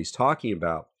sense of what he's talking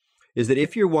about, is that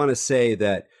if you want to say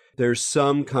that there's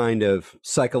some kind of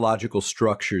psychological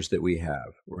structures that we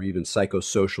have, or even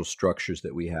psychosocial structures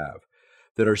that we have,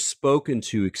 that are spoken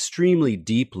to extremely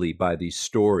deeply by these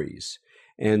stories,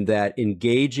 and that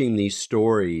engaging these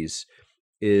stories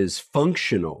is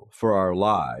functional for our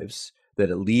lives, that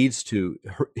it leads to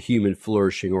human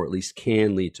flourishing, or at least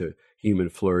can lead to human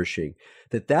flourishing,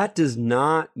 that does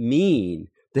not mean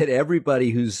that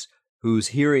everybody who's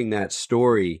hearing that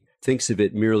story thinks of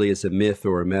it merely as a myth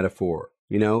or a metaphor.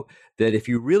 That if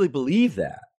you really believe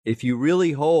that, if you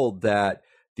really hold that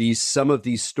some of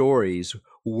these stories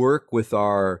work with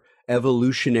our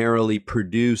evolutionarily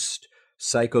produced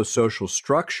psychosocial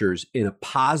structures in a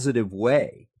positive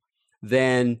way,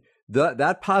 then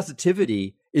that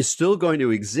positivity is still going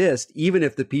to exist, even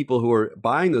if the people who are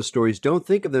buying those stories don't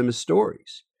think of them as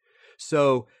stories.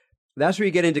 So that's where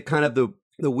you get into kind of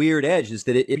the weird edge, is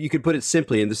that if you could put it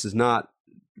simply, and this is not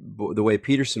the way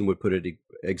Peterson would put it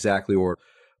exactly,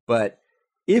 but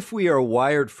if we are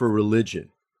wired for religion,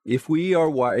 if we are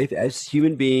wired as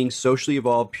human beings, socially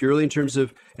evolved purely in terms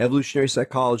of evolutionary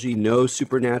psychology, no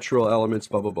supernatural elements,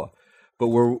 blah, blah, blah, but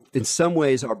we're in some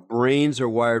ways our brains are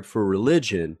wired for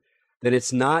religion, then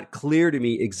it's not clear to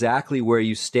me exactly where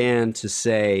you stand to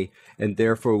say, and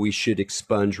therefore we should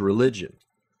expunge religion.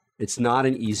 It's not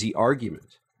an easy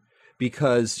argument,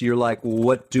 because you're like, well,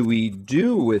 what do we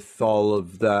do with all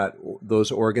of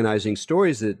those organizing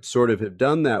stories that sort of have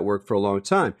done that work for a long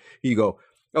time? You go,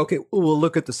 okay, well, we'll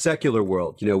look at the secular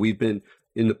world. We've been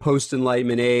in the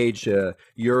post-Enlightenment age,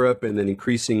 Europe, and then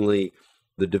increasingly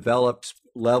the developed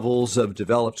levels of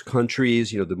developed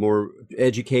countries, the more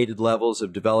educated levels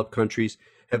of developed countries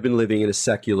have been living in a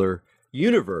secular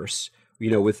universe,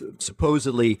 with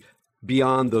supposedly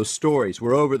beyond those stories.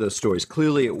 We're over those stories.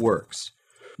 Clearly it works.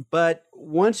 But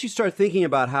once you start thinking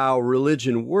about how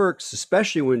religion works,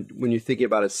 especially when you're thinking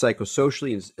about it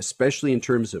psychosocially, and especially in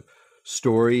terms of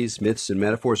stories, myths and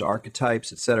metaphors,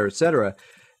 archetypes, et cetera,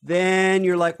 then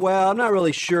you're like, well, I'm not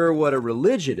really sure what a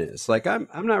religion is. Like, I'm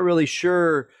not really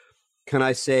sure. Can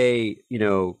I say,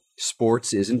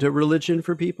 sports isn't a religion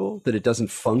for people, that it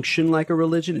doesn't function like a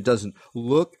religion? It doesn't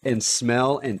look and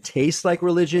smell and taste like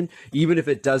religion, even if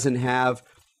it doesn't have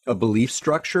a belief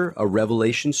structure, a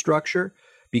revelation structure,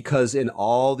 because in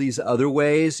all these other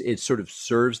ways, it sort of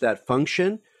serves that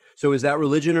function. So is that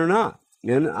religion or not?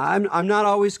 And I'm not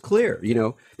always clear,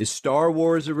 is Star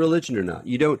Wars a religion or not?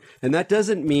 You don't, and that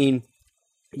doesn't mean,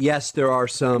 yes, there are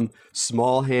some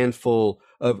small handful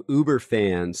of Uber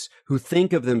fans who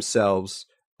think of themselves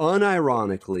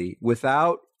unironically,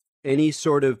 without any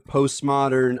sort of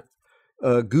postmodern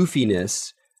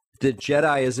goofiness, that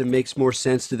Jediism makes more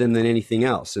sense to them than anything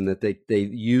else, and that they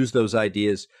use those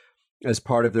ideas as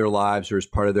part of their lives or as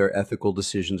part of their ethical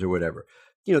decisions or whatever.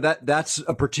 That's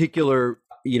a particular,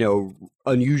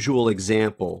 unusual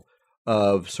example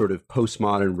of sort of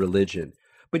postmodern religion.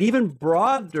 But even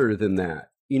broader than that,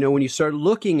 when you start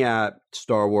looking at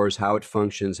Star Wars, how it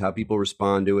functions, how people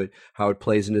respond to it, how it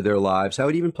plays into their lives, how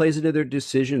it even plays into their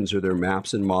decisions or their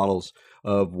maps and models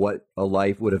of what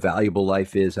a valuable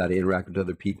life is, how to interact with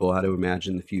other people, how to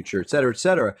imagine the future, et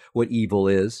cetera, what evil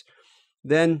is,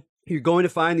 then you're going to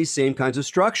find these same kinds of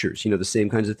structures, the same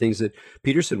kinds of things that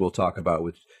Peterson will talk about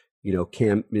with,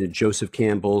 Joseph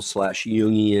Campbell /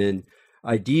 Jungian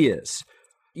ideas.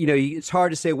 It's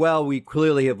hard to say, well, we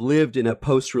clearly have lived in a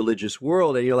post-religious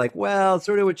world. And you're like, well, it's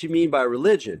sort of what you mean by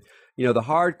religion. The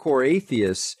hardcore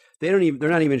atheists, they're not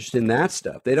even interested in that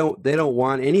stuff. They don't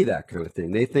want any of that kind of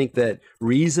thing. They think that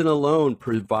reason alone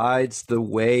provides the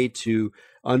way to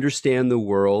understand the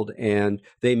world. And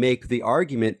they make the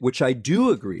argument, which I do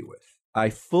agree with.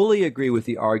 I fully agree with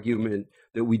the argument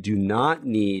that we do not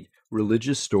need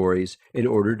religious stories in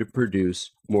order to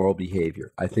produce moral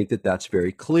behavior. I think that that's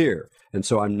very clear. And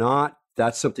so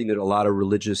that's something that a lot of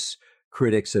religious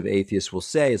critics of atheists will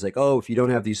say is like, oh, if you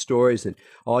don't have these stories, then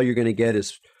all you're going to get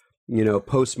is,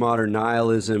 postmodern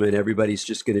nihilism, and everybody's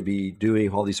just going to be doing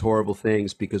all these horrible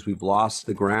things because we've lost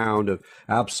the ground of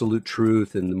absolute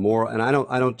truth and the moral. And I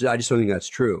just don't think that's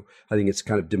true. I think it's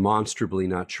kind of demonstrably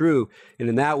not true. And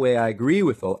in that way, I agree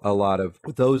with a lot of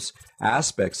those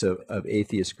aspects of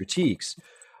atheist critiques.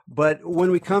 But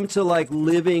when we come to like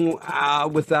living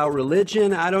without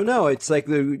religion, I don't know. It's like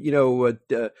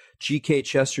G.K.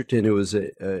 Chesterton, who was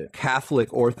a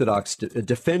Catholic Orthodox, a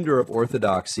defender of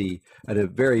orthodoxy, and a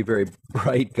very, very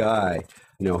bright guy,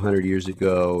 100 years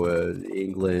ago,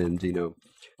 England,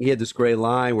 he had this great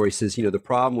line where he says, the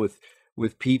problem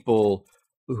with people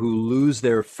who lose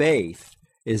their faith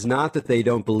is not that they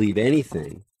don't believe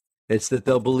anything. It's that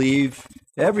they'll believe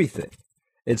everything.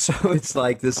 And so it's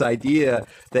like this idea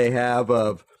they have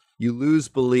of you lose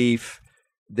belief,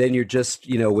 then you're just,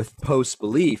 with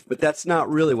post-belief. But that's not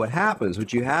really what happens.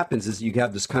 What happens is you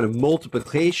have this kind of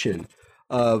multiplication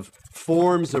of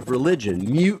forms of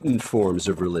religion, mutant forms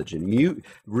of religion.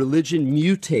 Religion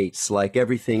mutates like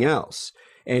everything else.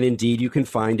 And indeed, you can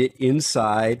find it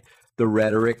inside the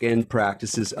rhetoric and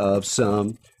practices of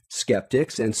some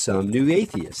skeptics and some new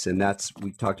atheists. And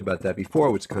we talked about that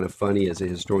before, which is kind of funny as a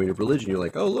historian of religion. You're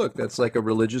like, oh, look, that's like a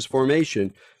religious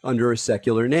formation under a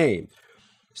secular name.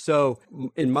 So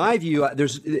in my view,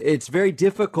 it's very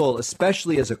difficult,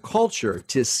 especially as a culture,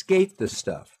 to escape this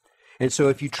stuff. And so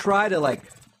if you try to like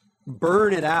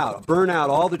burn out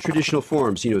all the traditional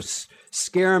forms,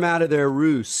 scare them out of their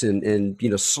roosts and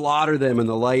slaughter them in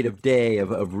the light of day,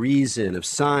 of reason, of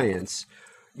science,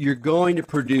 you're going to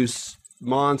produce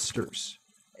monsters.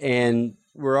 And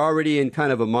we're already in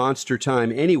kind of a monster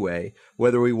time anyway,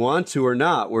 whether we want to or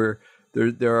not.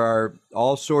 There are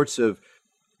all sorts of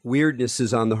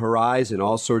weirdnesses on the horizon,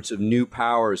 all sorts of new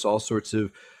powers, all sorts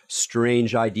of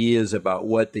strange ideas about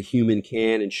what the human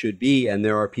can and should be. And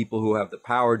there are people who have the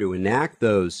power to enact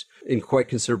those in quite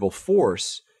considerable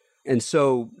force. And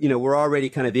so, we're already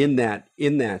kind of in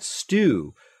that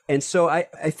stew. And so I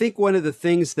think one of the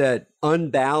things that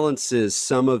unbalances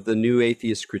some of the new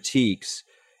atheist critiques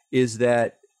is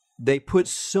that they put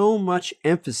so much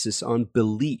emphasis on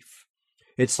belief.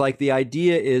 It's like the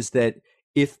idea is that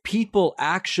if people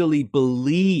actually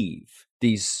believe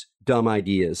these dumb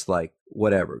ideas like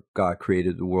whatever, God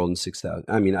created the world in 6,000,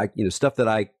 stuff that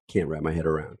I can't wrap my head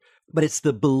around. But it's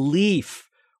the belief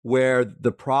where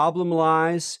the problem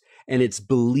lies, and it's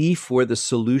belief where the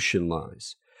solution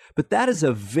lies. But that is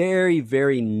a very,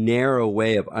 very narrow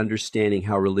way of understanding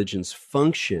how religions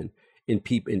function in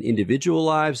individual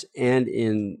lives and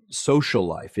in social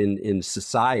life, in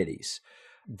societies.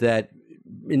 That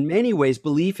in many ways,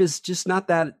 belief is just not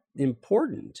that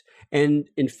important. And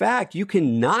in fact, you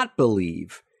can not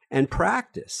believe and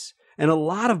practice. And a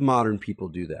lot of modern people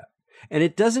do that. And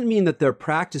it doesn't mean that they're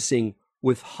practicing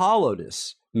with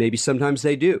hollowness. Maybe sometimes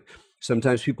they do.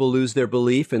 Sometimes people lose their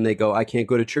belief and they go, I can't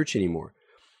go to church anymore.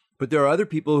 But there are other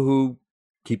people who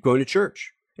keep going to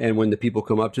church. And when the people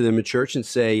come up to them in church and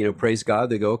say, praise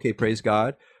God, they go, okay, praise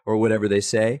God, or whatever they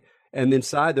say. And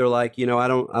inside they're like, I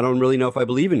don't really know if I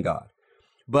believe in God.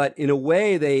 But in a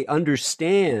way, they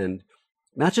understand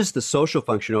not just the social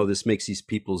function, oh, this makes these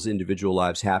people's individual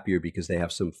lives happier because they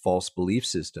have some false belief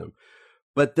system,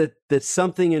 but that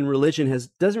something in religion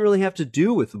doesn't really have to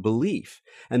do with belief.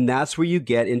 And that's where you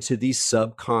get into these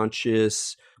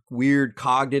subconscious weird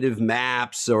cognitive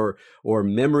maps or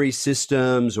memory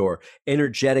systems or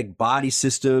energetic body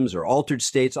systems or altered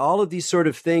states, all of these sort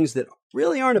of things that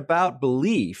really aren't about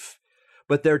belief,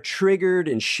 but they're triggered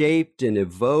and shaped and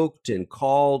evoked and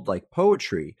called like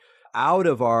poetry out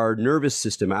of our nervous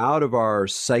system, out of our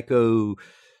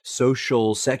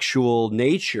psychosocial, sexual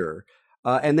nature,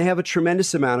 and they have a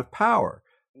tremendous amount of power.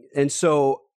 And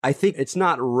so I think it's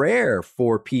not rare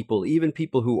for people, even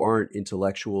people who aren't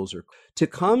intellectuals, or to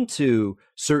come to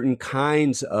certain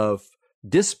kinds of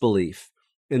disbelief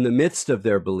in the midst of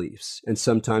their beliefs. And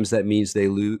sometimes that means they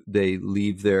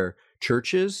leave their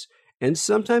churches, and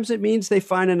sometimes it means they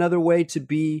find another way to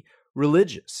be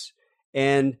religious.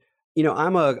 And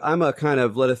I'm a kind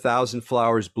of let a thousand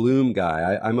flowers bloom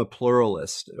guy. I'm a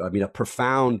pluralist. A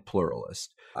profound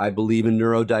pluralist. I believe in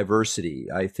neurodiversity.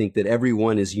 I think that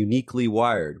everyone is uniquely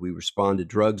wired. We respond to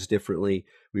drugs differently.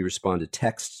 We respond to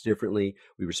texts differently.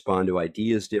 We respond to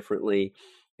ideas differently.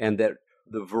 And that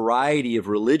the variety of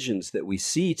religions that we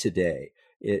see today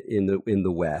in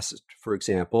the West, for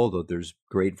example, though there's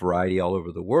great variety all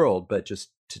over the world, but just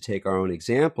to take our own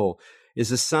example,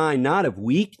 is a sign not of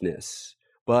weakness,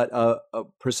 but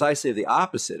precisely the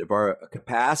opposite of our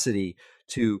capacity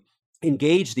to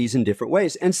engage these in different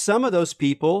ways. And some of those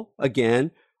people,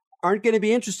 again, aren't going to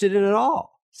be interested in it at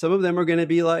all. Some of them are going to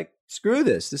be like, screw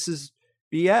this. This is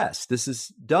BS. This is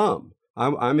dumb.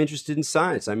 I'm interested in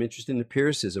science. I'm interested in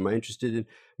empiricism. I'm interested in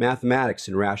mathematics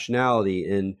and rationality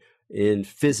and in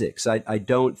physics. I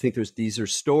don't think these are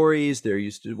stories. They're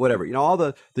used to whatever, all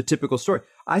the typical story.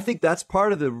 I think that's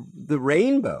part of the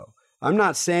rainbow. I'm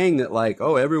not saying that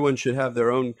everyone should have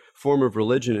their own form of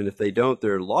religion, and if they don't,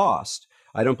 they're lost.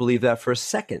 I don't believe that for a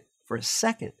second.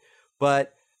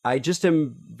 But I just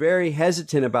am very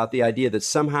hesitant about the idea that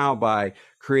somehow by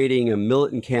creating a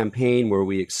militant campaign where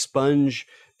we expunge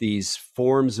these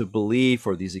forms of belief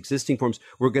or these existing forms,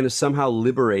 we're going to somehow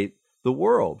liberate the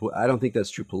world. I don't think that's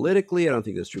true politically. I don't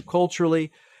think that's true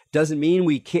culturally. Doesn't mean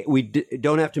we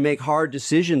don't have to make hard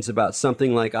decisions about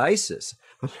something like ISIS.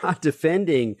 I'm not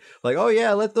defending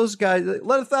let those guys, let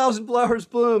 1,000 flowers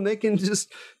bloom. They can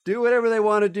just do whatever they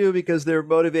want to do because they're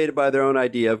motivated by their own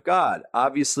idea of God.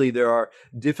 Obviously, there are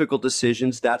difficult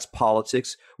decisions. That's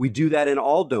politics. We do that in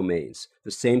all domains.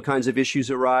 The same kinds of issues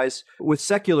arise with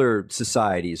secular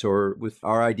societies or with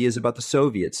our ideas about the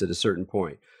Soviets at a certain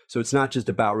point. So it's not just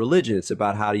about religion. It's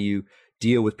about how do you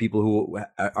deal with people who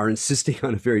are insisting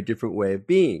on a very different way of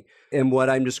being. And what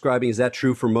I'm describing, is that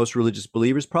true for most religious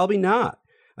believers? Probably not.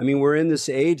 I mean, we're in this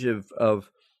age of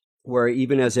where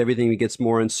even as everything gets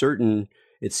more uncertain,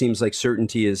 it seems like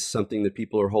certainty is something that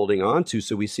people are holding on to.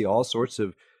 So we see all sorts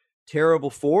of terrible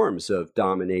forms of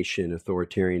domination,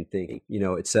 authoritarian thinking,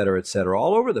 et cetera,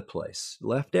 all over the place,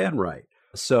 left and right.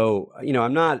 So,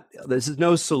 this is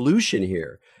no solution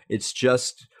here. It's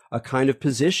just a kind of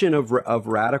position of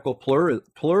radical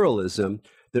pluralism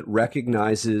that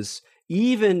recognizes,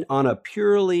 even on a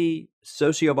purely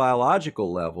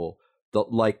sociobiological level,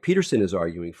 like Peterson is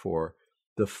arguing for,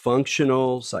 the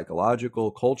functional,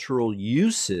 psychological, cultural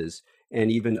uses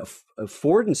and even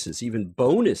affordances, even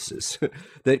bonuses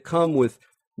that come with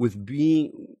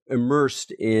being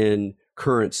immersed in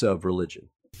currents of religion.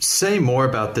 Say more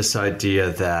about this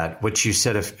idea that what you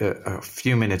said a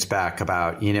few minutes back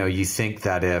about, you think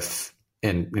that if,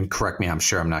 and correct me, I'm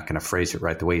sure I'm not going to phrase it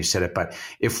right the way you said it, but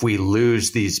if we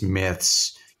lose these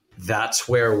myths, that's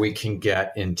where we can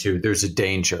get into, there's a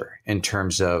danger in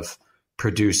terms of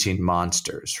producing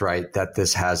monsters, right? That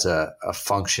this has a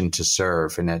function to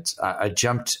serve. And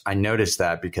I noticed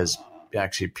that because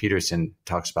actually Peterson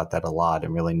talks about that a lot,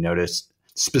 and really noticed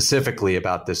specifically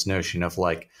about this notion of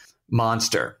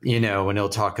monster, when he'll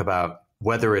talk about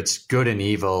whether it's good and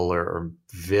evil or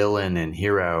villain and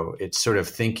hero, it's sort of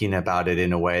thinking about it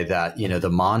in a way that, the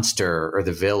monster or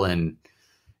the villain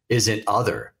isn't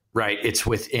other, right? It's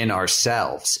within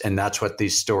ourselves. And that's what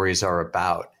these stories are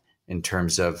about in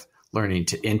terms of learning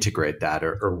to integrate that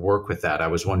or work with that. I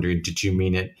was wondering, did you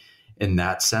mean it in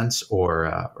that sense,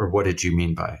 or what did you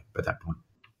mean by that point?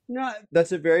 No,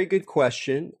 that's a very good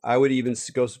question. I would even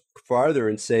go farther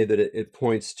and say that it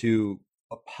points to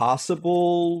a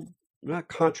possible, not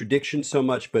contradiction so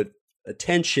much, but a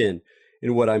tension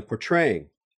in what I'm portraying.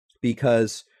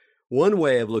 Because one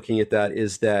way of looking at that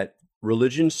is that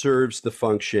religion serves the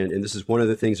function, and this is one of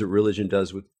the things that religion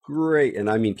does with great, and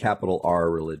I mean capital R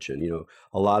religion.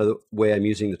 A lot of the way I'm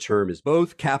using the term is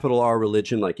both capital R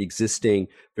religion, like existing,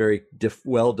 very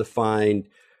well-defined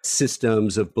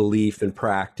systems of belief and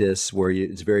practice where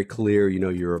it's very clear,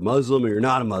 you're a Muslim or you're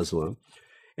not a Muslim.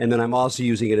 And then I'm also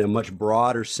using it in a much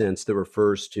broader sense that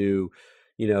refers to,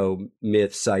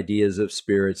 myths, ideas of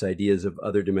spirits, ideas of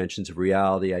other dimensions of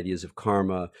reality, ideas of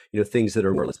karma, things that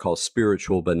are, let's call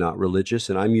spiritual but not religious.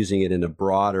 And I'm using it in a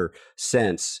broader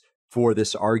sense for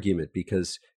this argument,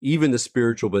 because even the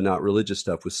spiritual but not religious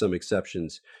stuff, with some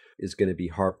exceptions, is going to be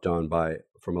harped on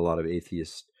from a lot of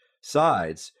atheist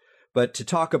sides. But to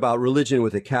talk about religion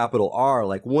with a capital R,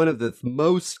 one of the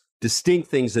most distinct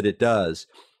things that it does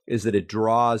is that it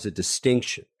draws a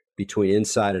distinction between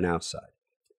inside and outside.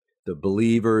 The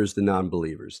believers, the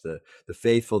non-believers, the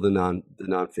faithful, the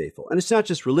non-faithful. And it's not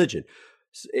just religion.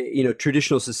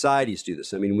 Traditional societies do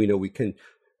this. I mean, we can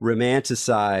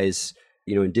romanticize,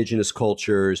 indigenous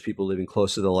cultures, people living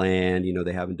close to the land.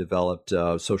 They haven't developed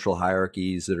social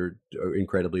hierarchies that are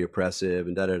incredibly oppressive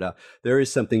and da-da-da. There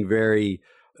is something very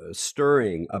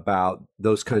stirring about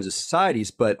those kinds of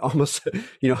societies, but almost,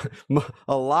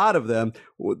 a lot of them,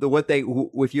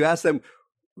 if you ask them,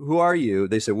 who are you?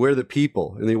 They say, we're the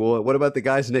people. And well, what about the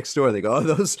guys next door? They go,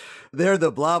 they're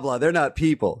the blah, blah. They're not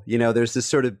people. There's this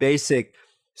sort of basic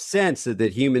sense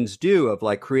that humans do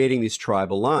of creating these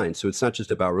tribal lines. So it's not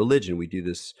just about religion. We do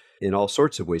this in all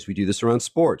sorts of ways. We do this around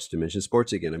sports, to mention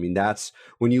sports again. I mean, that's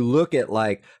when you look at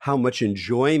how much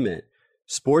enjoyment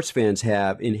sports fans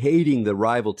have in hating the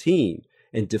rival team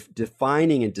and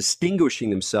defining and distinguishing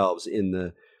themselves in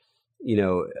the,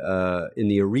 in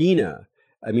the arena.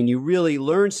 I mean, you really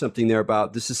learn something there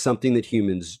about this is something that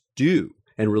humans do,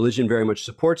 and religion very much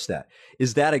supports that.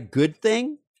 Is that a good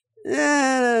thing?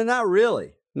 Not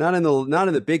really. Not in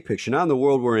the big picture, not in the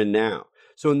world we're in now.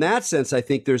 So in that sense, I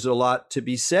think there's a lot to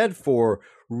be said for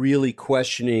really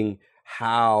questioning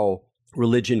how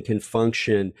religion can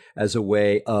function as a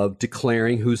way of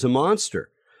declaring who's a monster.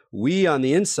 We on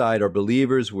the inside are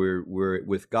believers, we're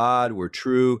with God, we're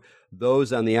true.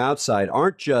 Those on the outside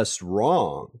aren't just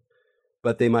wrong,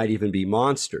 but they might even be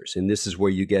monsters. And this is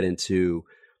where you get into,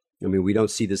 I mean, we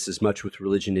don't see this as much with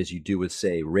religion as you do with,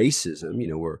 say, racism.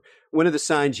 Where one of the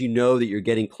signs that you're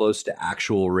getting close to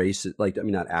actual racism,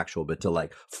 not actual, but to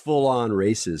like full-on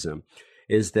racism,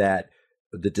 is that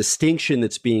the distinction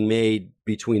that's being made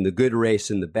between the good race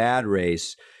and the bad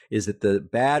race is that the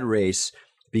bad race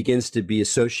begins to be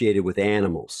associated with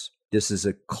animals. This is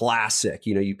a classic.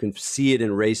 You can see it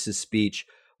in racist speech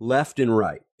left and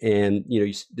right. And,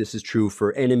 this is true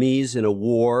for enemies in a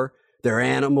war. They're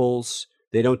animals.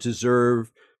 They don't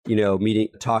deserve,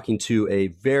 talking to a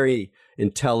very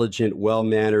intelligent,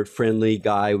 well-mannered, friendly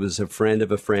guy who was a friend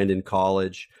of a friend in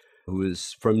college, who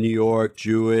was from New York,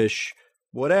 Jewish,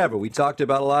 whatever. We talked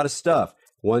about a lot of stuff.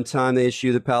 One time the issue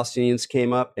of the Palestinians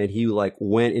came up and he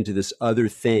went into this other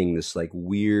thing, this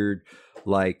weird,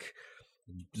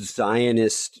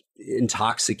 Zionist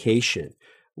intoxication,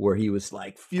 where he was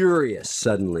furious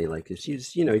suddenly,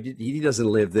 he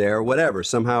doesn't live there, whatever.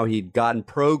 Somehow he'd gotten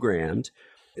programmed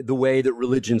the way that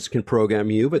religions can program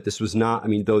you, but this was not,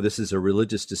 though this is a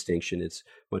religious distinction, it's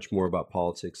much more about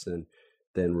politics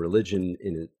than religion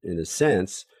in a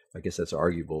sense. I guess that's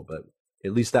arguable, but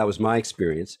at least that was my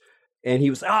experience. And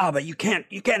he was, but you can't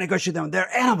negotiate them.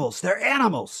 They're animals.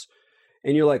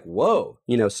 And you're like, whoa,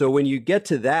 so when you get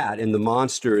to that and the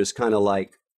monster is kind of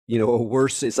a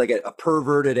worse, it's like a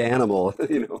perverted animal,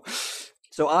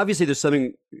 So obviously there's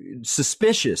something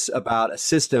suspicious about a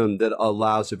system that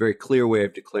allows a very clear way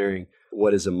of declaring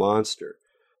what is a monster.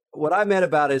 What I meant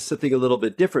about it is something a little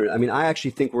bit different. I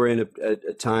actually think we're in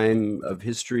a time of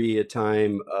history, a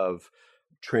time of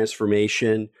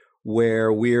transformation,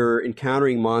 where we're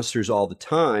encountering monsters all the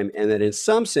time, and that in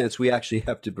some sense we actually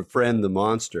have to befriend the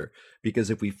monster. Because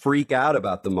if we freak out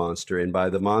about the monster, and by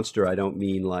the monster I don't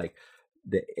mean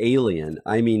the alien,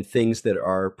 I mean things that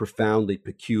are profoundly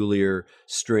peculiar,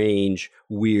 strange,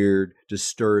 weird,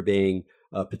 disturbing,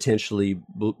 potentially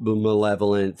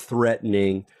malevolent,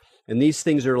 threatening. And these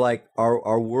things are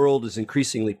our world is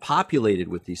increasingly populated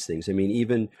with these things.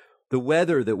 Even the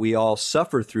weather that we all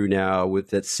suffer through now, with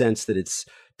that sense that it's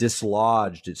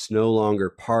dislodged, it's no longer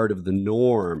part of the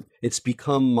norm, it's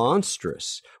become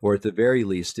monstrous, or at the very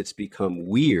least, it's become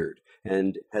weird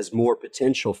and has more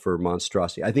potential for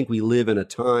monstrosity. I think we live in a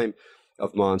time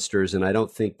of monsters, and I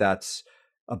don't think that's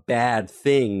a bad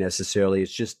thing necessarily.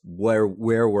 It's just where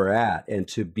we're at, and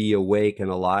to be awake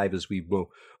and alive as we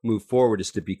move forward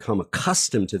is to become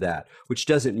accustomed to that, which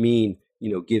doesn't mean,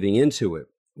 giving into it.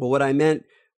 But what I meant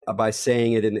by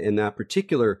saying it in that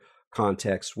particular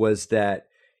context was that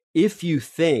if you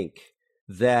think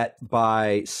that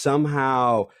by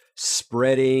somehow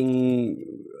spreading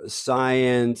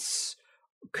science,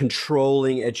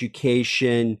 controlling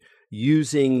education,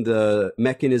 using the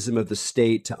mechanism of the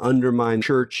state to undermine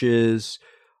churches,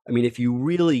 if you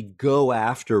really go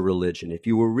after religion, if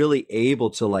you were really able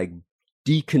to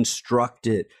deconstruct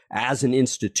it as an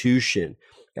institution,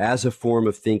 as a form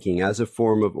of thinking, as a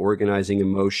form of organizing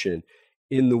emotion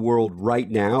in the world right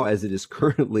now, as it is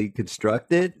currently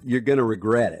constructed, you're going to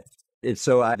regret it. And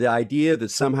so the idea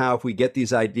that somehow if we get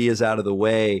these ideas out of the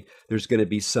way, there's going to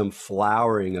be some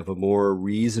flowering of a more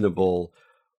reasonable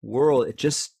world, it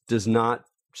just does not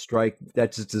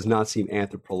does not seem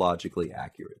anthropologically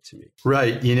accurate to me.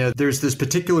 Right. There's this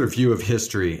particular view of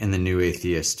history in the New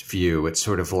Atheist view. It's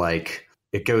sort of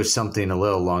it goes something a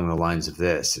little along the lines of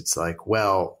this. It's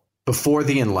before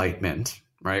the Enlightenment,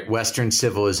 right, Western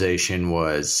civilization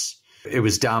was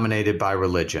dominated by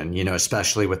religion,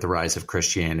 especially with the rise of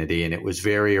Christianity, and it was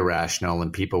very irrational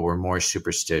and people were more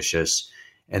superstitious.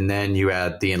 And then you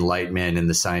had the Enlightenment and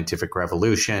the scientific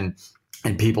revolution,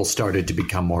 and people started to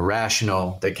become more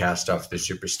rational. They cast off the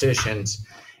superstitions,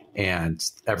 and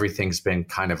everything's been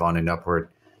kind of on an upward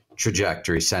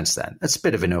trajectory since then. That's a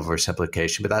bit of an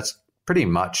oversimplification, but that's pretty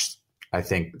much, I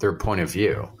think, their point of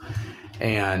view.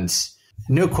 And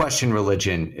no question,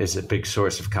 religion is a big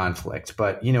source of conflict,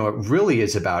 but, it really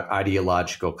is about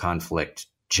ideological conflict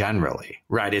generally,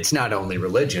 right? It's not only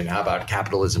religion. How about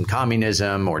capitalism,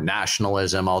 communism, or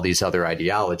nationalism, all these other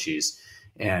ideologies?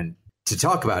 And to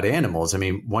talk about animals, I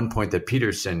mean, one point that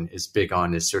Peterson is big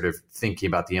on is sort of thinking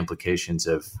about the implications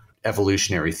of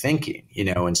evolutionary thinking,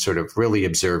 and sort of really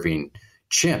observing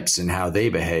chimps and how they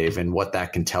behave and what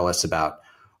that can tell us about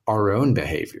our own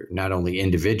behavior, not only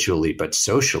individually, but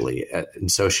socially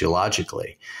and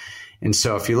sociologically. And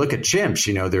so if you look at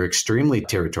chimps, they're extremely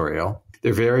territorial.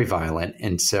 They're very violent.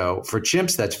 And so for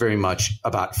chimps, that's very much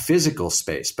about physical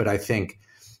space. But I think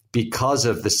because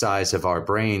of the size of our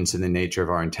brains and the nature of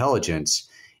our intelligence,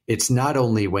 it's not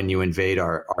only when you invade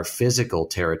our physical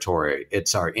territory,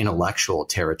 it's our intellectual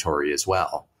territory as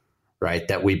well, right?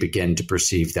 That we begin to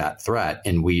perceive that threat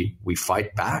and we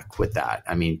fight back with that.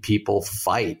 I mean, people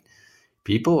fight.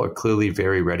 People are clearly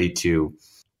very ready to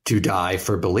die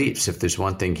for beliefs. If there's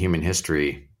one thing human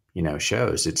history,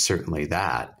 shows, it's certainly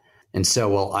that. And so,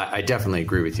 well, I definitely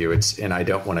agree with you. And I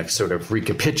don't want to sort of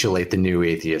recapitulate the new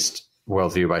atheist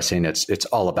worldview by saying it's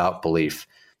all about belief.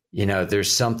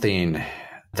 There's something,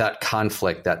 that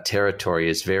conflict, that territory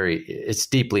it's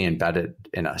deeply embedded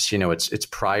in us. It's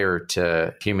prior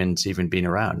to humans even being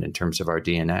around in terms of our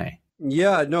DNA.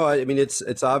 Yeah, no, I mean,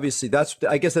 it's obviously,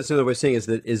 I guess that's another way of saying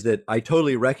is that I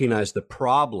totally recognize the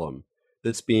problem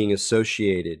that's being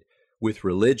associated with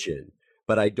religion.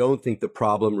 But I don't think the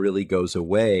problem really goes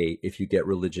away if you get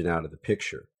religion out of the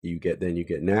picture. Then you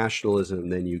get nationalism,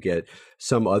 then you get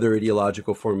some other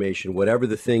ideological formation, whatever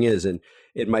the thing is. And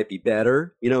it might be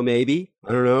better, maybe,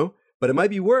 I don't know, but it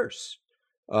might be worse.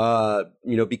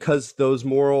 Because those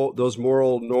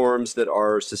moral norms that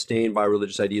are sustained by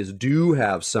religious ideas do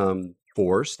have some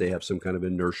force. They have some kind of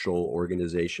inertial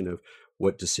organization of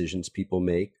what decisions people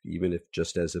make, even if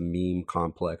just as a meme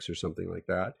complex or something like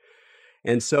that.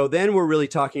 And so then we're really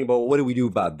talking about, well, what do we do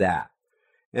about that?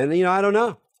 And, I don't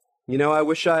know. I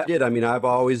wish I did. I mean, I've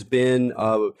always been,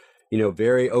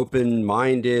 very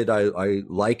open-minded. I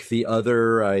like the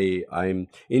other. I'm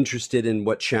interested in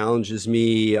what challenges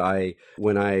me.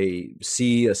 When I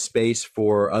see a space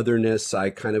for otherness, I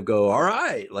kind of go, all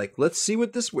right, like, let's see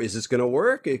what is this going to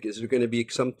work? Is there going to be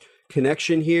some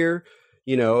connection here?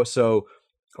 So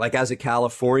like as a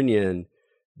Californian,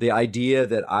 the idea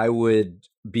that I would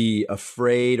be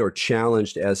afraid or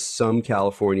challenged as some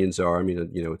Californians are. I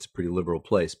mean, it's a pretty liberal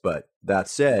place, but that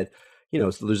said,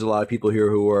 so there's a lot of people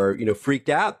here who are, freaked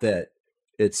out that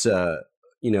it's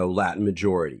Latin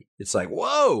majority. It's like,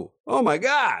 whoa, oh my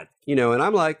God, and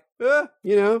I'm like,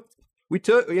 we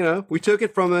took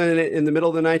it from in the middle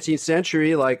of the 19th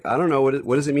century. Like, I don't know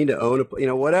what does it mean to own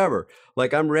whatever.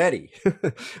 Like, I'm ready.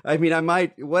 I mean, it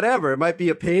might be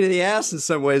a pain in the ass in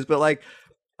some ways, but like,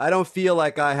 I don't feel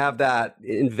like I have that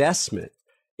investment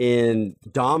in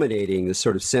dominating this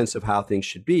sort of sense of how things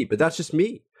should be. But that's just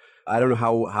me. I don't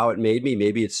know how it made me.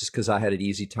 Maybe it's just because I had an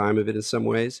easy time of it in some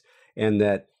ways, and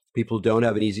that people don't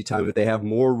have an easy time, but they have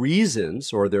more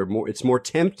reasons, or it's more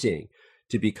tempting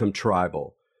to become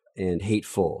tribal and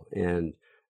hateful and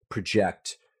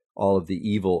project all of the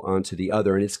evil onto the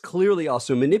other. And it's clearly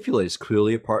also manipulated. It's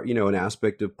clearly a part, an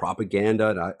aspect of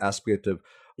propaganda, an aspect of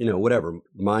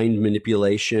mind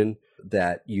manipulation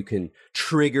that you can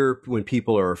trigger when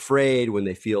people are afraid, when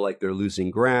they feel like they're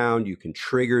losing ground. You can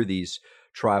trigger these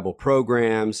tribal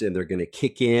programs and they're going to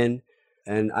kick in.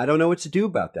 And I don't know what to do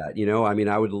about that. I mean,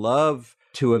 I would love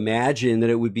to imagine that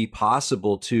it would be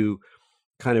possible to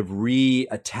kind of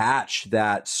reattach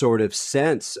that sort of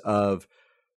sense of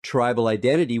tribal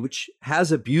identity, which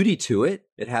has a beauty to it.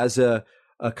 It has a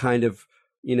kind of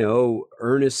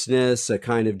earnestness, a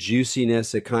kind of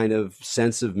juiciness, a kind of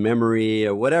sense of memory,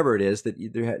 or whatever it is, that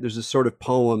there's a sort of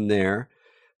poem there.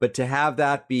 But to have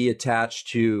that be attached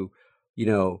to,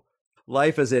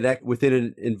 life as within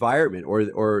an environment,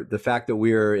 or the fact that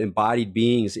we are embodied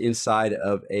beings inside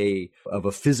of a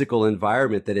physical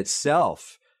environment that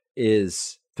itself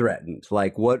is threatened.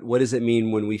 Like, what does it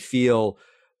mean when we feel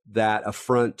that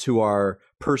affront to our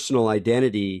personal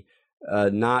identity,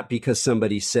 not because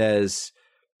somebody says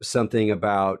something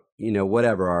about,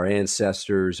 our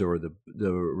ancestors or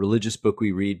the religious book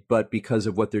we read, but because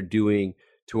of what they're doing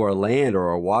to our land or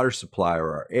our water supply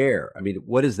or our air. I mean,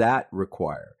 what does that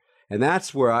require? And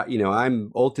that's where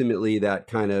I'm ultimately that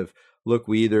kind of, look,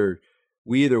 we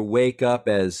either wake up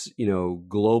as,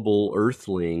 global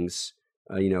earthlings,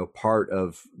 part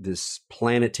of this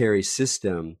planetary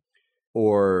system,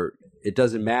 or it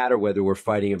doesn't matter whether we're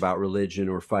fighting about religion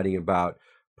or fighting about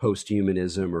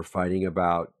post-humanism or fighting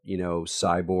about,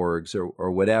 cyborgs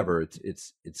or whatever.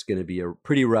 It's going to be a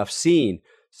pretty rough scene.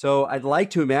 So I'd like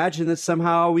to imagine that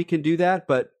somehow we can do that,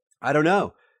 but I don't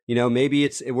know. Maybe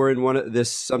we're in one of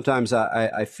this. Sometimes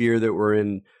I fear that we're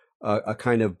in a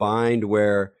kind of bind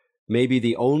where maybe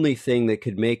the only thing that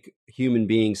could make human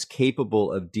beings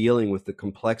capable of dealing with the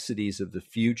complexities of the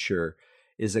future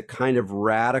is a kind of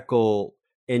radical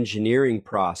engineering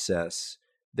process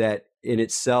that in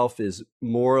itself is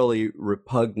morally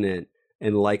repugnant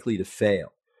and likely to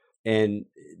fail. And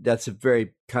that's a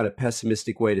very kind of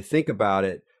pessimistic way to think about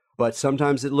it. But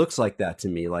sometimes it looks like that to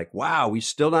me, like, wow, we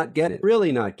still not getting it,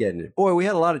 really not getting it. Boy, we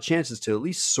had a lot of chances to at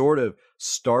least sort of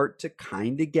start to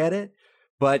kind of get it.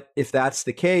 But if that's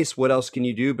the case, what else can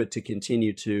you do but to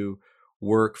continue to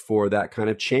work for that kind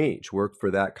of change, work for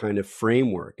that kind of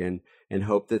framework, and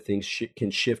hope that things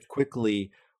can shift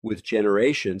quickly with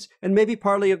generations. And maybe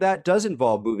partly of that does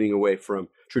involve moving away from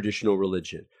traditional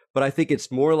religion. But I think it's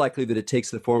more likely that it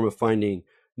takes the form of finding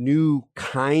new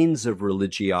kinds of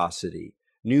religiosity,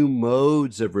 new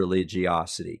modes of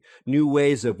religiosity, new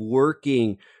ways of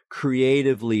working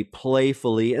creatively,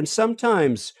 playfully, and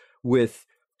sometimes with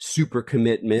super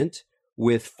commitment,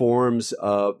 with forms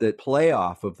of that play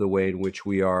off of the way in which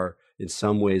we are in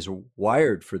some ways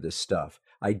wired for this stuff.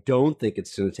 I don't think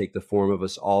it's going to take the form of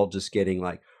us all just getting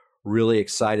like really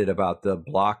excited about the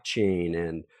blockchain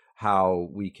and how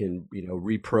we can,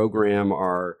 reprogram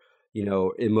our,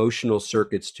 emotional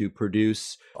circuits to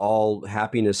produce all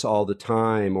happiness all the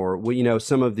time, or,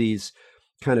 some of these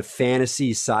kind of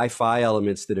fantasy sci-fi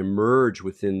elements that emerge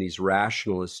within these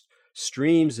rationalist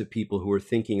streams of people who are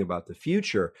thinking about the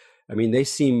future. I mean, they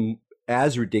seem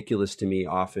as ridiculous to me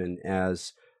often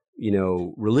as,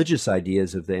 religious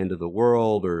ideas of the end of the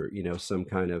world or, some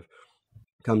kind of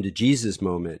come to Jesus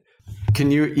moment. Can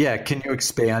you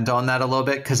expand on that a little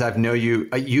bit? Because I know you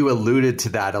alluded to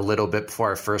that a little bit before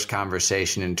our first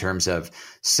conversation in terms of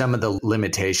some of the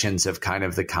limitations of kind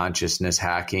of the consciousness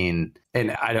hacking.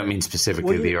 And I don't mean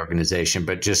specifically the organization,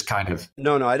 but just kind of.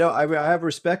 No, I don't. I have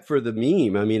respect for the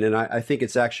meme. I mean, and I think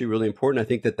it's actually really important. I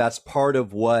think that that's part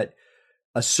of what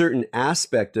a certain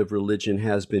aspect of religion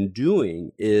has been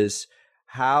doing is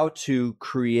how to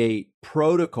create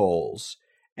protocols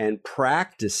and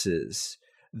practices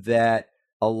that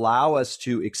allow us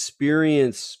to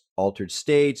experience altered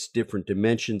states, different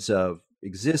dimensions of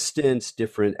existence,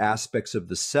 different aspects of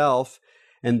the self,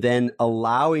 and then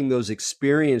allowing those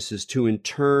experiences to in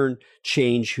turn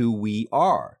change who we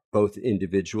are, both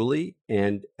individually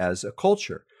and as a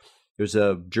culture. There's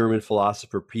a German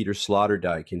philosopher, Peter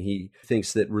Sloterdijk, and he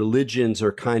thinks that religions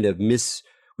are kind of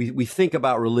we think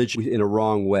about religion in a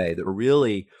wrong way, that are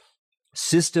really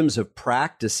systems of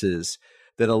practices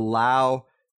that allow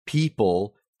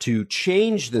people to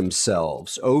change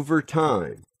themselves over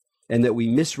time, and that we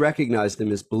misrecognize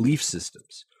them as belief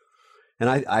systems.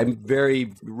 And I'm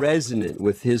very resonant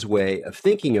with his way of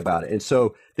thinking about it. And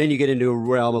so then you get into a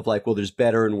realm of like, well, there's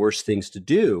better and worse things to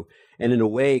do. And in a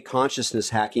way,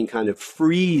 consciousness hacking kind of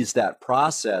frees that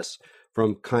process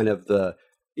from kind of the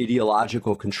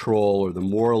ideological control or the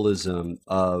moralism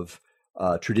of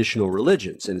traditional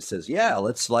religions. And it says, yeah,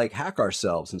 let's like hack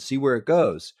ourselves and see where it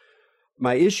goes.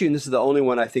 My issue, and this is the only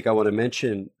one I think I want to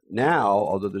mention now,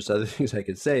 although there's other things I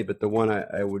could say, but the one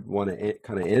I would want to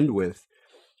kind of end with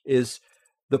is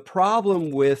the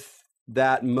problem with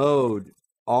that mode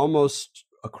almost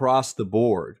across the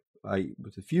board,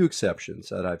 with a few exceptions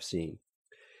that I've seen,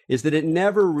 is that it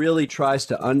never really tries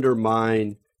to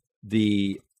undermine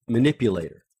the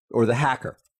manipulator or the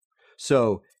hacker.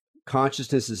 So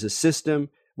consciousness is a system.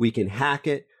 We can hack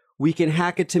it. We can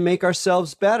hack it to make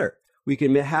ourselves better. We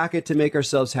can hack it to make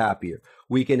ourselves happier.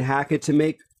 We can hack it to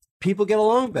make people get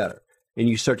along better. And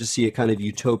you start to see a kind of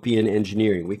utopian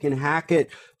engineering. We can hack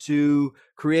it to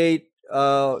create,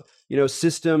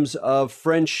 systems of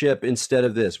friendship instead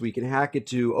of this. We can hack it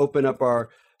to open up our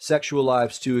sexual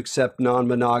lives to accept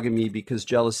non-monogamy because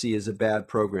jealousy is a bad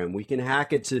program. We can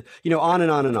hack it to, on and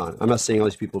on and on. I'm not saying all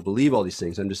these people believe all these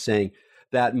things. I'm just saying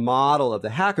that model of the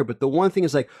hacker. But the one thing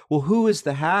is like, well, who is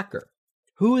the hacker?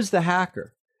 Who is the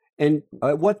hacker? And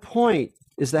at what point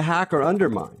is the hacker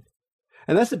undermined?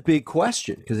 And that's a big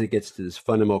question because it gets to this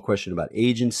fundamental question about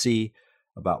agency,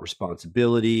 about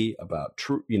responsibility, about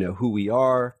who we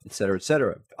are, et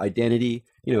cetera, identity.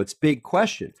 It's a big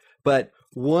question. But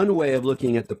one way of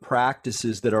looking at the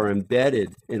practices that are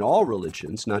embedded in all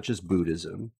religions, not just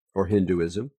Buddhism or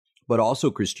Hinduism, but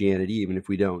also Christianity, even if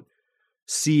we don't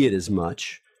see it as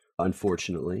much,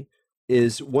 unfortunately,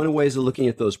 is one of the ways of looking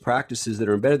at those practices that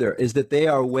are embedded there is that they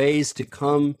are ways to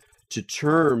come to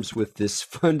terms with this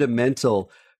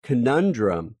fundamental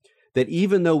conundrum that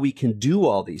even though we can do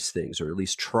all these things, or at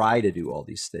least try to do all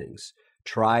these things,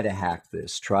 try to hack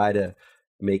this, try to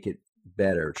make it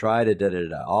better, try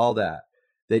to all that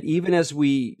even as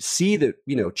we see that,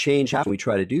 change happen, we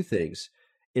try to do things,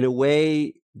 in a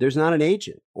way, there's not an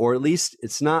agent, or at least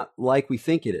it's not like we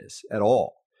think it is at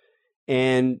all.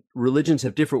 And religions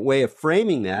have different way of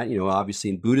framing that. Obviously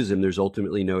in Buddhism, there's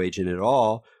ultimately no agent at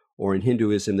all. Or in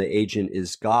Hinduism, the agent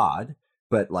is God,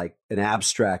 but like an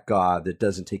abstract God that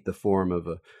doesn't take the form of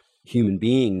a human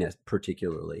being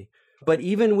particularly. But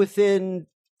even within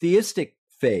theistic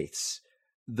faiths,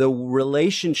 the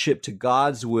relationship to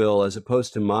God's will as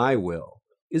opposed to my will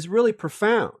is really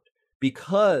profound,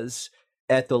 because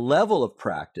at the level of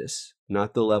practice,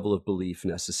 not the level of belief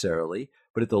necessarily,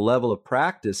 but at the level of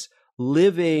practice,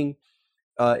 living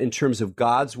in terms of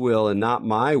God's will and not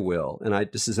my will, and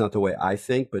this is not the way I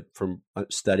think, but from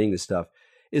studying this stuff,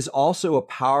 is also a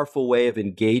powerful way of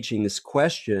engaging this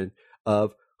question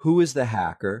of who is the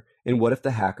hacker and what if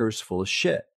the hacker is full of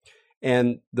shit?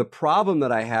 And the problem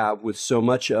that I have with so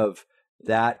much of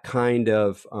that kind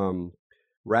of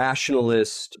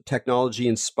rationalist,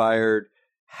 technology-inspired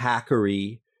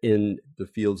hackery in the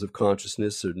fields of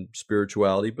consciousness and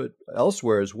spirituality, but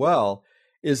elsewhere as well,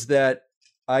 is that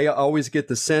I always get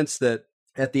the sense that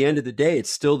at the end of the day, it's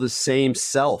still the same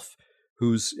self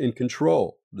who's in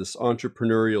control, this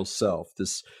entrepreneurial self,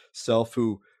 this self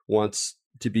who wants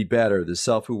to be better, the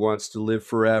self who wants to live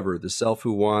forever, the self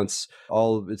who wants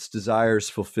all of its desires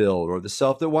fulfilled, or the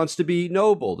self that wants to be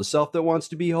noble, the self that wants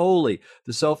to be holy,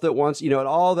 the self that wants, and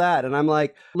all that. And I'm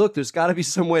like, look, there's got to be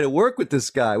some way to work with this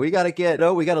guy. We got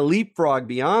to leapfrog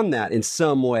beyond that in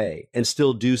some way and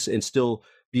still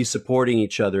be supporting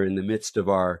each other in the midst of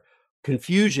our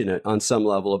confusion on some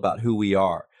level about who we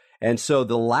are. And so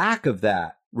the lack of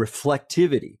that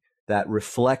reflectivity, that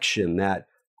reflection, that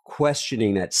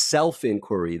questioning, that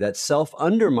self-inquiry, that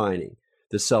self-undermining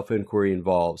the self-inquiry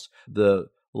involves, the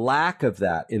lack of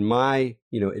that in my,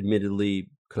 admittedly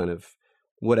kind of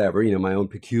whatever, my own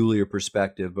peculiar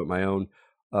perspective, but my own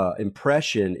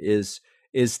impression is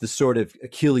the sort of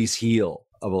Achilles heel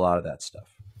of a lot of that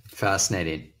stuff.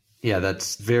 Fascinating. Yeah,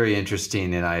 that's very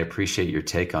interesting, and I appreciate your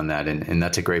take on that. And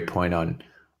that's a great point on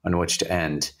which to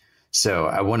end. So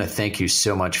I want to thank you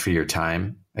so much for your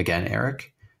time again,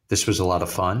 Erik. This was a lot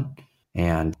of fun,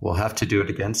 and we'll have to do it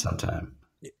again sometime.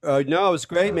 No, it was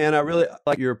great, man. I really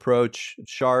like your approach,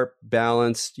 sharp,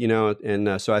 balanced,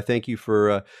 and so I thank you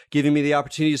for giving me the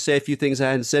opportunity to say a few things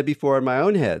I hadn't said before in my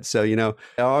own head. So, I'm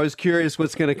always curious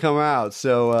what's going to come out.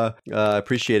 So I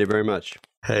appreciate it very much.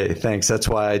 Hey, thanks. That's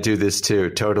why I do this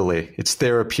too. Totally. It's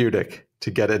therapeutic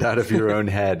to get it out of your own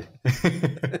head.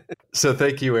 So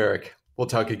thank you, Erik. We'll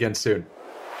talk again soon.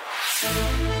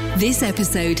 This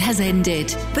episode has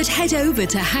ended, but head over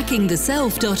to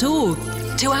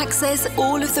hackingtheself.org to access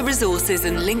all of the resources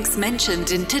and links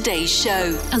mentioned in today's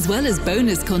show, as well as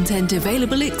bonus content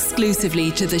available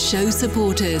exclusively to the show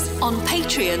supporters on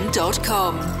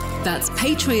patreon.com. That's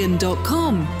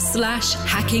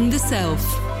patreon.com/hackingtheself.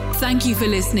 Thank you for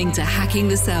listening to Hacking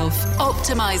the Self,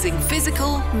 optimizing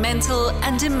physical, mental,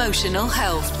 and emotional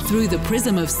health through the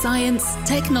prism of science,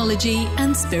 technology,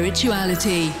 and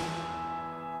spirituality.